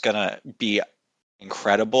thought was gonna be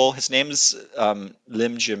incredible. His name's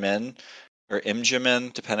Lim Jimin. Or Im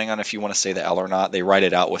Jimin, depending on if you want to say the L or not. They write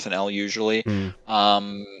it out with an L usually.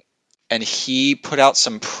 And he put out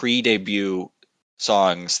some pre-debut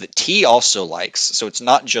songs that T also likes, so it's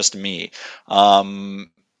not just me. My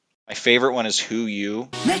favorite one is Who You.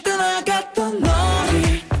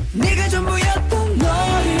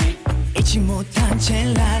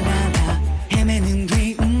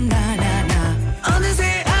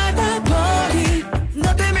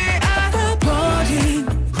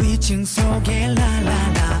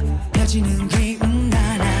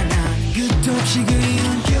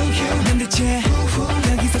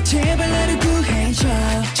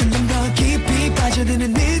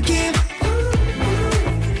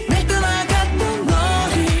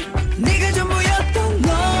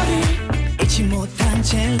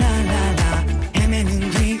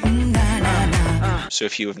 So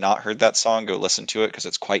if you have not heard that song, go listen to it because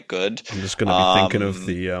it's quite good. I'm just gonna be thinking of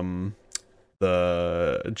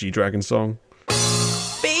the G-Dragon song.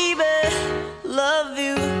 Baby, love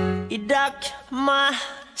you. 이닥마지만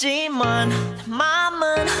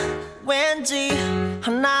마음은 왠지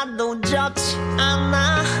하나도 좋지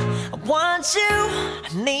않아. I want you, I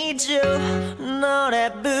need you.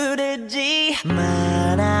 노래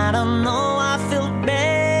부르지만 I don't know, I feel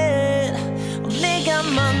bad. 네가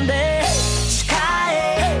뭔데?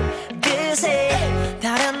 Sky 그새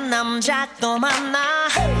다른 남자 또 만나.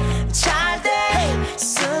 잘 돼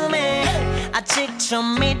숨에 아직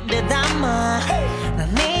좀 믿어 담아.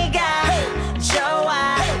 난 네가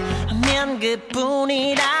좋아 하면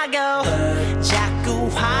그뿐이라고. 자꾸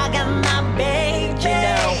화가 나 baby. You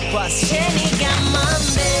know what's 네가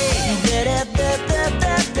뭔데?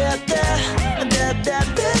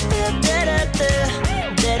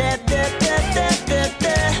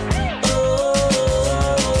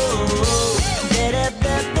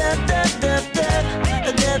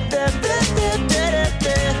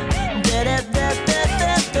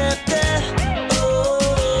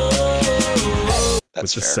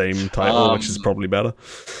 That's with the fair. same title, which is probably better.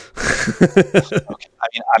 Okay. I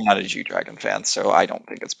mean, I'm not a G-Dragon fan, so I don't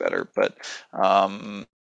think it's better. But yeah,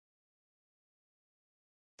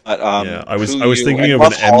 I was thinking of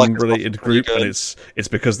an M-related group, and it's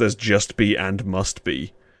because there's Just Be and Must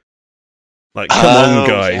Be. Like, come on,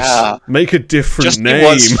 guys, make a different Just name. Be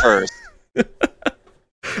was first.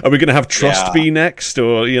 Are we going to have Trust Be next,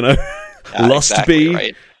 or Lust exactly Be?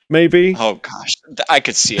 right. maybe. Oh gosh, I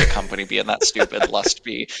could see a company being that stupid. Lust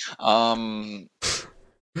be. But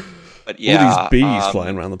yeah, All these bees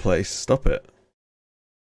flying around the place. Stop it.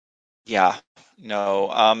 Yeah, no.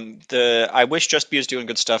 I wish Just Be was doing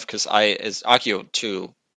good stuff because as Akio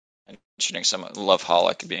too, mentioning some Love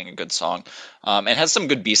Holic being a good song, and has some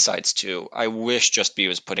good B-sides too. I wish Just Be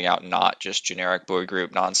was putting out not just generic boy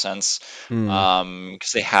group nonsense,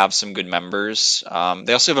 because they have some good members.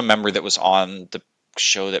 They also have a member that was on the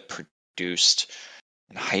show that produced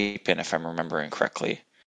and Hype-In, if I'm remembering correctly.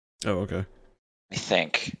 Oh, okay. I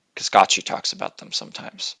think because Gotchi talks about them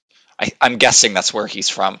sometimes. I'm guessing that's where he's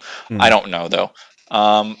from. I don't know though.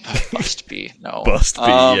 Must be no. Bust be,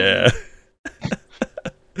 yeah.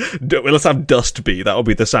 Let's have Dust be. That'll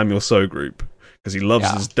be the Samuel So group because he loves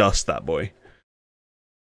his dust. That boy.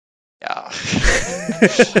 Yeah.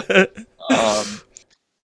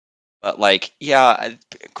 But like, yeah,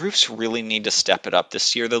 groups really need to step it up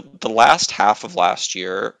this year. The last half of last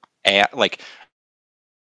year, like,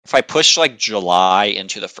 if I push like July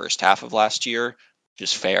into the first half of last year, which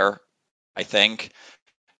is fair, I think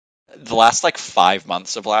the last like 5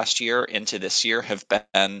 months of last year into this year have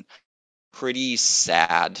been pretty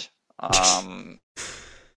sad.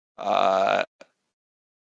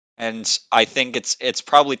 And I think it's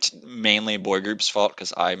probably mainly boy group's fault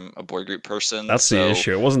because I'm a boy group person. That's the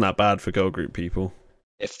issue. It wasn't that bad for girl group people.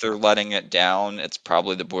 If they're letting it down, it's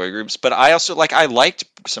probably the boy groups. But I also I liked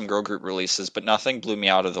some girl group releases, but nothing blew me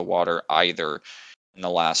out of the water either in the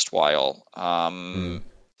last while.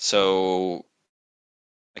 So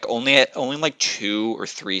like only like 2 or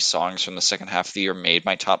 3 songs from the second half of the year made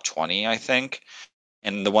my top 20, I think.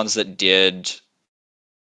 And the ones that did,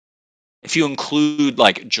 if you include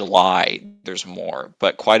like July, there's more,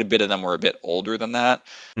 but quite a bit of them were a bit older than that.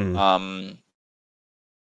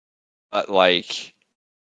 But like,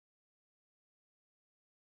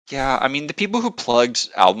 yeah, I mean, the people who plugged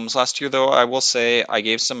albums last year, though, I will say I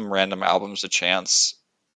gave some random albums a chance,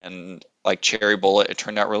 and like Cherry Bullet, it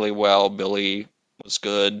turned out really well. Billy was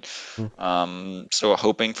good. So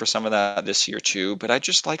hoping for some of that this year too, but I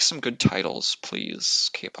just like some good titles, please,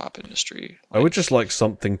 K-pop industry. I would just like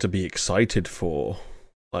something to be excited for.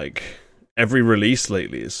 Like, every release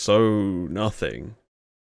lately is so nothing.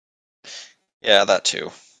 Yeah, that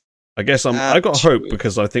too. I guess I got hope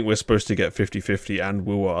because I think we're supposed to get 50/50 and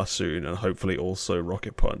Woo-Ah soon, and hopefully also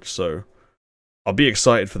Rocket Punch, so I'll be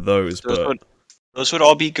excited for those. Those would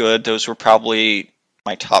all be good. Those were probably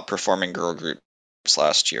my top performing girl groups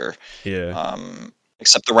last year. Yeah.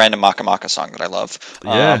 Except the random Maka Maka song that I love.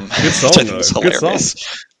 Yeah, good song though. Was hilarious. Good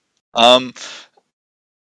song.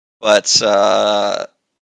 But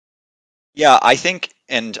yeah, I think,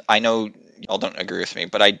 and I know y'all don't agree with me,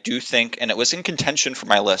 but I do think, and it was in contention for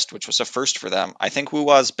my list, which was a first for them. I think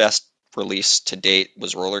Woo-Ah's best release to date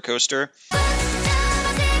was Roller Coaster.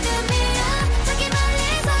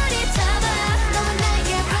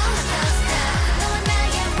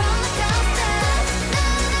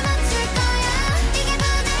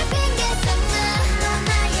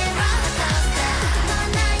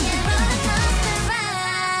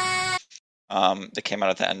 That came out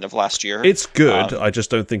at the end of last year. It's good. I just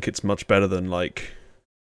don't think it's much better than like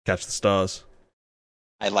Catch the Stars.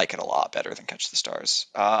 I like it a lot better than Catch the Stars.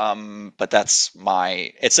 But that's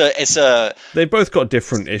my. It's a. They've both got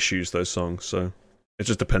different issues, those songs. So it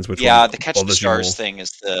just depends which one. Yeah, the Catch the Stars thing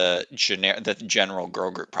is the general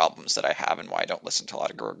girl group problems that I have, and why I don't listen to a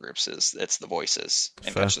lot of girl groups is it's the voices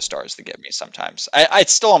and Catch the Stars that get me sometimes.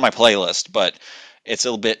 It's still on my playlist, but it's a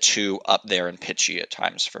little bit too up there and pitchy at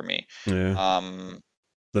times for me. Yeah.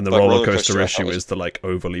 Then the roller coaster issue is the like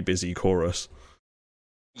overly busy chorus.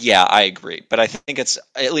 Yeah, I agree. But I think it's,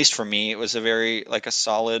 at least for me, it was a very like a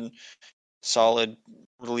solid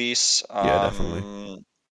release. Yeah, definitely.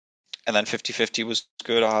 And then 50/50 was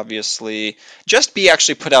good, obviously. Just Be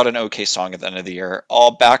actually put out an okay song at the end of the year.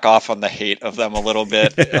 I'll back off on the hate of them a little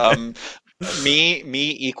bit.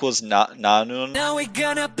 Me equals Nanun. Now we're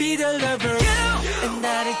gonna be the lover. And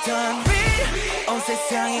that it done real. 온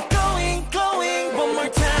세상이 glowing, glowing. One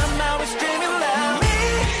more time, I was dreaming loud.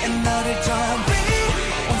 And 너를 done real.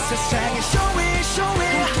 온 세상이 showing,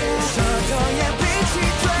 showing. 서로의 빛이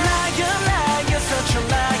돼. Like a such a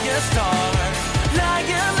like a star.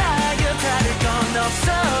 Like a 다를 건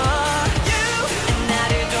없어. You and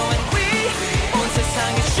나를 doing we. 온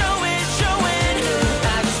세상이 showing, showing.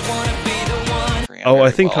 I just wanna be the one. Oh,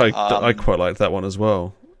 I think I quite liked that one as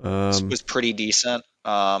well. It was pretty decent.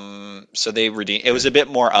 So they redeemed. It was a bit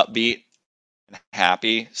more upbeat and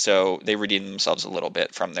happy. So they redeemed themselves a little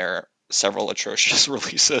bit from their several atrocious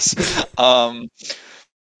releases. But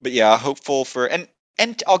yeah, hopeful for and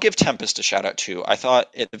And I'll give Tempest a shout out too. I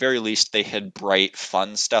thought at the very least they had bright,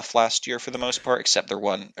 fun stuff last year for the most part, except their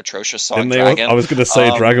one atrocious song, Dragon. I was going to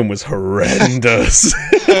say Dragon was horrendous,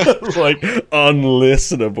 like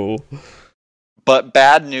unlistenable. But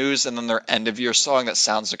Bad News and then their end of year song that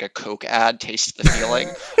sounds like a Coke ad, Taste the Feeling,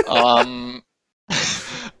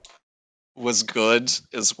 was good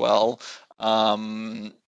as well.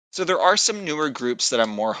 So there are some newer groups that I'm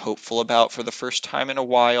more hopeful about for the first time in a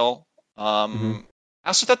while. I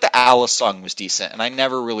also thought the Alice song was decent, and I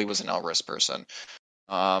never really was an Elris person.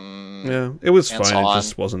 Yeah, it was fine. On. It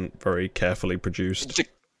just wasn't very carefully produced.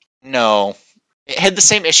 No. It had the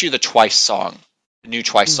same issue the Twice song, the new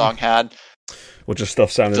Twice song had. Well, just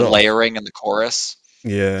stuff sounded the off. Layering in the chorus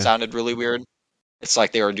sounded really weird. It's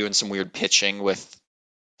like they were doing some weird pitching with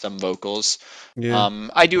some vocals. Yeah.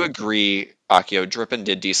 I do agree, Akio. Drippin'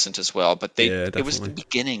 did decent as well, but it was the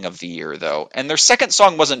beginning of the year, though. And their second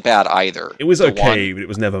song wasn't bad either. It was okay, but it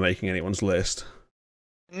was never making anyone's list.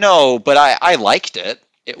 No, but I liked it.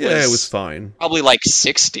 It was fine. Probably like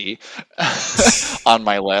 60 on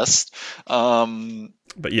my list.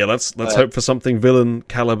 But yeah, let's hope for something villain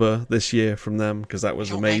caliber this year from them, because that was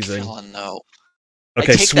amazing. Make villain, though.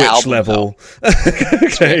 Okay, Switch album, level.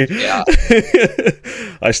 Okay, yeah.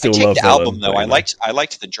 I still love the villain, album though. I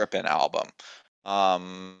liked the Drippin' album.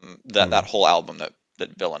 That whole album that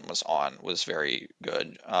Villain was on was very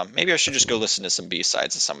good. Maybe I should just go listen to some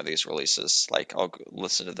B-sides of some of these releases. Like I'll go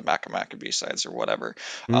listen to the Macca B-sides or whatever.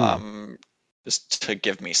 Just to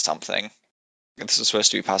give me something. This is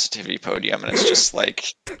supposed to be Positivity Podium, and it's just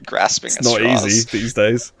like grasping at straws. It's not easy these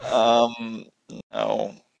days.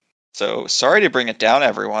 No. So sorry to bring it down,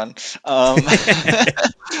 everyone.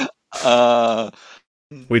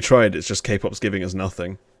 We tried. It's just K-pop's giving us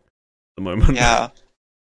nothing at the moment. Yeah.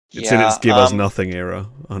 It's in its give us nothing era,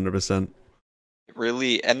 100%.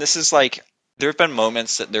 Really, and this is like, there have been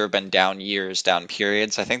moments that there have been down years, down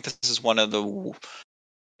periods. I think this is one of the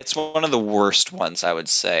worst ones, I would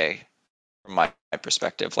say, from my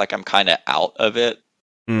perspective. Like, I'm kind of out of it.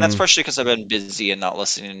 And that's partially because I've been busy and not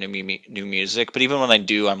listening to new music. But even when I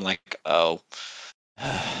do, I'm like, oh.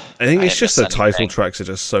 I think it's just the title tracks are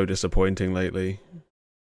just so disappointing lately.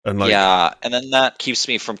 And yeah, and then that keeps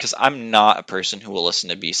me from, because I'm not a person who will listen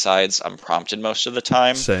to B-sides. I'm prompted most of the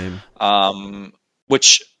time. Same.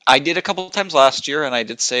 Which I did a couple of times last year, and I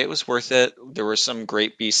did say it was worth it. There were some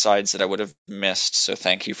great B-sides that I would have missed, so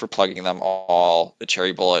thank you for plugging them all. The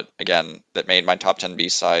Cherry Bullet, again, that made my top 10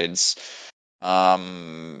 B-sides.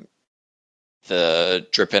 The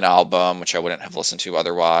Drippin' album, which I wouldn't have listened to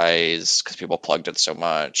otherwise, because people plugged it so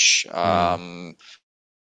much.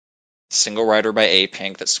 Single Rider by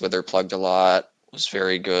A-Pink that Swither plugged a lot was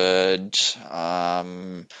very good.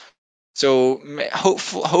 So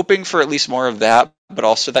hoping for at least more of that, but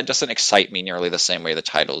also that doesn't excite me nearly the same way the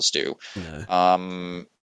titles do. No.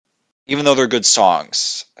 Even though they're good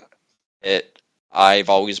songs, I've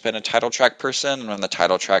always been a title track person, and when the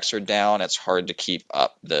title tracks are down, it's hard to keep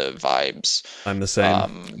up the vibes. I'm the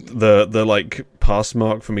same. The like pass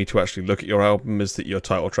mark for me to actually look at your album is that your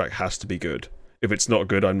title track has to be good. If it's not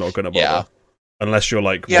good, I'm not going to bother. Yeah. Unless you're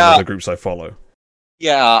like one of the groups I follow.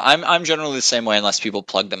 Yeah, I'm generally the same way unless people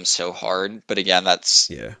plug them so hard. But again,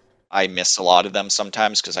 I miss a lot of them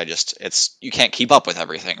sometimes because you can't keep up with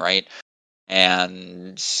everything, right?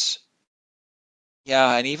 And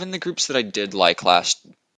yeah, and even the groups that I did like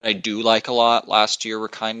I do like a lot last year were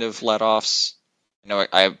kind of let-offs. You know,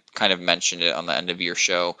 I kind of mentioned it on the end of year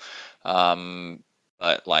show.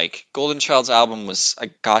 But like Golden Child's album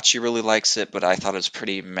Gotchi really likes it, but I thought it was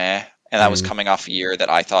pretty meh. And that was coming off a year that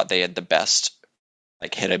I thought they had the best,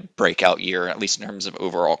 like hit a breakout year, at least in terms of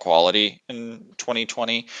overall quality in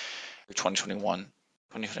 2020 or 2021.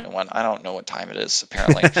 2021. I don't know what time it is,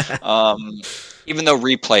 apparently. Even though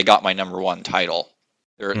Replay got my number one title,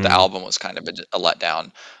 the album was kind of a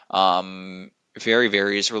letdown. Very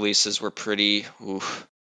Varies releases were pretty,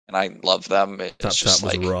 and I love them. Tap Tap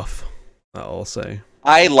was rough, I'll say.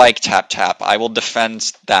 I like Tap Tap. I will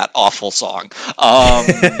defend that awful song.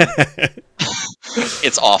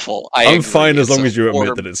 It's awful. I'm fine as long as you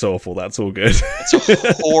admit that it's awful. That's all good. It's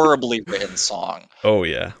a horribly written song. Oh,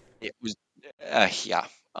 yeah. It was, yeah.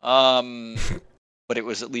 But it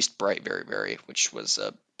was at least bright, very, very, which was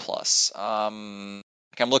a plus. I'm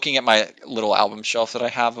looking at my little album shelf that I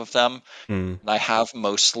have of them, and I have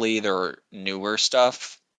mostly their newer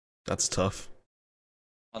stuff. That's tough.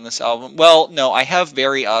 On this album. Well, no, I have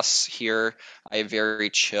Very Us here. I have Very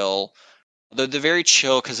Chill. The Very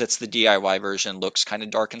Chill, because it's the DIY version, looks kind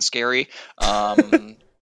of dark and scary. And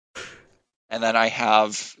then I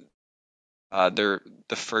have the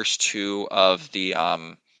first two of the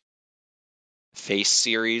Face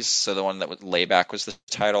series, so the one that Layback was the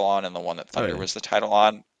title on, and the one that Thunder yeah. was the title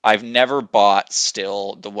on. I've never bought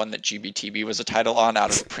still the one that GBTB was a title on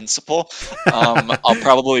out of principle. I'll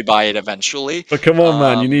probably buy it eventually. But come on,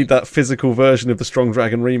 man, you need that physical version of the Strong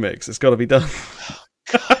Dragon remix. It's got to be done.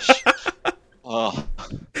 Gosh. Oh.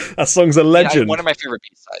 That song's a legend. One of my favorite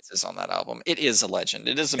B-sides is on that album. It is a legend.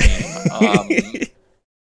 It is a meme.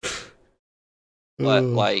 But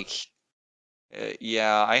like,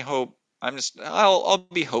 yeah, I hope. I'll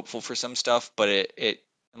be hopeful for some stuff, but it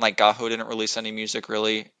like Gaho didn't release any music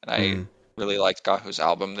really, and I really liked Gaho's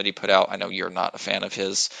album that he put out. I know you're not a fan of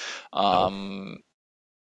his, but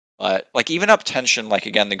like even Up Tension, like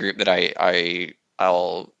again the group that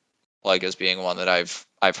I'll plug as being one that I've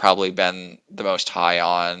probably been the most high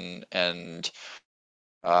on, and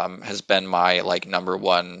has been my like number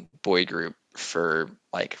one boy group for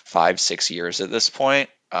like 5-6 years at this point.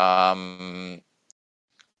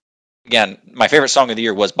 Again, my favorite song of the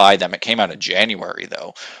year was by them. It came out in January,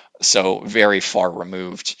 though, so very far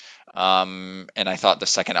removed. And I thought the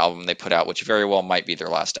second album they put out, which very well might be their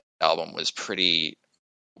last album, was pretty.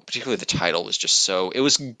 Particularly the title was just so. It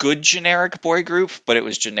was good generic boy group, but it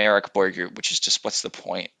was generic boy group, which is just what's the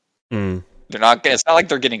point? They're not. It's not like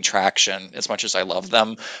they're getting traction as much as I love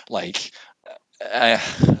them. Like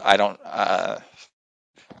I don't.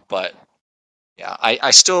 But yeah,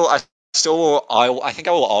 I think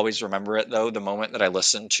I will always remember it though. The moment that I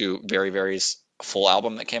listened to Very Very's full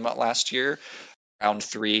album that came out last year, Round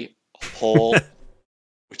 3 Hole,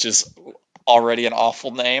 which is already an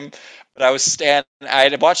awful name. But I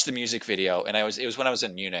had watched the music video, and it was when I was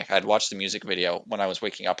in Munich. I'd watched the music video when I was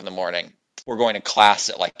waking up in the morning. We're going to class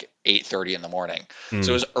at like 8:30 in the morning, so it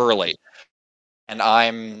was early. And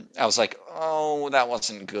I was like, oh, that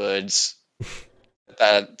wasn't good.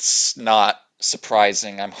 That's not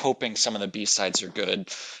surprising. I'm hoping some of the B-sides are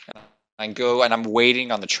good. I go and I'm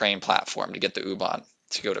waiting on the train platform to get the U-Bahn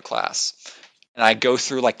to go to class. And I go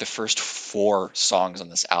through like the first 4 songs on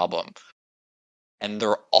this album, and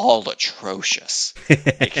they're all atrocious.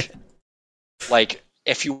 Like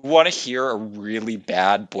if you want to hear a really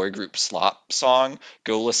bad boy group slop song,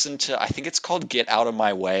 go listen to, I think it's called Get Out of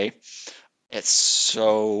My Way. It's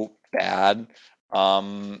so bad.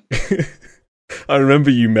 I remember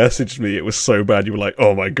you messaged me. It was so bad. You were like,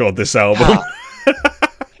 "Oh my god, this album."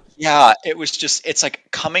 Yeah, it was just. It's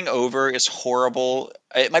like Coming Over is horrible.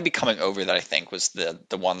 It might be Coming Over that I think was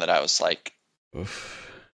the one that I was like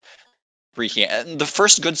freaking. And the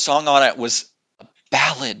first good song on it was a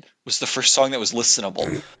ballad. Was the first song that was listenable,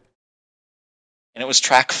 and it was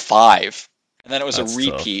track 5. And then it was a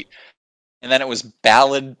repeat, and then it was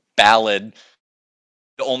ballad. The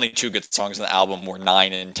only 2 good songs in the album were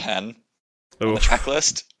 9 and 10. On the track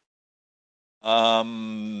list. I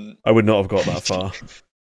would not have got that far.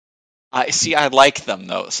 I like them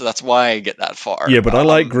though, so that's why I get that far. Yeah, but I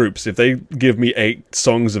like groups. If they give me 8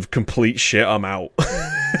 songs of complete shit, I'm out.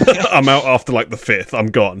 I'm out after like the 5th.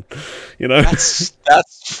 I'm gone. You know, that's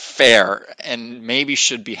fair, and maybe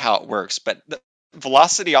should be how it works. But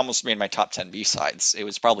Velocity almost made my top 10 B-sides. It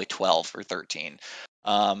was probably 12 or 13.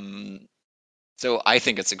 So I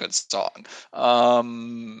think it's a good song.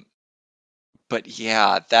 But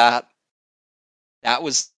yeah, that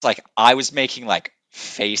was like I was making like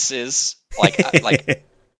faces, like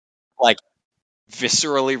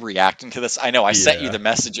viscerally reacting to this. I know I sent you the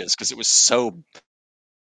messages because it was so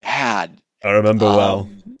bad. I remember well.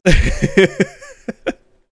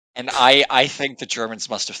 And I think the Germans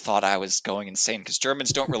must have thought I was going insane because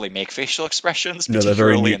Germans don't really make facial expressions,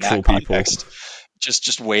 particularly in that context.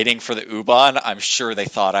 Just waiting for the U-Bahn, I'm sure they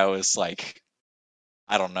thought I was like,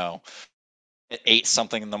 I don't know, at 8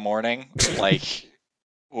 something in the morning. Like,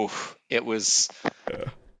 oof, it was.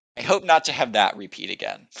 I hope not to have that repeat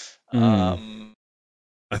again. I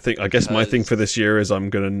guess my thing for this year is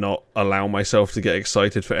I'm going to not allow myself to get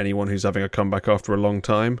excited for anyone who's having a comeback after a long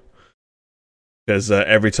time. Because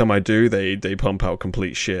every time I do, they pump out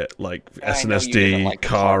complete shit, like SNSD, like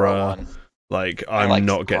Kara. Like, I'm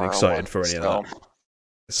not getting excited for any of that.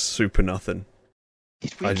 It's super nothing.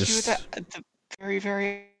 Did we do that at the very,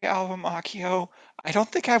 very album, Akio? I don't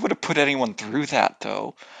think I would have put anyone through that,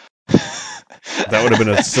 though. That would have been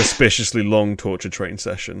a suspiciously long torture train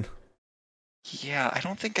session. Yeah, I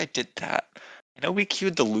don't think I did that. I know we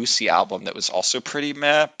queued the Lucy album that was also pretty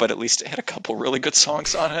meh, but at least it had a couple really good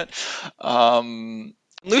songs on it.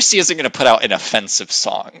 Lucy isn't going to put out an offensive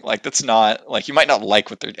song. Like, that's not, like, you might not like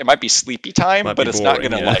what they're, it might be sleepy time, but it's not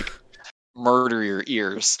going to, like, murder your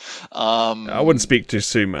ears. I wouldn't speak too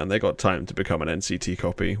soon, man. They got time to become an NCT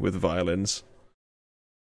copy with violins.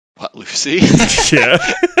 What, Lucy? Yeah.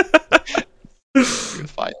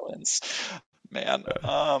 With violins. man.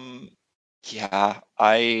 Yeah,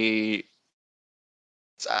 I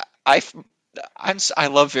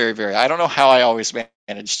love Very Very. I don't know how I always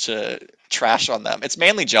manage to trash on them. It's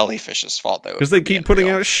mainly Jellyfish's fault though. Because they keep putting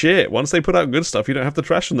out shit. Once they put out good stuff, you don't have to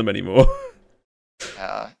trash on them anymore.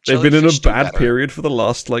 They've been in a bad period for the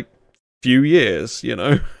last few years, you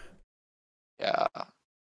know. Yeah.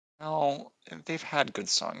 No, they've had good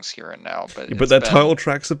songs here and now, but their title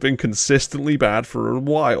tracks have been consistently bad for a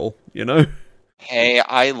while, you know. Hey,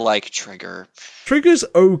 I like Trigger. Trigger's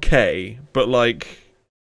okay, but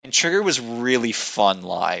and Trigger was really fun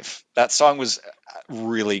live. That song was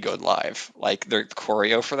really good live. Like the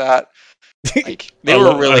choreo for that, they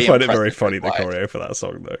were really. I find it very funny the choreo for that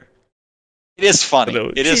song, though. It is funny.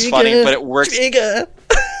 It is funny, but it works. Trigger.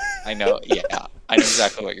 I know. Yeah, I know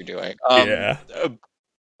exactly what you're doing. Yeah.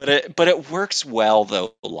 But it works well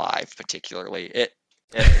though live, particularly. It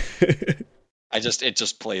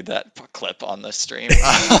just played that clip on the stream.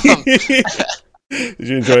 Did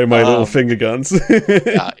you enjoy my little finger guns?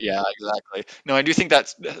 yeah, exactly. No, I do think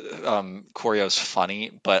that choreo's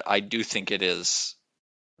funny, but I do think it is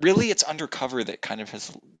really it's Undercover that kind of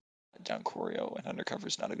has down choreo, and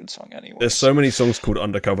Undercover's not a good song anyway. There's so many songs called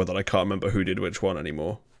Undercover that I can't remember who did which one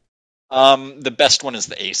anymore. The best one is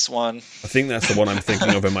the Ace one. I think that's the one I'm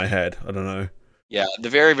thinking of in my head. I don't know. Yeah, the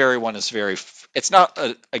Very Very one is very. It's not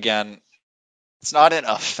it's not an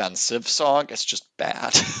offensive song. It's just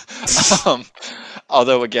bad.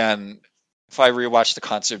 Although again, if I rewatch the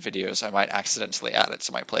concert videos, I might accidentally add it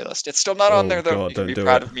to my playlist. It's still not on there though. God, you can be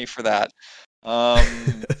proud of me for that.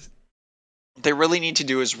 They really need to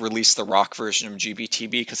do is release the rock version of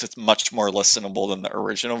GBTB because it's much more listenable than the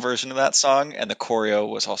original version of that song, and the choreo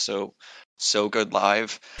was also so good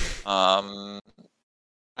live. I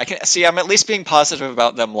can see I'm at least being positive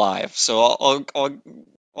about them live, so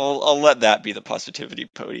I'll let that be the positivity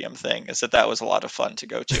podium thing. Is that was a lot of fun to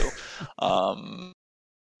go to.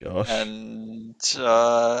 Gosh. And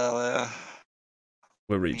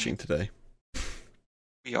we're reaching today.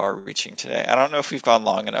 We are reaching today. I don't know if we've gone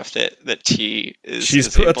long enough that T is.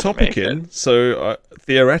 She's put a topic in, so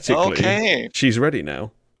theoretically, she's ready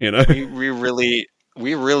now. You know, we really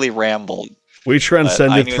rambled. We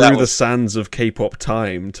transcended through the sands of K-pop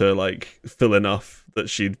time to fill enough that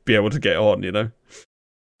she'd be able to get on. You know.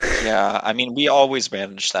 Yeah, I mean, we always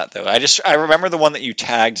manage that though. I remember the one that you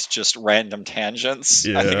tagged just random tangents.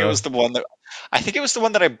 Yeah. I think it was the one that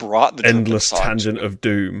I brought the endless tangent of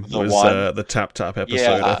doom was the Tap Tap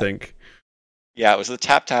episode. I think. Yeah, it was the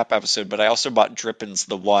Tap Tap episode, but I also bought Drippin's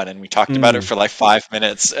the one, and we talked about it for 5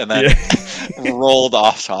 minutes, and then rolled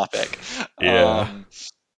off topic. Yeah,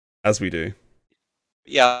 as we do.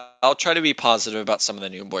 Yeah, I'll try to be positive about some of the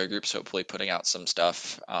new boy groups. Hopefully, putting out some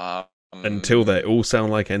stuff. Until they all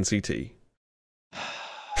sound like NCT.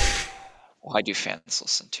 Why do fans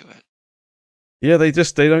listen to it? Yeah, they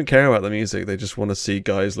don't care about the music. They just want to see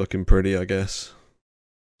guys looking pretty, I guess.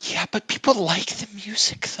 Yeah, but people like the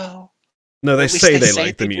music, though. No, they say they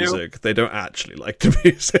like the music. They don't actually like the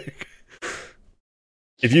music.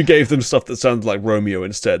 If you gave them stuff that sounded like Romeo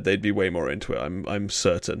instead, they'd be way more into it. I'm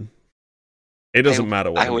certain. It doesn't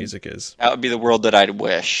matter what the music is. That would be the world that I'd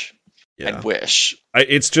wish. Yeah. I'd wish.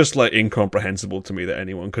 It's just incomprehensible to me that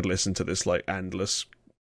anyone could listen to this endless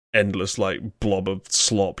blob of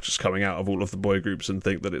slop just coming out of all of the boy groups and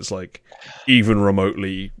think that it's even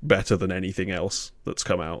remotely better than anything else that's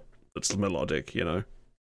come out that's melodic, you know.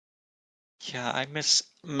 Yeah, I miss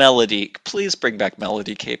melody. Please bring back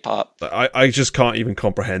melody K-pop. I just can't even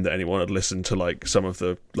comprehend that anyone would listen to some of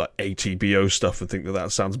the ATBO stuff and think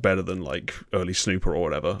that sounds better than early Snooper or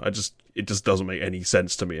whatever. It just doesn't make any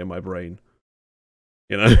sense to me in my brain.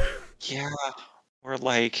 You know? Yeah, or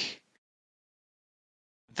the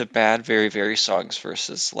bad Very Very songs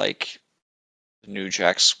versus the New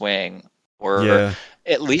Jack Swing, or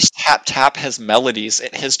at least Tap Tap has melodies.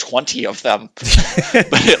 It has 20 of them,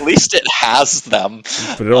 but at least it has them.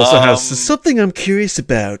 But it also has something I'm curious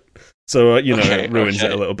about. So it ruins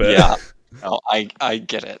it a little bit. Yeah, no, I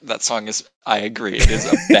get it. That song is. I agree. It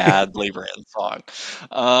is a bad Labor In song.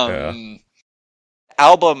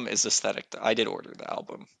 Album is aesthetic. I did order the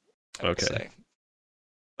album. I would say.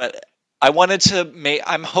 But I wanted to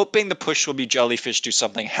I'm hoping the push will be Jellyfish do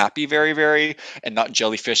something happy Very Very, and not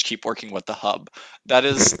Jellyfish keep working with the hub.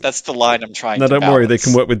 That's the line I'm trying to balance. No, don't worry, they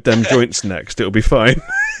can work with Dem Joints next. It'll be fine.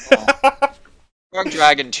 Strong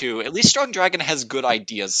Dragon too. At least Strong Dragon has good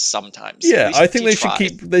ideas sometimes. Yeah, I think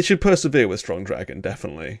they should persevere with Strong Dragon,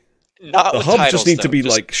 definitely. Not the with hub titles, just need though. to be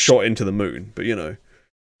shot into the moon, but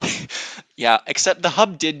Yeah, except the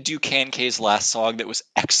hub did do Kan K's last song that was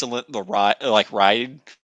excellent. The Ride,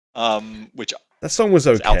 which That song was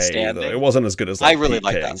okay, outstanding. though. It wasn't as good as I like, really Peak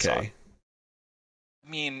like K that and song. K. I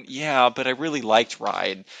mean, yeah, but I really liked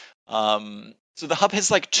Ride. So the Hub has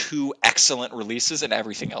like 2 excellent releases, and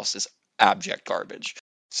everything else is abject garbage.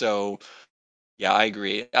 So yeah, I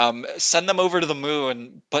agree. Send them over to the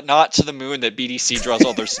moon, but not to the moon that BDC draws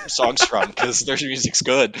all their songs from, because their music's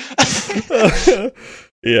good.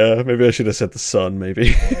 Yeah, maybe I should have said the sun,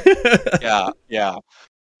 maybe. Yeah.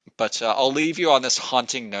 But I'll leave you on this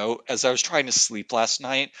haunting note. As I was trying to sleep last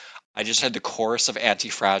night, I just had the chorus of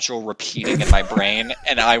Anti-Fragile repeating in my brain,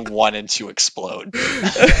 and I wanted to explode.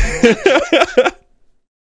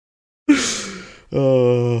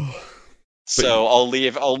 Oh. So I'll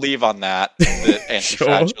leave on that. The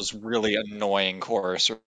Anti-Fragile's really annoying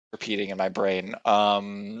chorus repeating in my brain. Oh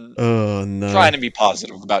no. Trying to be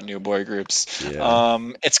positive about new boy groups.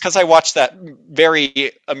 Yeah. It's because I watched that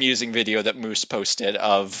very amusing video that Moose posted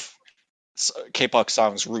of K-pop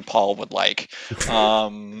songs RuPaul would like,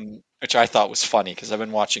 which I thought was funny because I've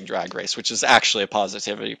been watching Drag Race, which is actually a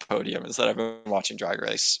positivity podium. Is that I've been watching Drag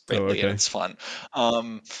Race lately, and it's fun.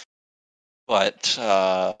 But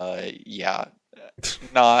yeah,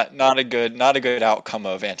 not a good outcome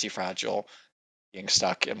of Anti-Fragile being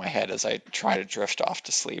stuck in my head as I try to drift off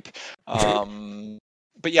to sleep.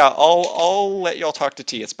 But yeah, I'll let y'all talk to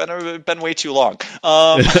T. It's been way too long.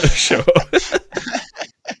 Sure.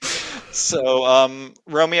 So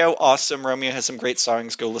Romeo, awesome. Romeo has some great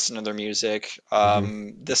songs. Go listen to their music.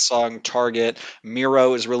 This song, Target.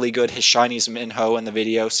 Miro is really good. His Shiny's Minho in the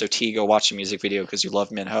video. So T, go watch the music video because you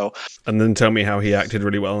love Minho. And then tell me how he acted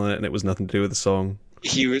really well in it, and it was nothing to do with the song.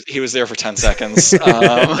 He was there for 10 seconds.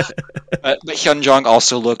 But Hyunjong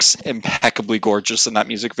also looks impeccably gorgeous in that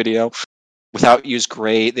music video. Without You's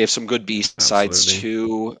great. They have some good B-sides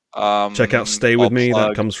too. Check out Stay With Me.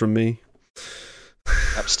 That comes from me.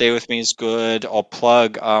 Stay With Me is good. I'll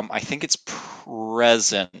plug. I think it's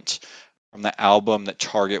Present from the album that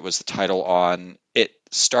Target was the title on. It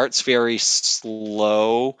starts very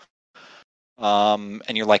slow. And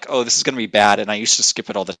you're like, oh, this is going to be bad. And I used to skip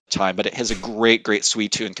it all the time, but it has a great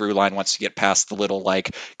sweet tune through line once you get past the little,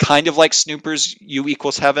 like, kind of like Snoopers U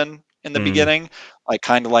equals heaven in the beginning. Like,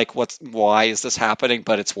 kind of like, why is this happening?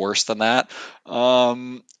 But it's worse than that.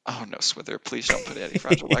 Oh no, Swither, please don't put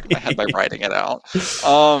Anti-Fragile back in my head by writing it out.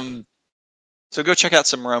 So go check out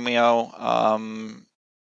some Romeo.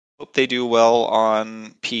 Hope they do well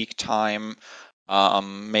on Peak Time.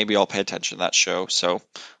 Maybe I'll pay attention to that show. So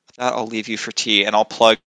with that, I'll leave you for T, and I'll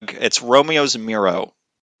plug. It's Romeo's Miro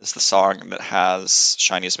is the song that has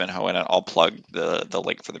Shiny's Minho in it. I'll plug the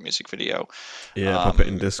link for the music video. Yeah, pop it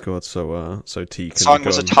in Discord so T can. The song go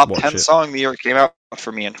was a and top watch 10 it. song the year it came out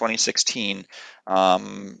for me in 2016.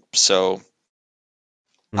 So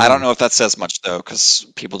I don't know if that says much though, because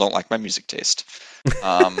people don't like my music taste.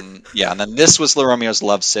 Yeah, and then this was Romeo's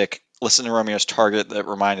Lovesick. Listen to Romeo's Target that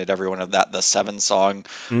reminded everyone of that, the 7 song,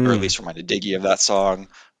 or at least reminded Diggy of that song.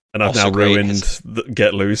 And I've Also now great, ruined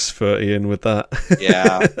Get Loose for Ian with that.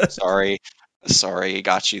 Yeah, sorry,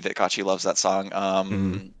 Gotchi loves that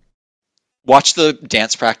song. Watch the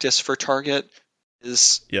dance practice for Target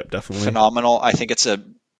is definitely phenomenal. I think it's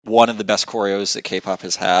one of the best choreos that K-pop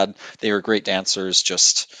has had. They were great dancers,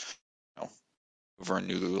 just over in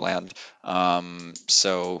New Land.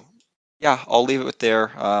 So yeah, I'll leave it with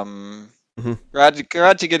there. Glad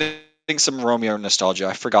to get some Romeo nostalgia.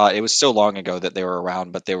 I forgot it was so long ago that they were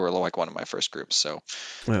around, but they were like one of my first groups. So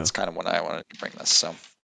that's kind of when I wanted to bring this. So.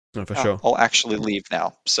 For sure. I'll actually leave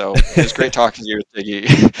now. So it was great talking to you,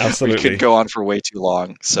 Diggy. Absolutely. We could go on for way too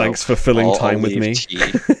long. So thanks for filling time with me.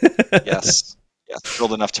 Yes,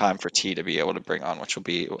 filled enough time for T to be able to bring on, which will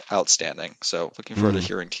be outstanding. So looking forward to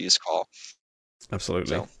hearing T's call.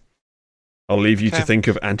 Absolutely. So. I'll leave you to think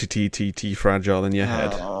of Anti-T Fragile in your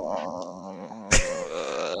head.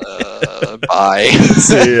 Bye.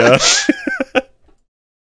 See ya.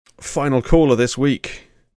 Final caller this week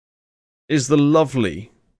is the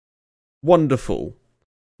lovely, wonderful,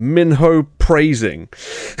 Minho praising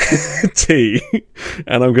T,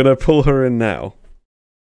 and I'm going to pull her in now.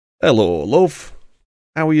 Hello, love.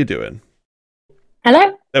 How are you doing?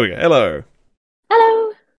 Hello? There we go. Hello.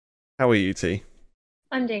 Hello. How are you, T?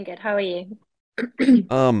 I'm doing good. How are you?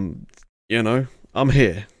 I'm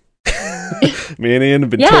here. Me and Ian have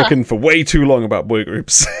been talking for way too long about boy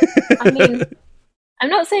groups. I mean, I'm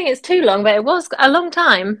not saying it's too long, but it was a long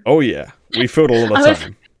time. Oh, yeah. We filled all the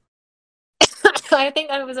time. I think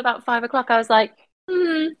it was about 5 o'clock. I was like,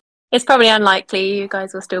 it's probably unlikely you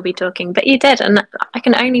guys will still be talking. But you did, and I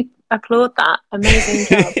can only applaud that.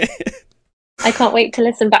 Amazing job. I can't wait to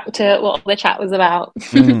listen back to what the chat was about.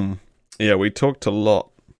 Yeah, we talked a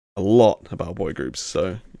lot about boy groups,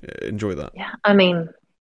 so enjoy that. Yeah, I mean,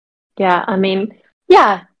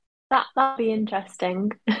 yeah, that'd be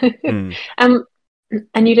interesting. Um,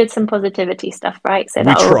 and you did some positivity stuff, right? So We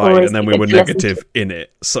that'll tried, always and then be we good were to listen to. negative in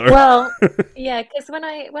it. So Well, yeah, because when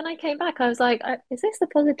I came back, I was like, is this the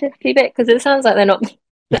positivity bit? Because it sounds like they're not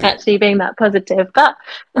actually being that positive, but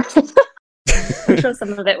I'm sure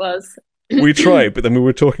some of it was. we tried, but then we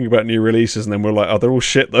were talking about new releases, and then we're like, oh, they're all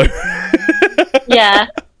shit though. Yeah.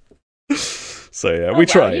 So yeah, Oh, we well,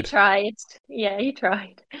 tried. You tried. Yeah, you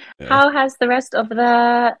tried. Yeah. How has the rest of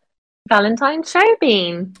the Valentine's show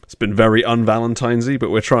been? It's been very un-Valentine's-y, but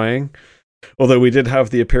we're trying. Although we did have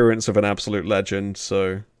the appearance of an absolute legend,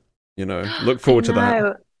 so, you know, look forward to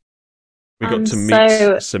that. We got to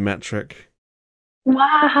meet Symmetric.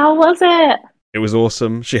 Wow, how was it? It was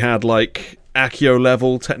awesome. She had, like, Accio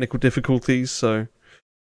level technical difficulties, so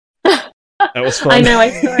that was fun. I know,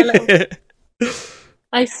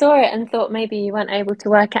 I saw it and thought maybe you weren't able to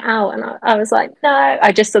work it out, and I was like, no.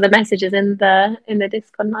 I just saw the messages in the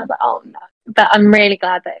Discord, and I was like, oh no. But I'm really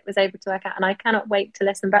glad that it was able to work out, and I cannot wait to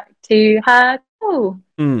listen back to her. Oh,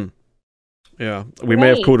 yeah, we may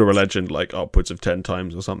have called her a legend like upwards of 10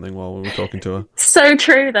 times or something while we were talking to her. So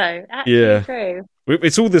true, though. Actually true.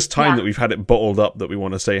 It's all this time that we've had it bottled up that we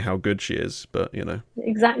want to say how good she is, but you know.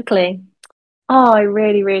 Exactly. Oh, I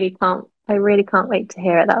really can't wait to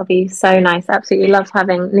hear it. That'll be so nice. Absolutely love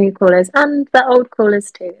having new callers and the old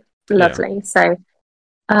callers too. Lovely. Yeah. So,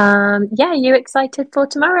 you excited for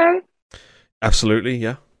tomorrow? Absolutely,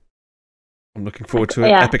 yeah. I'm looking forward to it.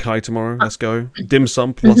 Yeah. Epic High tomorrow. Let's go. Dim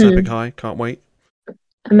Sum plus Epic High. Can't wait.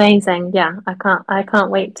 Amazing. Yeah, I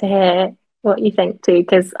can't wait to hear what you think too,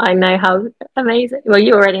 because I know how amazing. Well,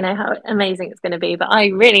 you already know how amazing it's going to be, but I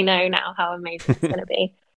really know now how amazing it's going to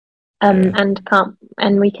be.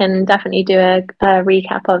 And we can definitely do a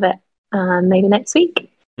recap of it maybe next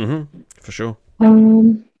week. For sure. I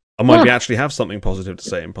might actually have something positive to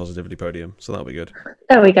say in Positivity Podium, so that'll be good.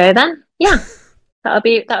 There we go then. Yeah. That'll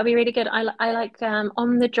be really good. I like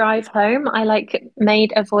on the drive home, I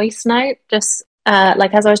made a voice note just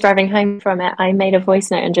as I was driving home from it, I made a voice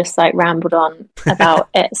note and just rambled on about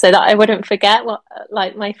it so that I wouldn't forget what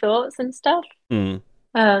my thoughts and stuff.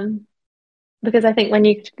 Because I think when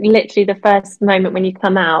you literally the first moment when you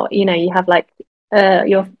come out, you know, you have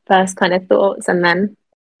your first kind of thoughts, and then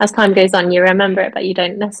as time goes on, you remember it, but you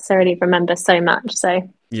don't necessarily remember so much. So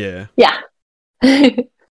yeah.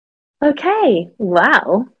 Okay.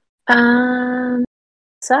 Wow.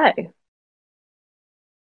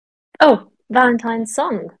 Valentine's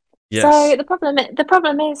song. Yes. So the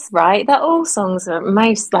problem is, right, that all songs are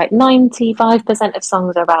 95% of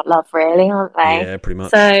songs are about love, really, aren't they? Yeah, pretty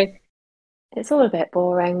much. So it's all a bit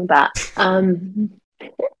boring, but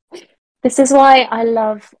this is why I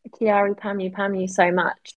love Kiari Pamu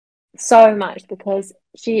so much, because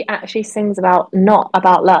she actually sings not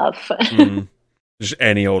about love. Just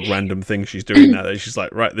any old random thing she's doing now. She's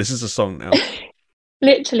like, right, this is a song now.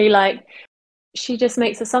 Literally, she just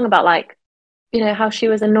makes a song about how she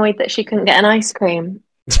was annoyed that she couldn't get an ice cream,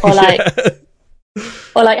 or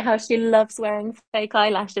how she loves wearing fake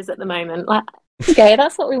eyelashes at the moment. Okay,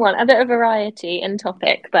 that's what we want, a bit of variety in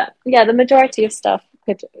topic. But yeah, the majority of stuff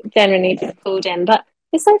could generally be called in. But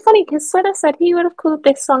it's so funny because Swedder said he would have called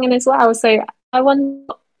this song in as well. So I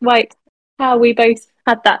wonder how we both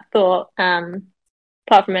had that thought,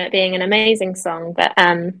 apart from it being an amazing song. But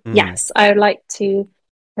yes, I would like to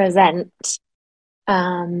present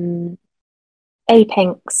A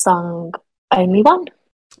Pink's song Only One.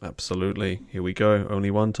 Absolutely. Here we go. Only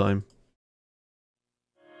one time.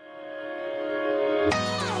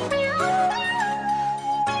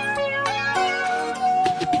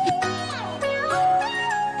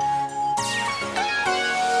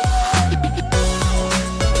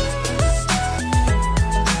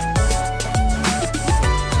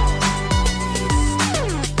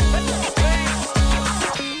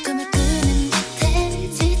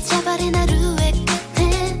 지쳐버린 하루의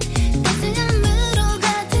끝엔 따스한 물로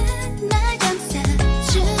가득 날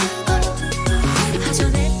감싸주고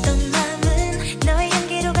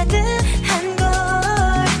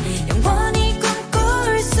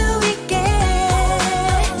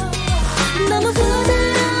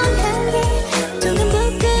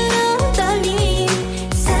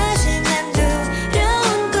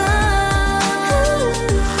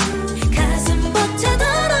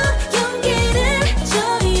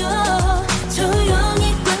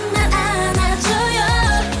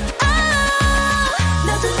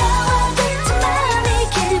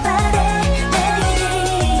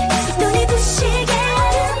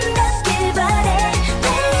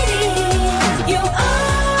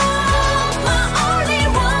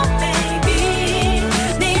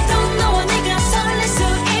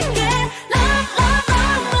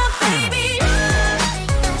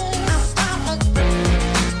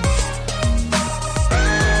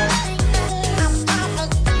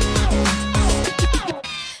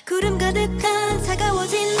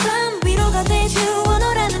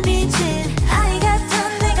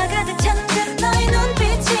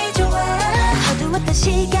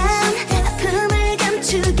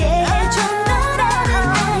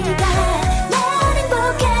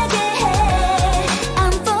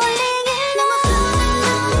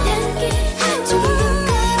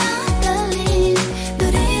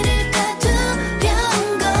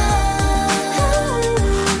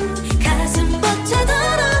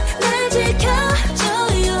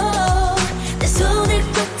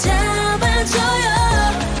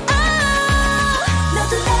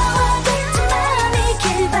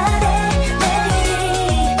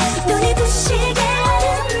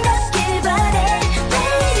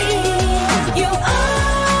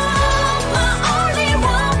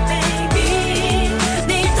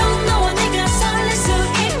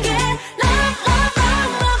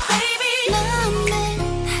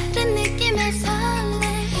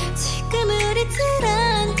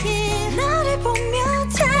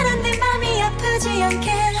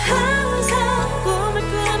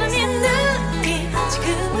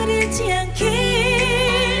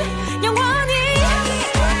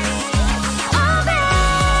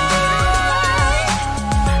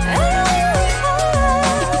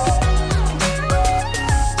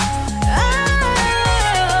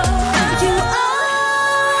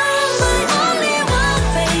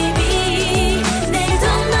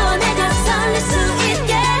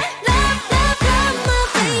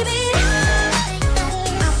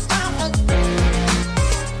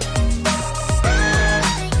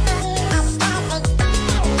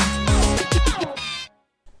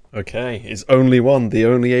Okay, it's Only One, the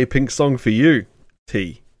only A-Pink song for you,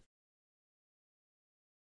 T.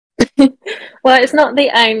 Well, it's not the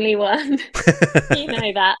only one. You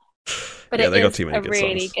know that. But Yeah, it they got is too many a good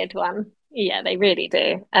really songs. good one. Yeah, they really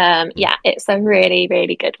do. Yeah, it's a really,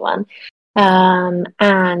 really good one.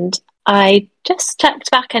 And I just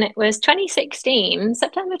checked back and it was 2016,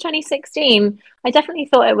 September 2016. I definitely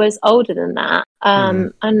thought it was older than that.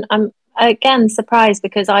 And I'm again surprised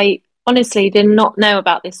because I honestly did not know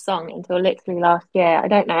about this song until literally last year. I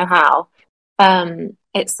don't know how.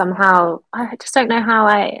 It's somehow, I just don't know how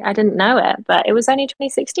I didn't know it, but it was only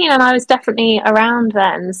 2016 and I was definitely around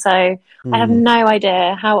then. So I have no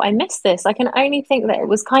idea how I missed this. I can only think that it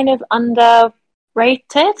was kind of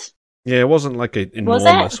underrated. Yeah, it wasn't like an Was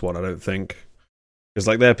enormous it? one, I don't think. Because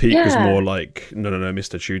like their peak was Yeah. more like no,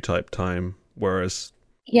 Mr. Chew type time, whereas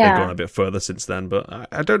they've Yeah. gone a bit further since then. But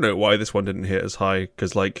I don't know why this one didn't hit as high.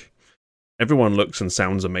 Because like everyone looks and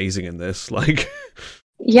sounds amazing in this. Like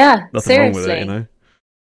Yeah, nothing wrong with seriously. it, you know.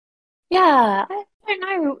 Yeah, I don't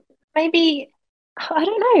know. Maybe I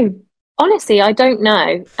don't know. Honestly, I don't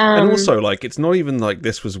know. And also, like, it's not even like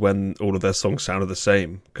this was when all of their songs sounded the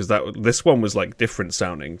same. Because this one was like different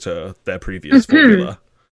sounding to their previous formula.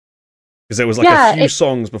 Because there was like a few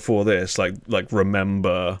songs before this, like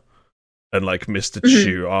Remember and like Mr.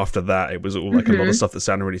 Chew. After that, it was all like a lot of stuff that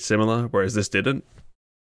sounded really similar, whereas this didn't.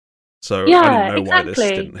 So I didn't know why this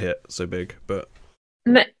didn't hit so big, but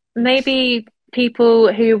maybe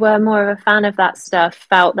people who were more of a fan of that stuff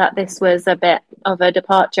felt that this was a bit of a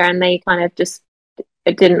departure, and they kind of just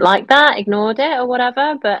didn't like that, ignored it, or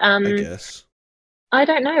whatever. But I guess I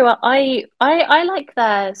don't know. I like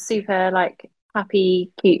their super like happy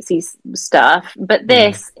cutesy stuff, but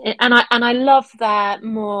this and I love their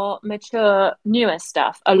more mature newer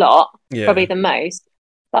stuff a lot, probably the most.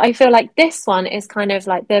 But I feel like this one is kind of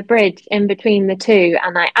like the bridge in between the two,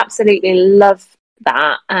 and I absolutely love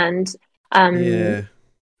that. And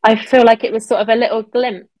I feel like it was sort of a little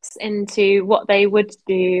glimpse into what they would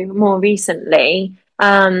do more recently.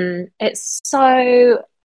 It's so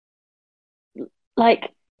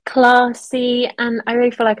like classy, and I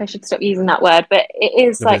really feel like I should stop using that word, but it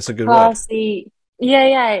is like it's a good classy. Word.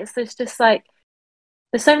 Yeah, it's just like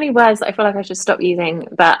there's so many words that I feel like I should stop using,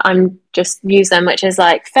 but I'm just use them, which is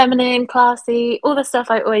like feminine, classy, all the stuff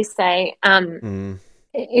I always say. I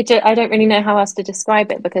don't really know how else to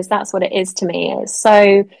describe it because that's what it is to me. It's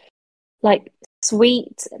so like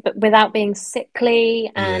sweet, but without being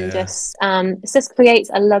sickly, and it just creates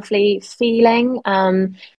a lovely feeling.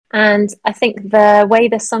 And I think the way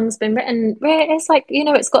the song's been written, it's like, you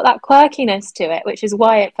know, it's got that quirkiness to it, which is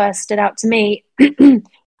why it first stood out to me.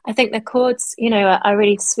 I think the chords, you know, are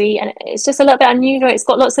really sweet, and it's just a little bit unusual. It's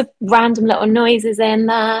got lots of random little noises in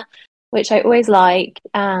there, which I always like.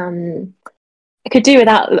 I could do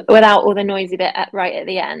without all the noisy bit right at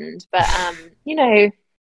the end, but you know,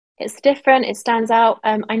 it's different. It stands out.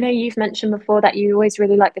 I know you've mentioned before that you always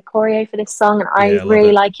really like the choreo for this song, and I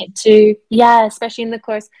really like it too. Yeah, especially in the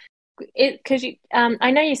chorus. Because I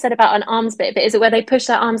know you said about an arms bit, but is it where they push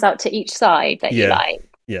their arms out to each side that you like?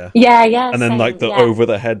 Yeah. And then like the over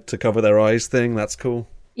the head to cover their eyes thing. That's cool.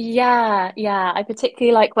 Yeah. I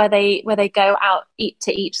particularly like where they go out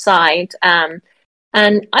to each side.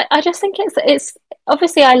 And I just think it's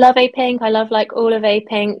obviously I love A-Pink. I love like all of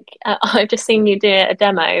A-Pink. I've just seen you do a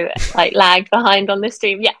demo like lagged behind on the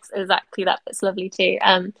stream. Yes, exactly that. It's lovely too.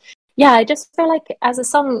 Yeah, I just feel like as a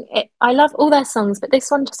song, I love all their songs, but this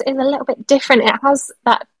one just is a little bit different. It has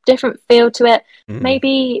that different feel to it.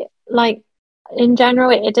 Maybe like in general,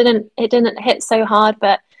 it didn't hit so hard,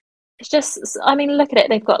 but it's just, I mean, look at it.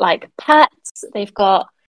 They've got like pets, they've got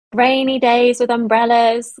rainy days with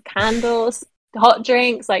umbrellas, candles, hot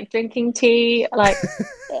drinks, like drinking tea, like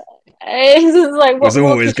it's just like what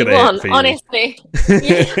more could you want, honestly?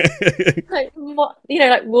 Like what, you know,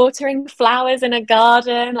 like watering flowers in a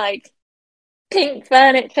garden, like pink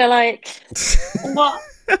furniture, like what?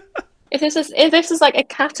 If this was like a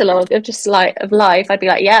catalogue of just like of life, I'd be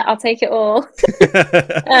like, yeah, I'll take it all.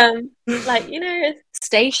 Like, you know,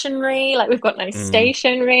 stationery, like we've got nice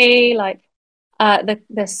stationery, like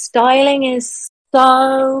the styling is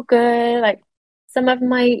so good. Like some of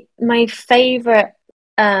my favorite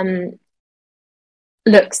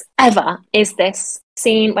looks ever is this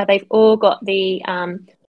scene where they've all got the so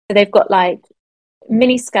they've got like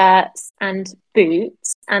mini skirts and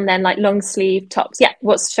boots and then like long sleeve tops. Yeah,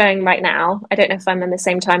 what's showing right now, I don't know if I'm in the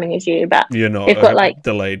same timing as you, but you're not. They've got like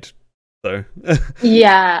delayed though.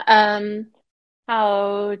 Yeah.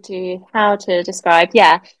 How to describe?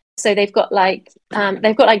 Yeah. So they've got like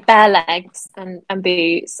bare legs and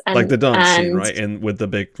boots and like the dance scene, right? In with the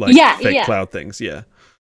big like fake cloud things. Yeah.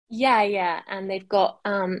 Yeah, and they've got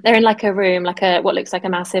they're in like a room, like a what looks like a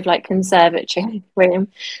massive like conservatory room.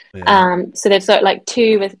 Yeah. So they've got like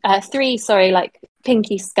three, sorry, like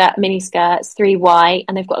pinky skirt, mini skirts, three white,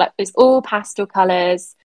 and they've got like it's all pastel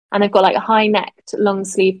colors, and they've got like high necked, long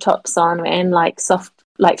sleeve tops on in like soft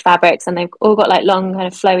like fabrics, and they've all got like long kind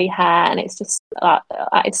of flowy hair, and it's just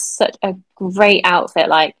it's such a great outfit,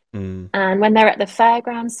 like. And when they're at the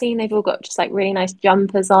fairground scene, they've all got just like really nice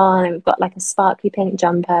jumpers on, and we've got like a sparkly pink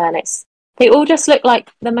jumper, and they all just look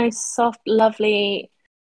like the most soft, lovely,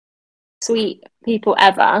 sweet people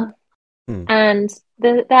ever. And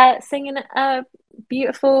they're singing a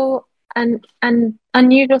beautiful and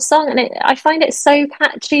unusual song, and I find it so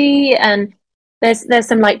catchy, and there's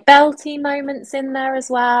some like belty moments in there as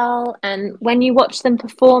well, and when you watch them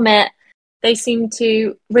perform it, they seem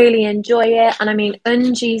to really enjoy it. And I mean,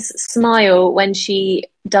 Unji's smile when she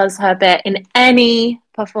does her bit in any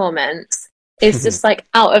performance is just like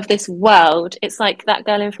out of this world. It's like that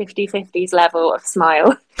girl in 50/50's level of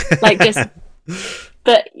smile. Like just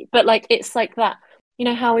but like it's like that, you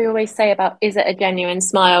know how we always say about is it a genuine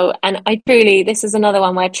smile? And this is another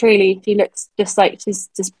one where truly she looks just like she's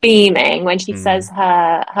just beaming when she says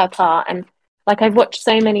her part. And like I've watched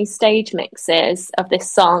so many stage mixes of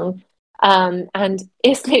this song, and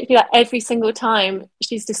it's literally like every single time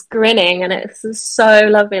she's just grinning, and it's just so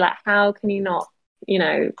lovely. Like how can you not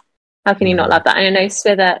love that? And I know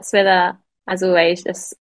Swither as always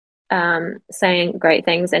just saying great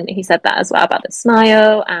things, and he said that as well about the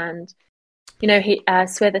smile. And he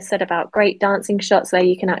Swither said about great dancing shots where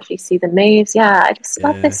you can actually see the moves. I just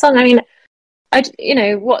love this song. I mean,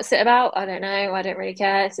 what's it about? I don't know. I don't really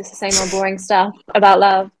care. It's just the same old boring stuff about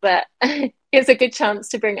love, but it's a good chance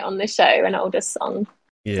to bring it on the show, an older song.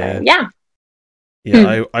 Yeah. So, yeah.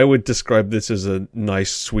 Yeah, I would describe this as a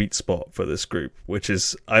nice sweet spot for this group, which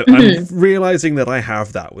is I'm realizing that I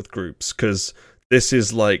have that with groups, because this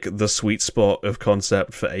is like the sweet spot of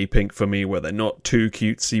concept for A-Pink for me, where they're not too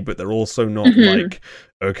cutesy, but they're also not like,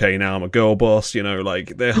 okay, now I'm a girl boss,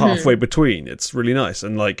 like they're halfway between. It's really nice.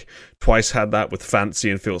 And like Twice had that with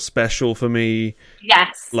Fancy and Feel Special for me.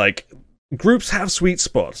 Yes. Like groups have sweet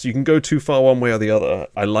spots. You can go too far one way or the other.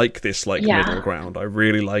 I like this middle ground. I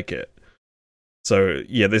really like it. So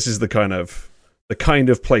yeah, this is the kind of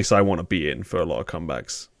place I want to be in for a lot of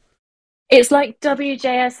comebacks. It's like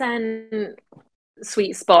WJSN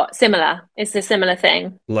sweet spot, similar. It's a similar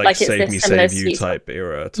thing. Like Save Me, Save You type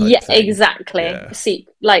era. Thing. Exactly. Yeah.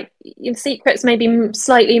 Secrets maybe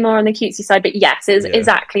slightly more on the cutesy side, but yes, it's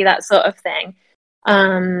exactly that sort of thing.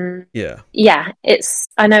 It's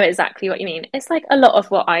I know exactly what you mean. It's like a lot of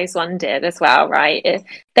what IZ*ONE did as well, right?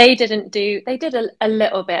 They did a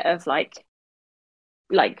little bit of like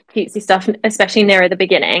cutesy stuff, especially nearer the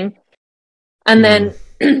beginning, and then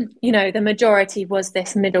the majority was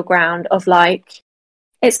this middle ground of like,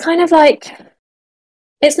 it's kind of like,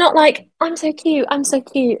 it's not like I'm so cute,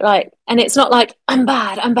 like, and it's not like I'm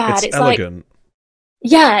bad. It's elegant.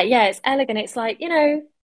 Like, it's elegant. It's like,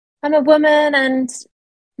 I'm a woman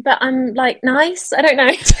but I'm like nice. I don't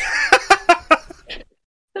know.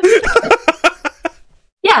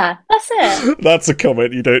 Yeah, that's it. That's a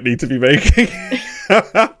comment you don't need to be making.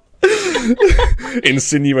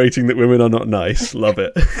 Insinuating that women are not nice. Love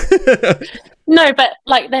it. No, but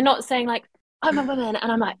like they're not saying like I'm a woman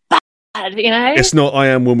and I'm like bad, It's not I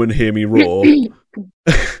am woman, hear me roar.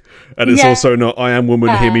 And it's also not I am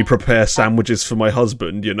woman, hear me prepare sandwiches for my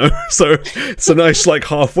husband, So it's a nice like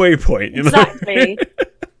halfway point, Exactly.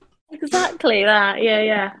 Exactly that.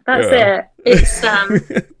 Yeah. That's it. It's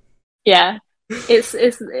yeah. It's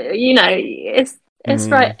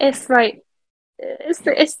right. It's right.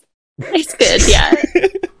 It's good. Yeah.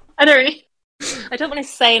 I don't want to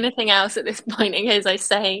say anything else at this point in case I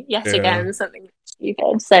say yet again something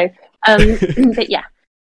stupid. So, but yeah.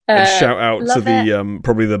 And shout out to the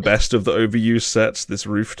probably the best of the overused sets, this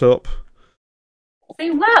Rooftop. See,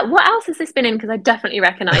 what else has this been in? Because I definitely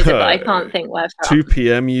recognise it, but I can't think where. 2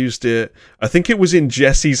 PM used it. I think it was in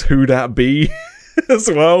Jesse's Who Dat Be as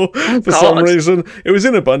well, for some reason. It was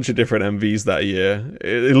in a bunch of different MVs that year.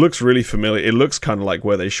 It looks really familiar. It looks kind of like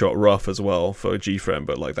where they shot Rough as well for G-Friend,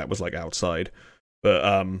 but like that was like outside.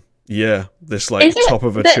 But this like top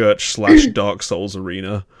of a church / Dark Souls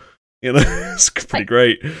arena. It's pretty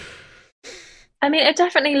great. I mean, it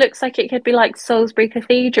definitely looks like it could be like Salisbury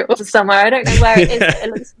Cathedral or somewhere. I don't know where it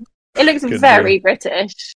is. It looks very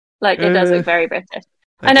British. Like, it does look very British.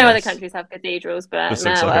 I know other countries have cathedrals, but this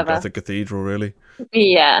looks like a Gothic cathedral, really.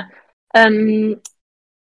 Yeah.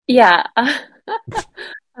 Yeah.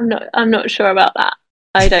 I'm not sure about that.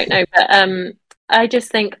 I don't know, but I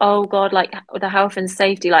just think, oh God, like the health and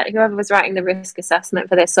safety, like whoever was writing the risk assessment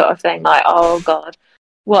for this sort of thing, like, oh God,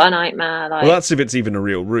 what a nightmare. Like, Well, that's if it's even a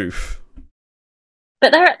real roof.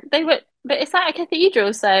 but but it's like a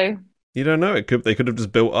cathedral, so You don't know. They could have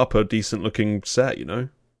just built up a decent looking set, you know?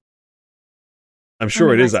 I'm sure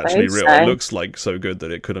I mean, it is I actually suppose real. so. It looks like so good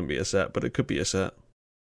that it couldn't be a set, but it could be a set.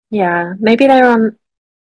 yeah, maybe they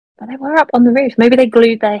were up on the roof. Maybe they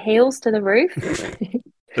glued their heels to the roof.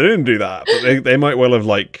 They didn't do that, but they might well have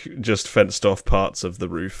like just fenced off parts of the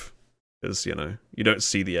roof, because you know you don't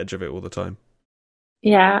see the edge of it all the time.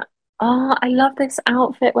 Yeah. Oh, I love this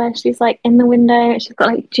outfit where she's like in the window. She's got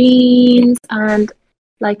like jeans and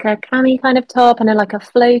like a cami kind of top and like a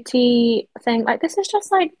floaty thing. Like this is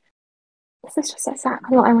just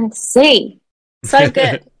exactly what I want to see. So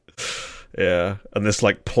good. Yeah, and this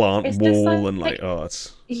like plant It's just wall like- and like it's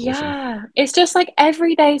awesome. Yeah, it's just like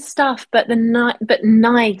everyday stuff, but but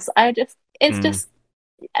nice. It's just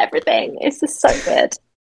everything. It's just so good.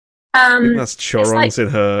 I think that's it's Choron's like-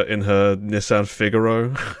 in her Nissan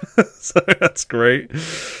Figaro, so that's great.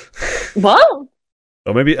 What?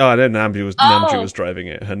 Or maybe I don't know. Namju Oh. was driving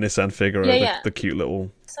it. Her Nissan Figaro, Yeah, yeah. the cute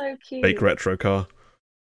little So cute. fake retro car.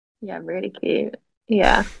 Yeah, really cute.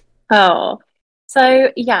 Yeah. Oh.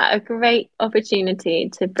 So, yeah, a great opportunity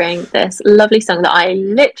to bring this lovely song that I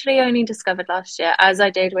literally only discovered last year, as I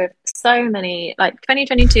did with so many. Like,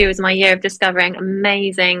 2022 was my year of discovering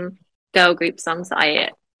amazing girl group songs that I,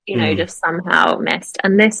 just somehow missed.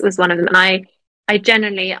 And this was one of them. And I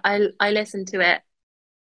generally, I listen to it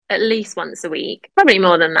at least once a week, probably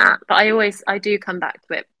more than that. But I do come back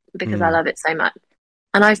to it because I love it so much.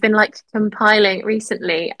 And I've been like compiling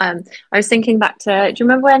recently. I was thinking back to, do you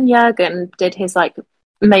remember when Jurgen did his like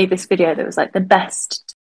made this video that was like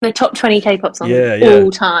the top 20 K-pop songs of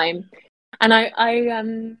all time? And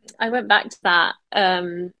I went back to that,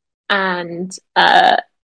 and I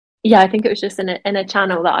think it was just in a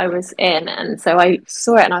channel that I was in, and so I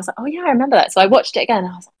saw it and I was like, oh yeah, I remember that. So I watched it again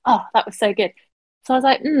and I was like, oh, that was so good. So I was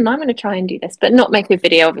like, I'm going to try and do this, but not make a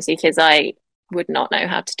video, obviously, because I would not know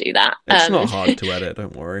how to do that. It's not hard to edit,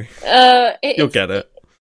 don't worry. You'll get it.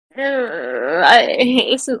 I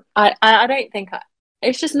don't think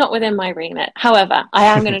it's just not within my remit. However, I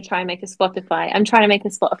am going to try and make I'm trying to make a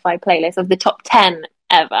Spotify playlist of the top 10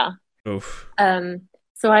 ever. Oof.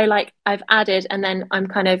 So I've added, and then I'm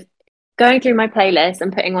kind of going through my playlist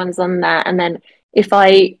and putting ones on there, and then if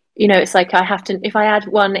it's like if I add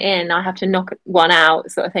one in, I have to knock one out,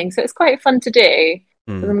 sort of thing. So it's quite fun to do.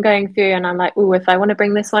 Because I'm going through and I'm like, oh, if I want to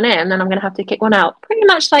bring this one in, then I'm going to have to kick one out. Pretty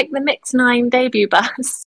much like the Mix 9 debut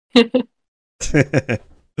bus.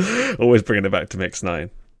 Always bringing it back to Mix 9.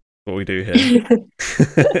 What we do here.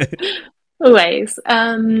 Always.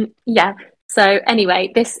 Yeah. So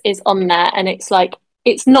anyway, this is on there, and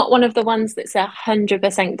it's not one of the ones that's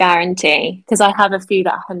 100% guarantee, because I have a few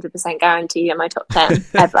that 100% guarantee in my top 10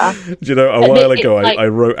 ever. Do you know, a while ago, I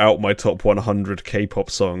wrote out my top 100 K-pop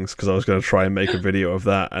songs because I was going to try and make a video of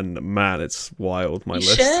that, and man, it's wild, my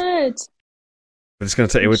list. Should. But it's going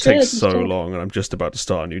to take, it would take so long, and I'm just about to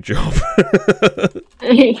start a new job.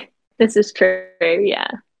 This is true, yeah.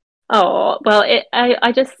 Oh, well,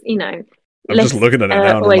 I just, I'm just looking at it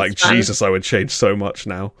now, and I'm like, Jesus, I would change so much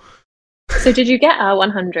now. So did you get our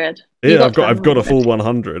 100? Yeah, I've got a full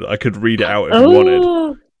 100. I could read it out if you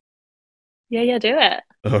wanted. Yeah, do it.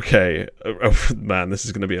 Okay. Oh, man, this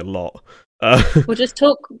is going to be a lot. We'll just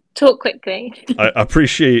talk quickly. I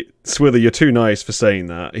appreciate, Swither, you're too nice for saying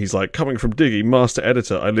that. He's like, coming from Diggy, master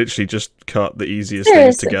editor. I literally just cut the easiest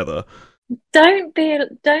things together. Don't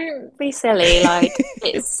be silly. Like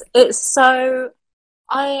it's so.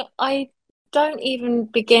 I don't even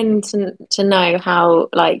begin to know how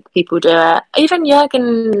like people do it. Even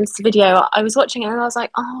Jurgen's video, I was watching it and I was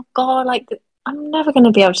like, oh God, like I'm never going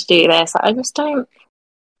to be able to do this. I just don't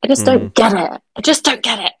get it. I just don't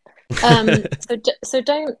get it. So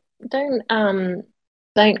don't,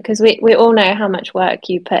 because we all know how much work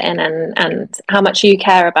you put in and how much you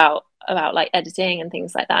care about like editing and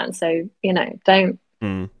things like that. And so, don't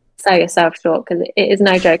sell yourself short, because it is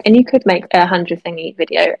no joke. And you could make 100 thingy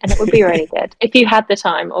video and it would be really good if you had the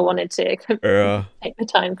time or wanted to take the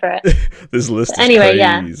time for it. This list is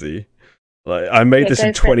crazy. Like, I made this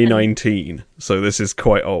in 2019, so this is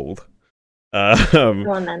quite old. Go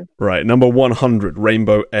on then. Right, number 100,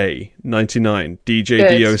 Rainbow A. 99,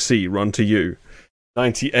 DJ DOC, Run to You.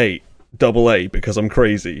 98, Double A, Because I'm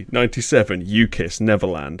Crazy. 97, U-Kiss,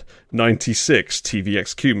 Neverland. 96,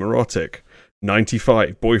 TVXQ, Neurotic.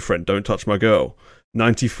 95, Boyfriend, Don't Touch My Girl.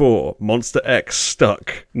 94, Monster X,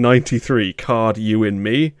 Stuck. 93, Card, You and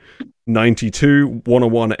Me. 92,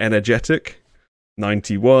 101, Energetic.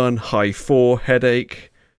 91, High 4,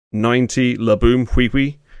 Headache. 90, La Boom, Hui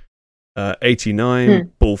Hui.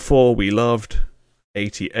 89, Bull 4, We Loved.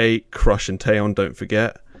 88, Crush and Taeyeon, Don't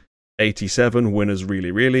Forget. 87, Winners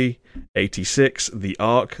Really Really. 86, The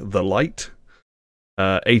Arc, The Light.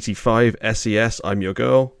 85, SES, I'm Your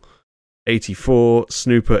Girl. 84,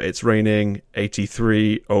 Snooper, It's Raining.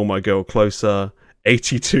 83, Oh My Girl, Closer.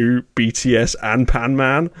 82, BTS and Pan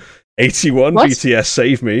Man. 81, What? BTS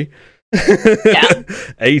Save Me. Yeah.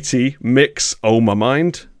 80, Mix, Oh My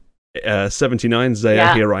Mind. 79, Zaya,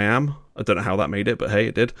 Yeah. Here I Am. I don't know how that made it, but hey,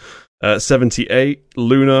 it did. 78,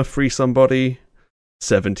 Luna, Free Somebody.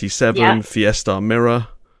 77, Yeah. Fiesta Mirror.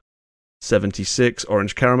 76,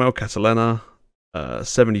 Orange Caramel, Catalina.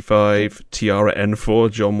 75, Tiara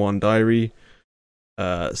N4, John 1 Diary.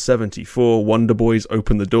 74, Wonder Boys,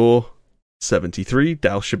 Open the Door. 73,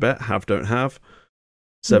 Dal Shabet, Have Don't Have.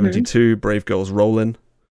 72, Brave Girls Rollin'.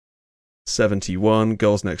 71,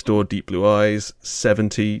 Girls Next Door, Deep Blue Eyes.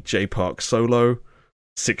 70, J Park Solo.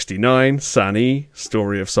 69, Sunny,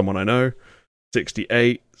 Story of Someone I Know.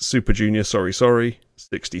 68, Super Junior, Sorry Sorry.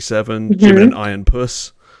 67, Jimin and Iron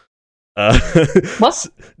Puss. What?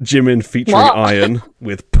 Jimin featuring What? Iron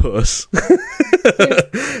with Puss.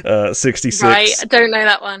 66. Right, I don't know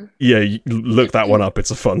that one. Yeah, look that one up.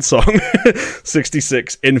 It's a fun song.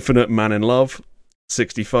 66, Infinite Man in Love.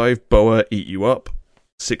 65, Boa, Eat You Up.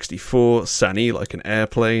 64, Sunny, Like an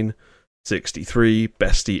Airplane. 63,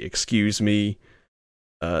 Bestie, Excuse Me.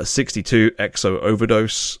 62, EXO,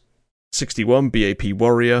 Overdose. 61, BAP,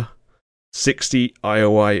 Warrior. 60,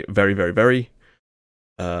 IOI, Very, Very, Very.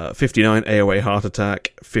 59, AOA, Heart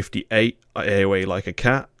Attack. 58, AOA, Like a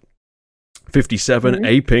Cat. 57,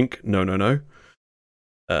 A-Pink, No, No, No.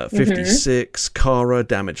 56, Kara,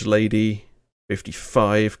 Damaged Lady.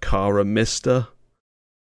 55, Kara, Mister.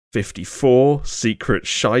 54, Secret,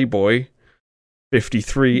 Shy Boy.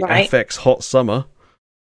 53, Right. FX, Hot Summer.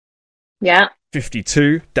 Yeah.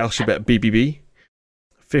 52, Dalshabet, BBB.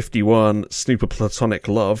 51, Snooper, Platonic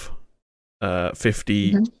Love.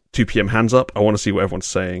 50, 2 PM, Hands Up. I want to see what everyone's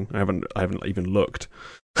saying. I haven't even looked.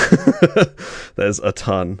 There's a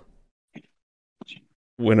ton.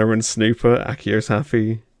 Winner and Snooper, Akio's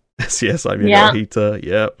happy. SES, I'm your girl, Hita.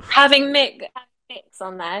 Yep. Having Mix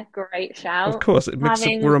on there, great shout. Of course,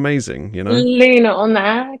 we're amazing, you know. Luna on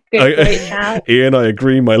there, great shout. Ian, I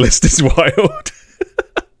agree. My list is wild.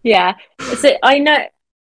 Yeah, so I know.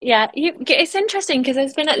 Yeah, it's interesting because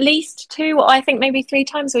there's been at least two, or I think maybe three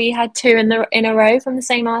times where you had two in a row from the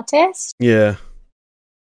same artist. Yeah,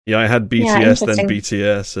 I had BTS, then interesting.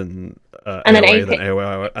 BTS, and then AOA, AP. then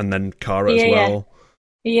AOA, and then Kara as Yeah, well.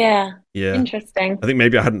 Yeah, Yeah, interesting. I think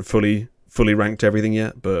maybe I hadn't fully ranked everything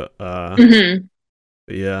yet, but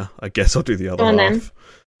yeah, I guess I'll do the other Go on half. then.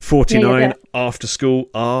 49, Yeah. After School,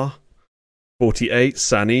 R. 48,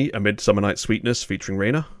 Sani, A Midsummer Night's Sweetness, featuring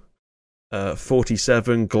Reina.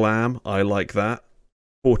 47, Glam, I Like That.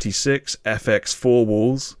 46, FX, Four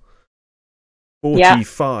Walls.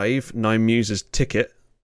 45, Nine Muses, Ticket.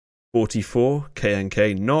 44,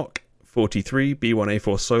 KNK, Knock. 43,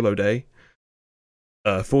 B1A4, Solo Day.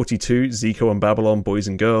 42, Zico and Babylon, Boys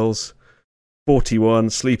and Girls. 41,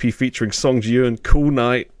 Sleepy featuring Song Ji-eun, Cool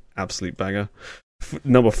Night, absolute banger.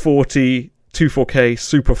 Number 40, 24K,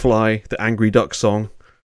 Superfly, the Angry Duck song.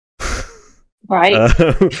 Right.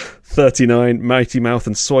 39, Mighty Mouth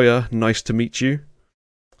and Sawyer, Nice to Meet You.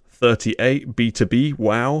 38, B2B,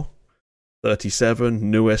 Wow. 37,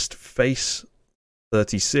 Newest Face.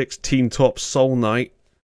 36, Teen Top, Soul Night.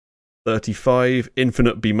 35,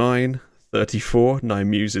 Infinite Be Mine. 34, Nine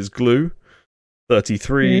Muses, Glue.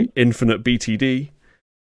 33, Infinite BTD.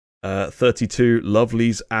 32,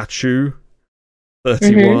 Lovely's Achu.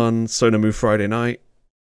 31, Sonamu Friday Night.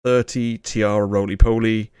 30, Tiara Roly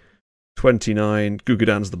Poly. 29,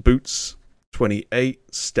 Gugudan's The Boots.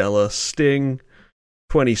 28, Stella Sting.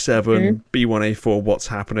 27, B1A4 What's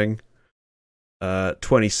Happening.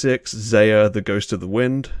 26, Zaya The Ghost of the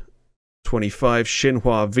Wind. 25,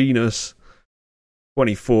 Shinhwa Venus.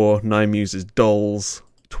 24, Nine Muses Dolls.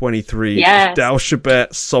 23, Yes. Dao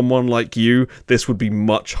Shabet, Someone Like You. This would be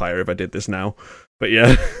much higher if I did this now. But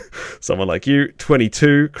yeah, Someone Like You.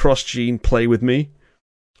 22, Cross Gene, Play With Me.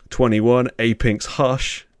 21, A-Pink's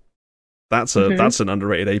Hush. That's an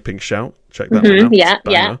underrated A-Pink shout. Check that one out. Yeah, It's a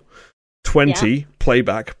banger. 20,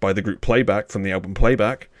 Playback by the group Playback from the album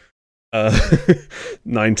Playback.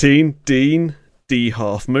 19, Dean, D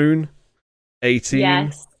Half Moon. 18,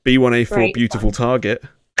 Yes. B1A4 Great Beautiful Target.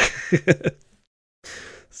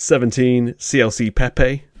 17, CLC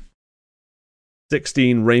Pepe.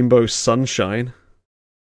 16, Rainbow Sunshine.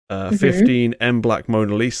 15, M Black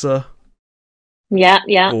Mona Lisa.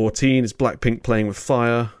 Yeah. 14 is Blackpink Playing with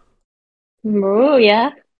Fire. Oh,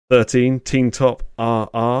 yeah. 13, Teen Top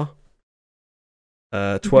RR.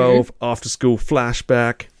 12, After School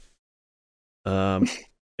Flashback. 11,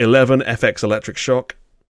 FX Electric Shock.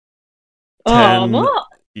 10, what?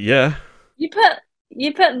 yeah. You put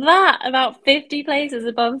that about 50 places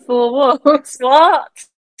above Four Walls. What?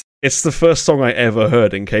 It's the first song I ever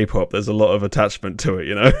heard in K-pop. There's a lot of attachment to it,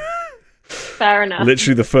 you know? Fair enough.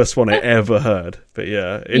 Literally the first one I ever heard. But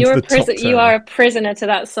yeah, into the top 10. You are a prisoner to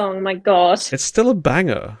that song, my god. It's still a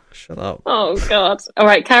banger. Shut up. Oh god.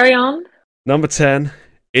 Alright, carry on. Number 10,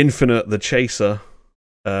 Infinite the Chaser.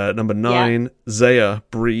 Number 9, Zaya,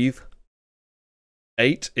 Breathe.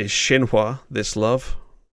 8 is Shinhwa, This Love.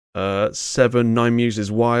 7, Nine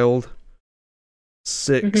Muses, Wild.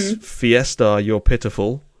 6, Fiesta, You're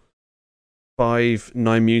Pitiful. 5,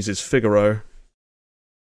 Nine Muses, Figaro.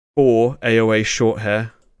 4, AOA, Short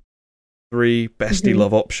Hair. 3, Bestie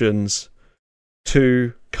Love Options.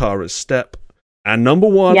 2, Kara's Step. And number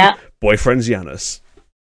 1, Boyfriend's Yanis.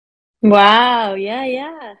 Wow,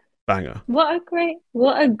 yeah. Banger. What a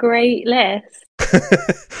great list.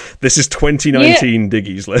 This is 2019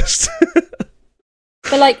 Diggy's list.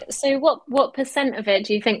 But so what percent of it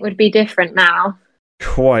do you think would be different now?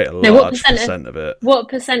 Quite a large percent of it. What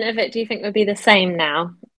percent of it do you think would be the same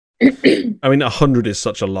now? I mean, 100 is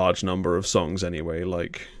such a large number of songs anyway,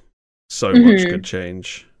 like, so much could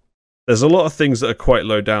change. There's a lot of things that are quite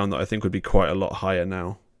low down that I think would be quite a lot higher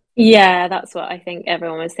now. Yeah, that's what I think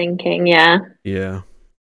everyone was thinking, yeah. Yeah.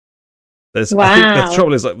 I think the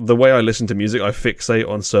trouble is, like, the way I listen to music, I fixate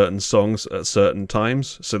on certain songs at certain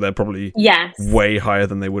times, so they're probably way higher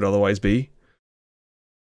than they would otherwise be.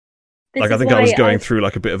 I think I was going through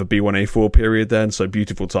like a bit of a B1A4 period then, so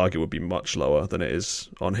Beautiful Target would be much lower than it is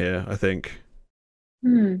on here, I think.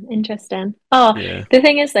 Interesting. The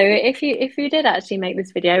thing is though, if you did actually make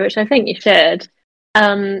this video, which I think you should,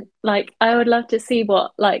 like I would love to see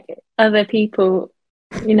what like other people,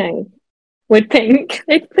 you know, would think.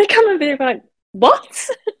 They come and be like, what?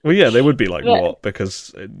 Well, yeah, they would be like, what?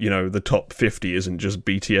 Because, you know, the top 50 isn't just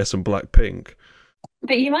BTS and Blackpink.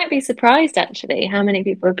 But you might be surprised, actually, how many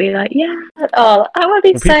people would be like, yeah, I would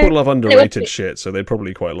be people love underrated shit, so they'd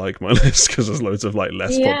probably quite like my list, because there's loads of, like,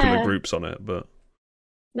 less popular groups on it, but...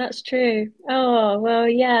 That's true. Oh, well,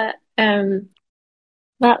 yeah.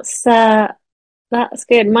 That's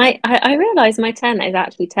good. I realise my 10 is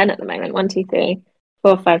actually 10 at the moment. 1, 2, 3,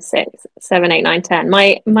 4, 5, 6, 7, 8, 9, 10.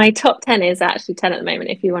 My top 10 is actually 10 at the moment,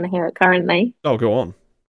 if you want to hear it currently. Oh, go on.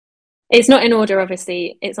 It's not in order,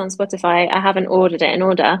 obviously. It's on Spotify. I haven't ordered it in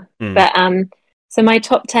order. But so my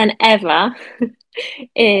top 10 ever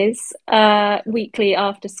is Weekly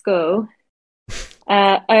After School,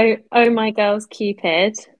 Oh My Girl's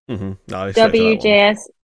Cupid, WJSN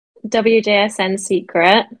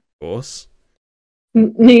Secret, of course,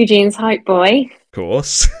 New Jeans Hype Boy, of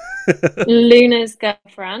course, Luna's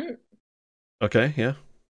Girlfriend, okay, yeah,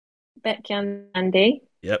 Baekhyun Andy,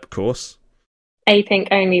 yep, of course, A-Pink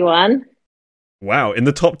Only One. Wow, in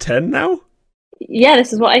the top 10 now? Yeah,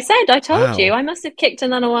 this is what I said. I told you. I must have kicked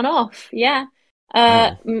another one off. Yeah.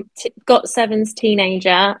 Got Seven's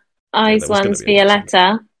Teenager, Eyes One's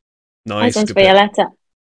Violetta, nice, Eyes One's Violetta,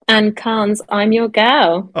 and Khan's I'm Your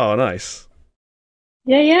Girl. Oh, nice.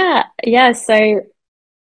 Yeah. So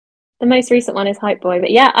the most recent one is Hype Boy, but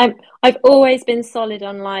yeah, I've always been solid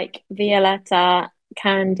on like Violetta,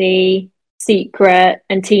 Candy, Secret,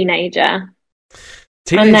 and Teenager.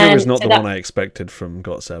 Teenager is not the one I expected from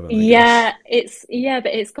GOT7.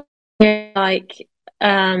 But it's got like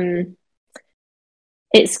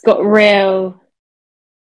it's got real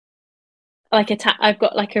like I've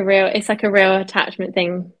got like it's like a real attachment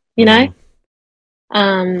thing, you know?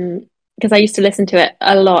 Because I used to listen to it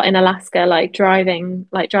a lot in Alaska, like driving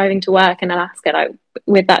to work in Alaska, like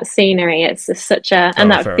with that scenery. It's just such a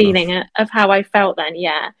and that feeling of how I felt then,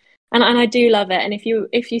 yeah. And I do love it. And if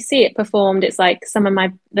you see it performed, it's like some of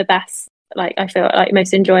the best, like I feel like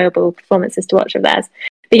most enjoyable performances to watch of theirs.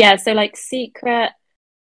 But yeah, so like Secret,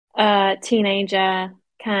 Teenager,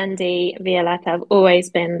 Candy, Violetta, I've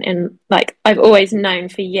always been in, like I've always known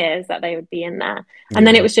for years that they would be in there. And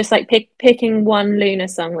then it was just like picking one Luna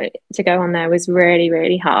song to go on there was really,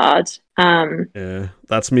 really hard. Yeah,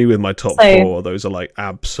 that's me with my top 4. Those are like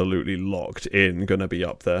absolutely locked in, gonna be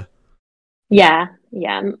up there. Yeah.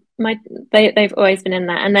 They've always been in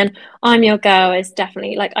there. And then I'm Your Girl is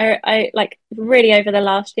definitely like I like really over the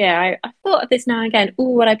last year I thought of this now and again,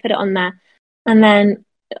 would I put it on there? And then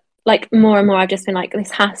like more and more I've just been like,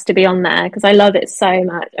 this has to be on there because I love it so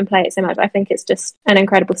much and play it so much. I think it's just an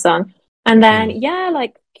incredible song. And then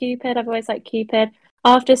like Cupid, I've always liked Cupid.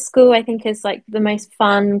 After School, I think, is like the most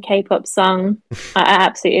fun K-pop song. I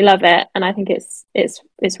absolutely love it, and I think it's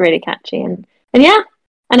really catchy, and yeah,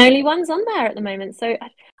 and only one's on there at the moment. So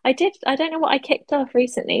I don't know what I kicked off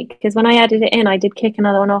recently, because when I added it in, I did kick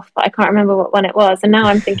another one off, but I can't remember what one it was. And now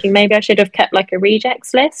I'm thinking maybe I should have kept like a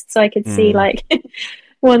rejects list so I could see like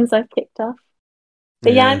ones I've kicked off.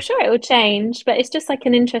 But yeah, I'm sure it will change, but it's just like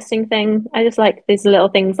an interesting thing. I just like these little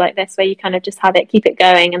things like this where you kind of just have it, keep it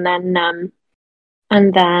going, and then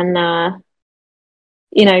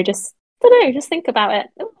you know, just I don't know, just think about it.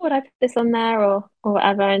 Oh, would I put this on there or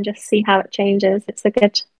whatever, and just see how it changes. It's a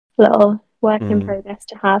good little work in progress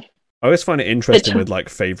to have. I always find it interesting with like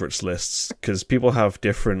favorites lists, because people have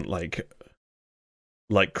different like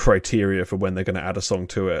criteria for when they're going to add a song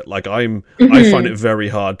to it. Like I find it very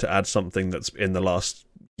hard to add something that's in the last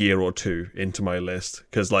year or two into my list,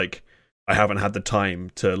 because like I haven't had the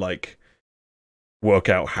time to like work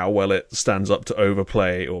out how well it stands up to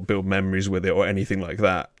Overplay or build memories with it or anything like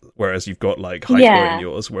that. Whereas you've got like Hyper in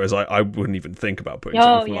yours, whereas I wouldn't even think about putting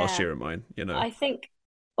something from last year in mine, you know. I think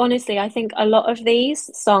a lot of these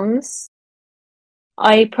songs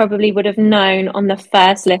I probably would have known on the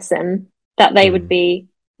first listen that they would be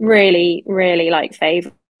really, really like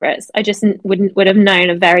favorites. I just would have known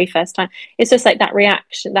a very first time. It's just like that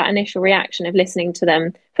reaction, that initial reaction of listening to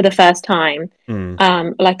them for the first time.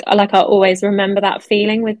 Like I always remember that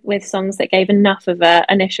feeling with songs that gave enough of a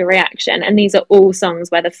initial reaction. And these are all songs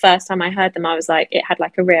where the first time I heard them, I was like, it had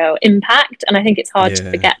like a real impact. And I think it's hard to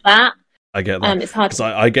forget that. I get that. It's hard because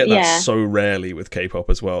I get that so rarely with K-pop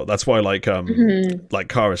as well. That's why like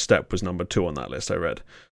Kara Step was number 2 on that list I read.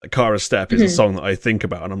 Like Kara Step is a song that I think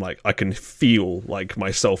about and I'm like, I can feel like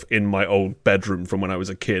myself in my old bedroom from when I was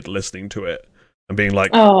a kid listening to it and being like,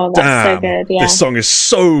 oh, that's damn, so good. Yeah. This song is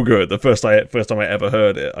so good. The first time I ever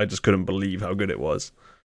heard it, I just couldn't believe how good it was.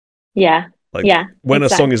 Yeah. Like when a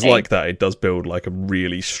song is like that, it does build like a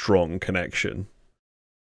really strong connection.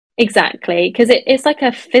 Exactly, because it's like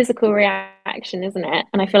a physical reaction, isn't it?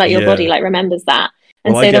 And I feel like your body like remembers that.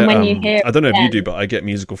 And so then when you hear, I don't know if you do, but I get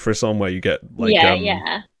musical frisson where you get like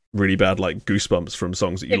really bad like goosebumps from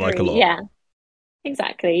songs that you like a lot. Yeah,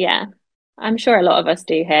 exactly. Yeah, I'm sure a lot of us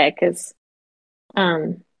do here because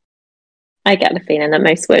I get the feeling that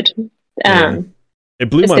most would. It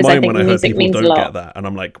blew my mind when I heard people don't get that, and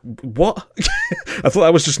I'm like, what? I thought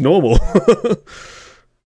that was just normal.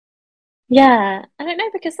 Yeah, I don't know,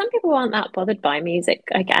 because some people aren't that bothered by music,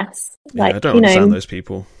 I guess. Like, I don't understand those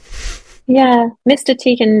people. Yeah, Mr.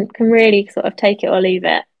 T can really sort of take it or leave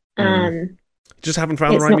it. Just haven't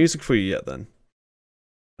found the right music for you yet, then.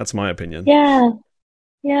 That's my opinion. Yeah,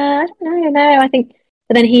 I don't know. I think,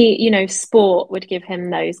 but then he, sport would give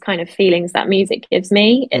him those kind of feelings that music gives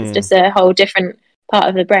me. It's just a whole different part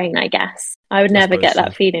of the brain, I guess. I would never get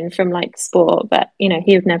that feeling from like sport, but he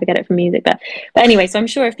would never get it from music. But anyway, so I'm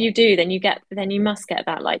sure if you do, then you must get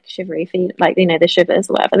that like shivery feel, like the shivers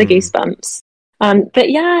or whatever, the goosebumps. But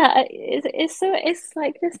yeah, it's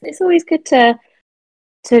like this. It's always good to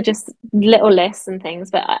just little lists and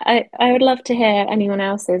things. But I would love to hear anyone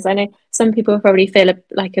else's. I know some people probably feel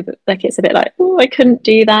like it's a bit like, oh, I couldn't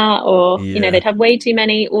do that, or they'd have way too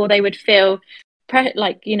many, or they would feel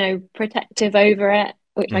protective over it,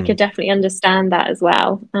 which I could definitely understand that as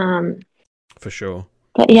well. For sure.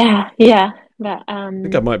 But yeah. But I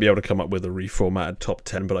think I might be able to come up with a reformatted top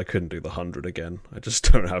 10, but I couldn't do the 100 again. I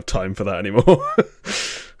just don't have time for that anymore.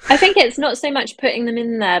 I think it's not so much putting them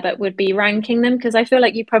in there, but would be ranking them, because I feel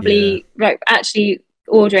like you probably actually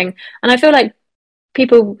ordering, and I feel like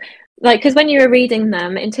people like, because when you were reading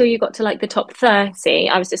them until you got to like the top 30,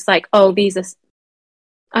 I was just like, oh, these are,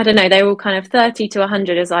 I don't know, they're all kind of 30 to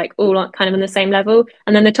 100 is like all kind of on the same level,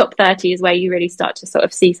 and then the top 30 is where you really start to sort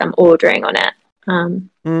of see some ordering on it.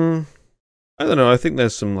 I don't know. I think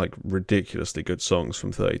there's some like ridiculously good songs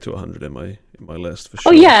from 30 to 100 in my list for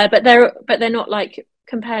sure. Oh yeah, but they're not like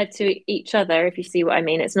compared to each other. If you see what I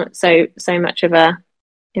mean, it's not so much of a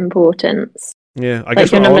importance. Yeah, I like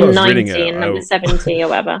guess your when I number was 90 reading it, and number 70 or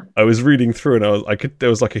whatever. I was reading through and there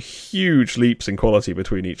was like a huge leaps in quality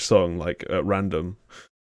between each song, like at random.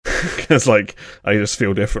 Because like I just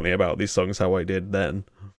feel differently about these songs how I did then.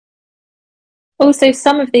 Also,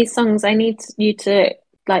 some of these songs I need to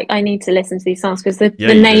listen to these songs because the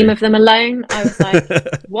name of them alone, I was like,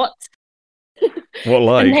 what? What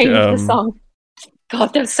like? The name of the song.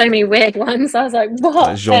 God, there's so many weird ones. I was like,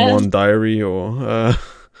 what? Jean Diary or...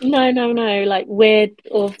 No, like weird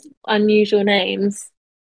or unusual names.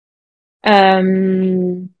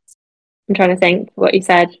 I'm trying to think what you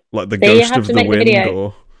said. Like The Ghost of the Wind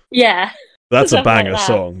or... Yeah. That's a banger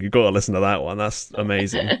song. You've got to listen to that one. That's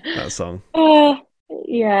amazing, that song.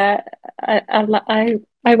 Yeah.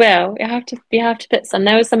 I will. You have to put some.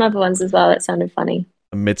 There were some other ones as well that sounded funny.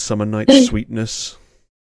 A Midsummer Night's Sweetness.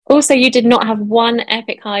 Also, you did not have one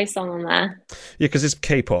Epic High song on there. Yeah, because it's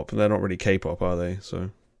K-pop, and they're not really K-pop, are they? So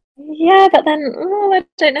Yeah, but then I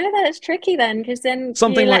don't know. That's tricky then, because then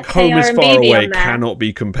something you like let Home Is KR&B Far be Away on there. cannot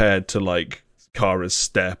be compared to like Kara's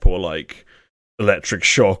Step or like Electric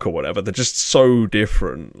Shock or whatever. They're just so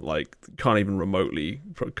different. Like, can't even remotely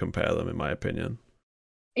compare them, in my opinion.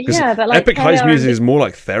 Yeah, but like Epic High's music KR&B is more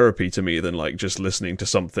like therapy to me than like just listening to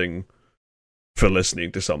something for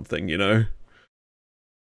listening to something, you know?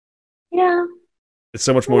 Yeah, It's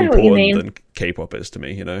so much I more know what you important mean. than K-pop is to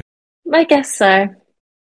me, you know? I guess so.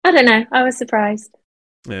 I don't know. I was surprised.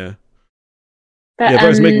 Yeah. But Yeah, if I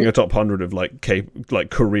was making a top 100 of like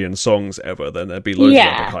Korean songs ever, then there'd be loads of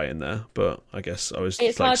Epic High in there. But I guess I was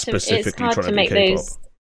it's like hard specifically to trying to do make K-pop. those.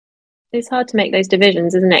 It's hard to make those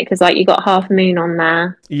divisions, isn't it? Because like you got Half Moon on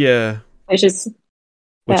there, Yeah, which is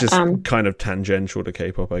kind of tangential to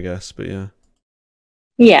K-pop, I guess. But yeah.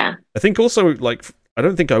 Yeah. I think also like I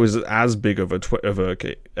don't think I was as big of a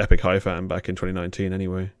Epic High fan back in 2019.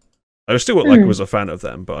 Anyway, I was still was a fan of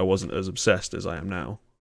them, but I wasn't as obsessed as I am now.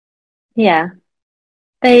 Yeah.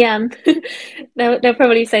 They they'll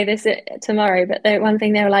probably say this tomorrow, but one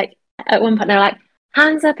thing they were like at one point they were like,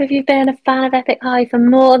 hands up if you've been a fan of Epic High for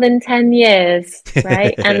more than 10 years,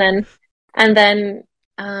 right? and then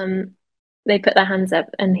they put their hands up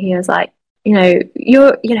and he was like,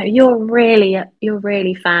 you're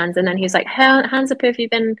really fans, and then he was like, hands up if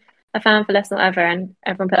you've been a fan for less than ever, and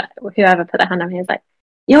whoever put their hand up, he was like,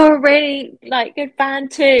 you're a really like good fan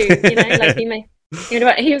too, like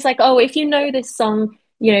he was like, oh, if you know this song,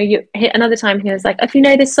 you hit another time. He was like, if you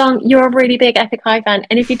know this song, you're a really big Epic High fan,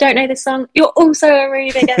 and if you don't know this song, you're also a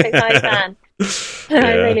really big Epic High fan. And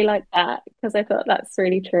I really like that because I thought that's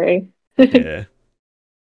really true. Yeah.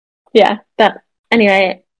 Yeah. But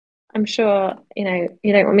anyway, I'm sure you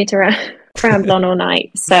don't want me to ramble on all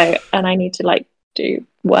night. So, and I need to like do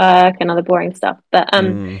work and other boring stuff. But have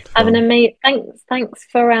an amazing thanks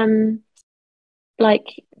for like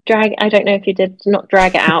drag. I don't know if you did not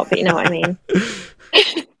drag it out, but you know what I mean.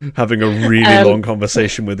 Having a really long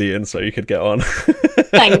conversation with Ian so you could get on.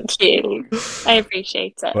 Thank you. I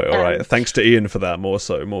appreciate it. Wait, all right. Thanks to Ian for that. More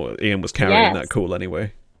Ian was carrying that call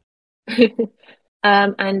anyway.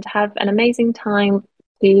 And have an amazing time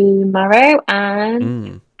tomorrow,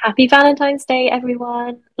 and happy Valentine's Day,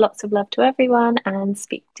 everyone. Lots of love to everyone, and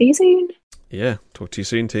speak to you soon. Yeah, talk to you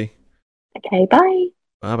soon, T. Okay, bye.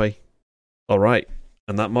 Bye. All right,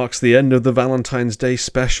 and that marks the end of the Valentine's Day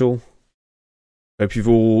special. Hope you've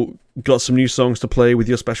all got some new songs to play with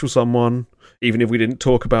your special someone, even if we didn't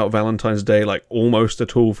talk about Valentine's Day like almost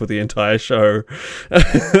at all for the entire show.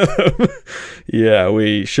 Yeah,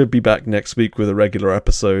 we should be back next week with a regular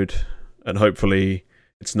episode, and hopefully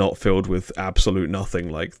it's not filled with absolute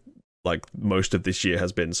nothing like most of this year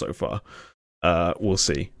has been so far. We'll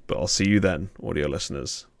see, but I'll see you then, audio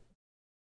listeners.